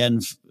the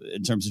end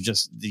in terms of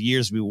just the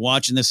years we've been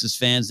watching this as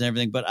fans and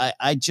everything. But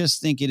I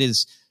just think it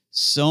is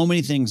so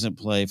many things at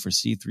play for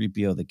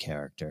C-3PO, the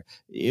character.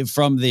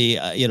 From the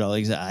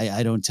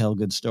I don't tell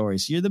good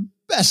stories. You're the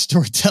best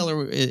storyteller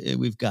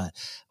we've got.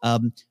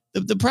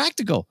 The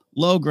practical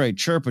low grade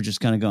chirper just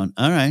kind of going,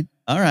 all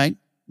right.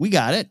 We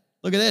got it.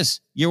 Look at this.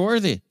 You're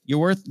worthy. You're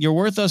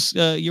worth us.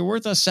 You're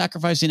worth us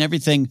sacrificing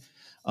everything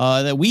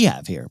that we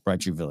have here,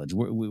 Bright Tree Village.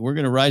 We're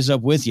going to rise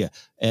up with you,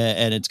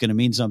 and it's going to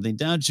mean something.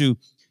 Down to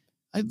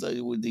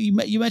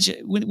you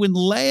mentioned when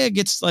Leia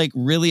gets like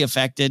really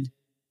affected,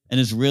 and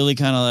is really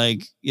kind of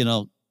like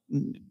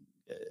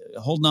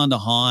holding on to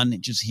Han,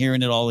 and just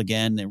hearing it all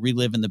again, and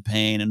reliving the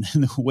pain, and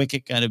the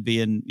Wicket kind of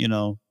being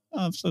oh,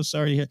 I'm so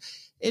sorry.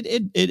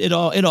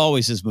 It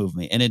always has moved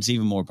me, and it's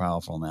even more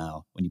powerful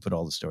now when you put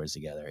all the stories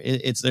together.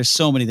 There's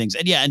so many things,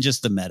 and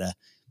just the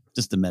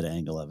meta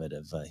angle of it.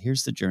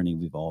 Here's the journey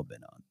we've all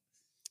been on.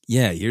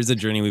 Yeah, here's the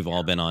journey we've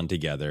all been on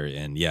together,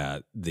 and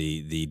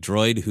the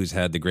droid who's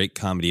had the great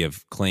comedy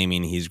of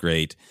claiming he's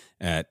great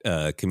at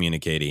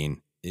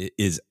communicating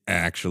is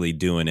actually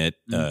doing it.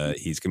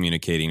 He's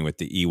communicating with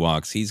the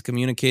Ewoks. He's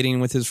communicating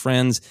with his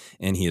friends,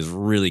 and he is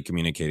really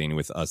communicating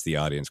with us, the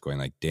audience, going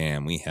like,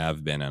 damn, we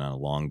have been on a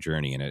long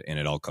journey, and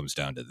it all comes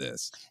down to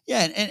this.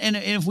 Yeah, and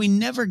if we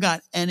never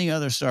got any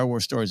other Star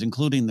Wars stories,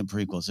 including the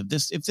prequels,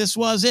 if this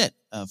was it,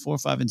 4,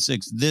 5, and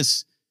 6,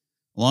 this,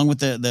 along with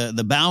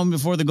the Bound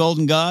Before the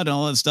Golden God and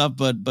all that stuff,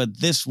 but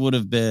this would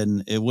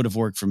have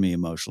worked for me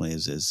emotionally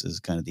as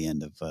kind of the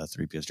end of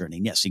 3PO's journey.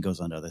 And yes, he goes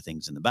on to other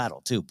things in the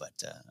battle too,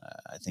 but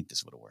I think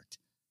this would have worked.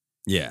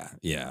 Yeah,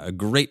 a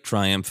great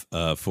triumph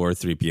for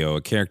 3PO,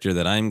 a character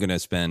that I'm going to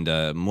spend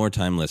more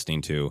time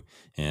listening to,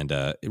 and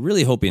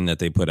really hoping that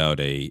they put out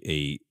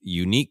a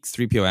unique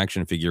 3PO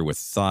action figure with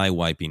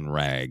thigh-wiping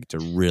rag to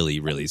really,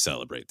 really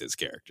celebrate this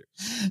character.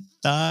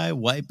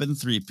 Thigh-wiping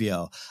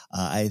 3PO.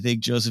 I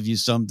think, Joseph, you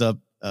summed up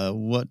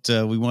what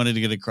we wanted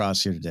to get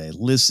across here today.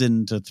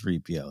 Listen to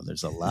 3PO.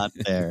 There's a lot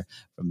there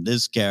from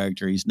this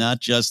character. He's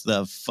not just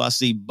the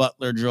fussy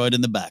butler droid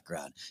in the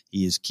background.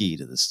 He is key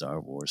to the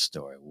Star Wars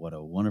story. What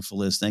a wonderful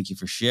list. Thank you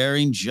for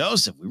sharing,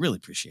 Joseph. We really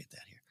appreciate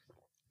that here.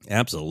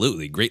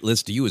 Absolutely. Great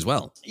list to you as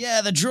well.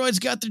 Yeah, the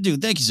droids got their due.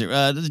 Thank you,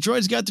 sir. The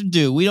droids got their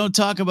due. We don't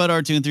talk about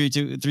R2 and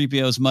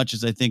 3PO as much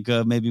as I think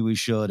maybe we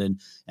should.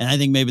 And I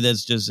think maybe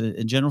that's just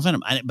a general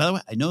fandom. By the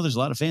way, I know there's a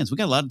lot of fans. We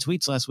got a lot of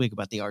tweets last week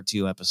about the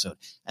R2 episode.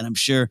 And I'm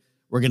sure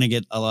we're going to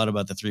get a lot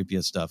about the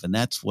 3PO stuff. And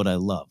that's what I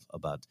love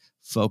about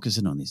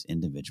focusing on these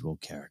individual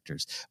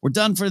characters. We're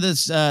done for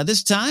this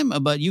time,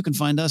 but you can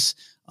find us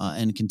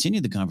and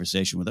continue the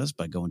conversation with us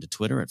by going to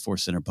Twitter at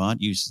ForceCenterPod.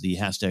 Use the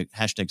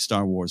hashtag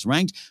Star Wars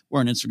Ranked. We're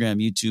on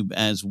Instagram, YouTube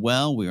as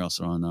well. We're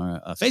also on our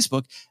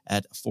Facebook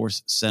at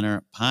Force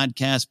Center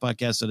Podcast.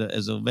 Podcast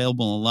is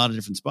available in a lot of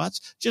different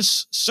spots.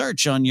 Just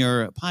search on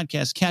your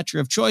podcast catcher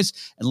of choice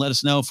and let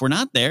us know if we're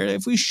not there,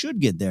 if we should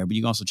get there. But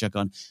you can also check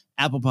on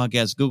Apple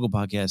Podcasts, Google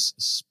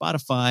Podcasts,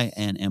 Spotify,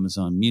 and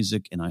Amazon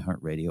Music and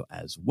iHeartRadio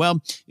as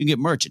well. You can get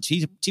merch at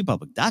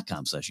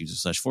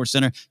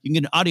tpublic.com/user/ForceCenter. You can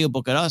get an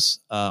audiobook on us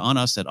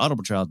at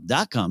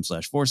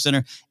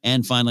audibletrial.com/ForceCenter.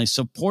 And finally,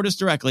 support us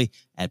directly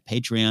at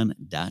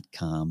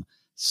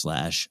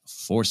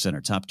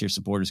patreon.com/ForceCenter. Top tier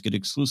supporters get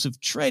exclusive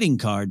trading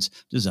cards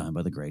designed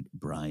by the great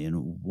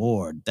Brian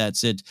Ward.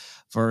 That's it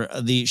for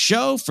the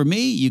show. For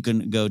me, you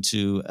can go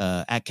to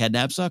at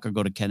CatNapsuck or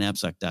go to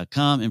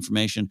catnapsuck.com.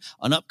 Information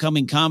on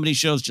upcoming comedy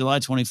shows. July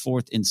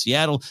 24th in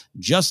Seattle.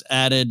 Just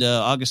added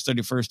August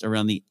 31st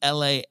around the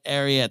LA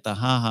area at the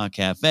HaHa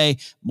Cafe.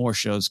 More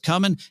shows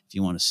coming. If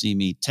you want to see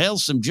me tell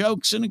some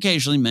jokes and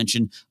occasionally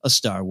mention a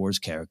Star Wars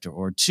character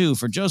or two.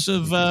 For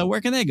Joseph, where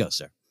can they go,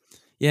 sir?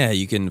 Yeah,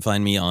 you can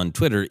find me on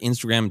Twitter,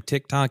 Instagram,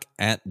 TikTok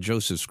at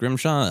Joseph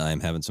Scrimshaw.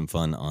 I'm having some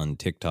fun on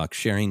TikTok,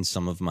 sharing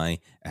some of my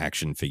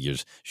action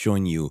figures,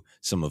 showing you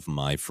some of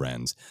my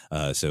friends.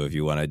 So if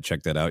you want to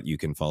check that out, you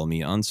can follow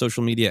me on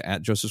social media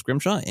at Joseph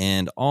Scrimshaw,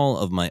 and all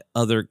of my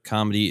other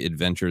comedy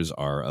adventures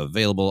are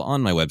available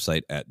on my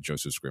website at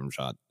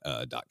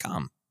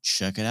josephscrimshaw.com.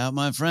 Check it out,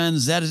 my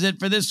friends. That is it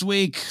for this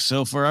week.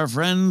 So for our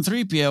friend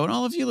 3PO and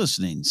all of you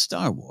listening,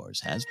 Star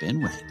Wars has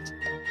been ranked.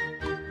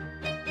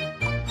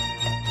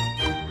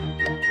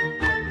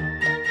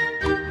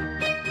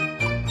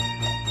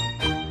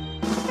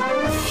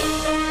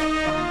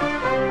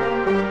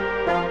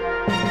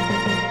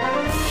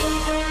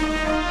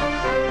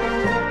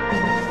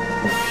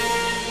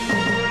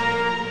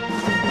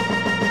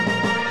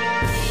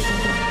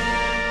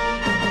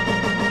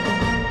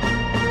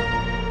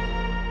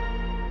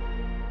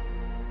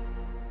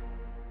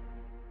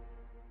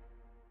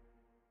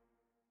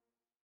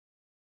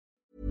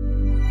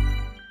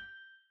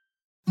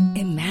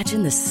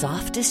 Imagine the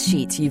softest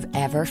sheets you've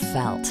ever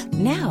felt.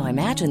 Now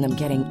imagine them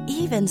getting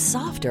even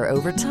softer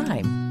over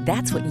time.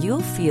 That's what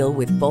you'll feel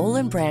with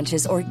Boll &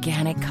 Branch's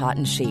organic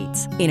cotton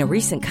sheets. In a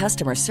recent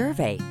customer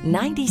survey,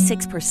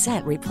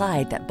 96%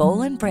 replied that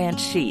Boll & Branch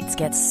sheets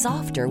get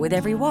softer with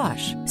every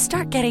wash.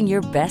 Start getting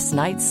your best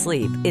night's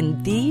sleep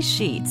in these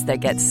sheets that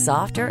get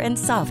softer and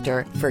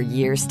softer for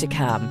years to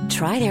come.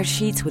 Try their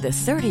sheets with a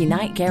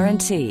 30-night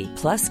guarantee.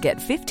 Plus, get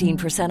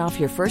 15% off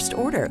your first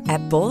order at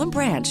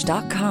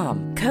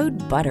bollandbranch.com.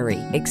 Code BUTTERY.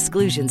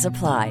 Exclusions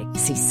apply.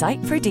 See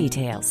site for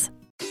details.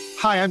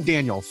 Hi, I'm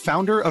Daniel,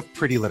 founder of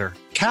Pretty Litter.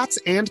 Cats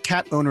and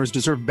cat owners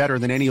deserve better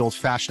than any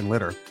old-fashioned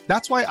litter.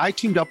 That's why I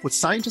teamed up with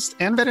scientists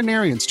and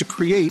veterinarians to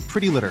create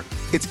Pretty Litter.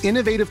 Its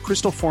innovative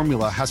crystal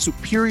formula has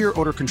superior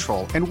odor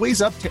control and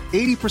weighs up to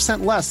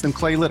 80% less than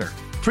clay litter.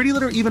 Pretty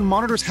Litter even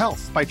monitors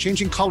health by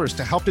changing colors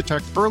to help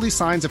detect early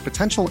signs of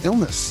potential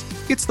illness.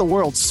 It's the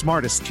world's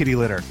smartest kitty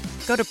litter.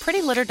 Go to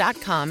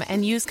prettylitter.com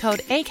and use code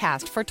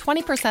ACAST for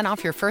 20%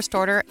 off your first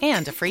order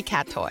and a free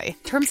cat toy.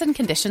 Terms and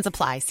conditions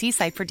apply. See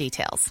site for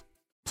details.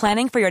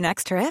 Planning for your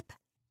next trip?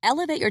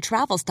 Elevate your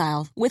travel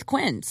style with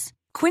Quince.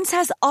 Quince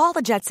has all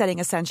the jet-setting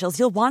essentials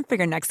you'll want for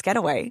your next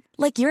getaway,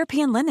 like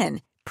European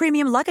linen,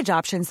 premium luggage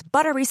options,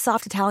 buttery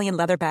soft Italian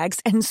leather bags,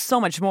 and so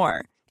much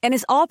more. And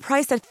is all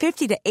priced at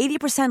 50 to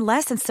 80%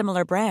 less than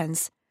similar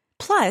brands.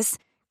 Plus,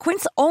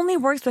 Quince only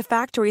works with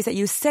factories that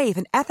use safe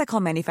and ethical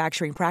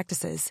manufacturing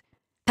practices.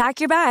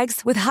 Pack your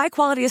bags with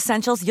high-quality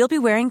essentials you'll be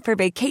wearing for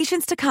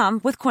vacations to come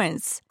with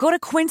Quince. Go to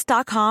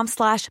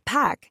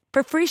quince.com/pack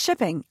for free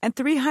shipping and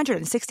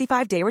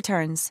 365-day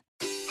returns.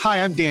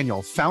 Hi, I'm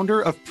Daniel, founder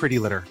of Pretty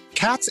Litter.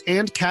 Cats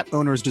and cat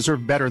owners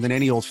deserve better than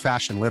any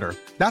old-fashioned litter.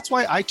 That's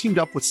why I teamed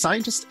up with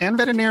scientists and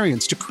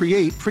veterinarians to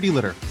create Pretty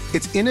Litter.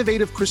 Its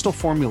innovative crystal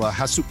formula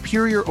has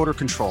superior odor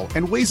control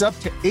and weighs up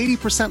to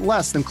 80%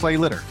 less than clay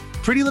litter.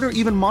 Pretty Litter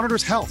even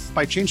monitors health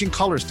by changing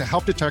colors to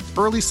help detect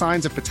early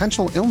signs of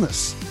potential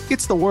illness.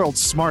 It's the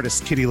world's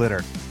smartest kitty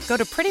litter. Go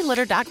to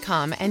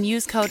prettylitter.com and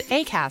use code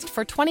ACAST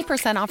for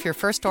 20% off your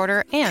first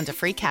order and a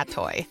free cat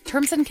toy.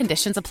 Terms and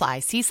conditions apply.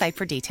 See site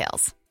for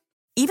details.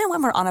 Even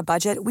when we're on a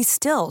budget, we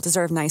still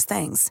deserve nice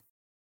things.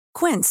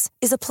 Quince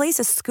is a place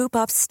to scoop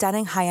up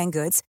stunning high-end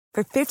goods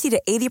for 50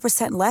 to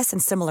 80% less than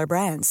similar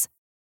brands.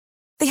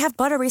 They have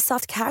buttery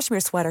soft cashmere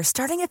sweaters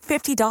starting at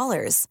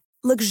 $50,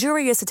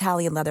 luxurious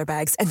Italian leather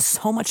bags, and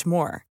so much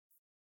more.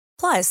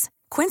 Plus,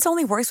 Quince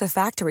only works with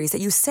factories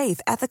that use safe,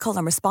 ethical,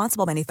 and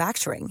responsible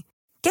manufacturing.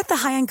 Get the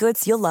high-end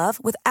goods you'll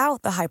love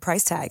without the high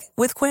price tag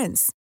with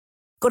Quince.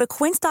 Go to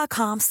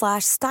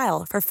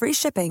quince.com/style for free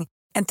shipping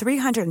and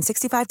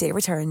 365-day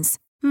returns.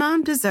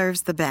 Mom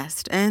deserves the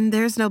best, and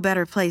there's no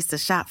better place to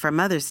shop for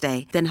Mother's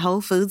Day than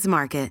Whole Foods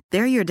Market.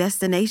 They're your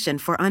destination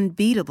for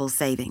unbeatable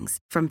savings,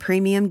 from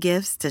premium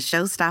gifts to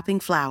show-stopping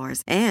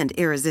flowers and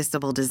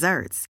irresistible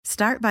desserts.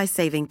 Start by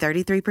saving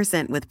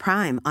 33% with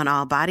Prime on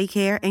all body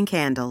care and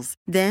candles.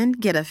 Then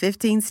get a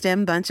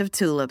 15-stem bunch of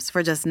tulips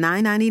for just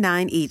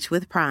 $9.99 each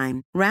with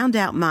Prime. Round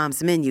out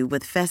Mom's menu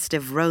with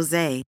festive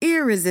rosé,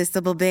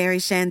 irresistible berry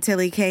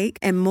chantilly cake,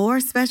 and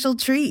more special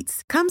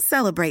treats. Come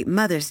celebrate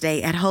Mother's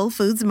Day at Whole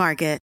Foods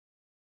Market.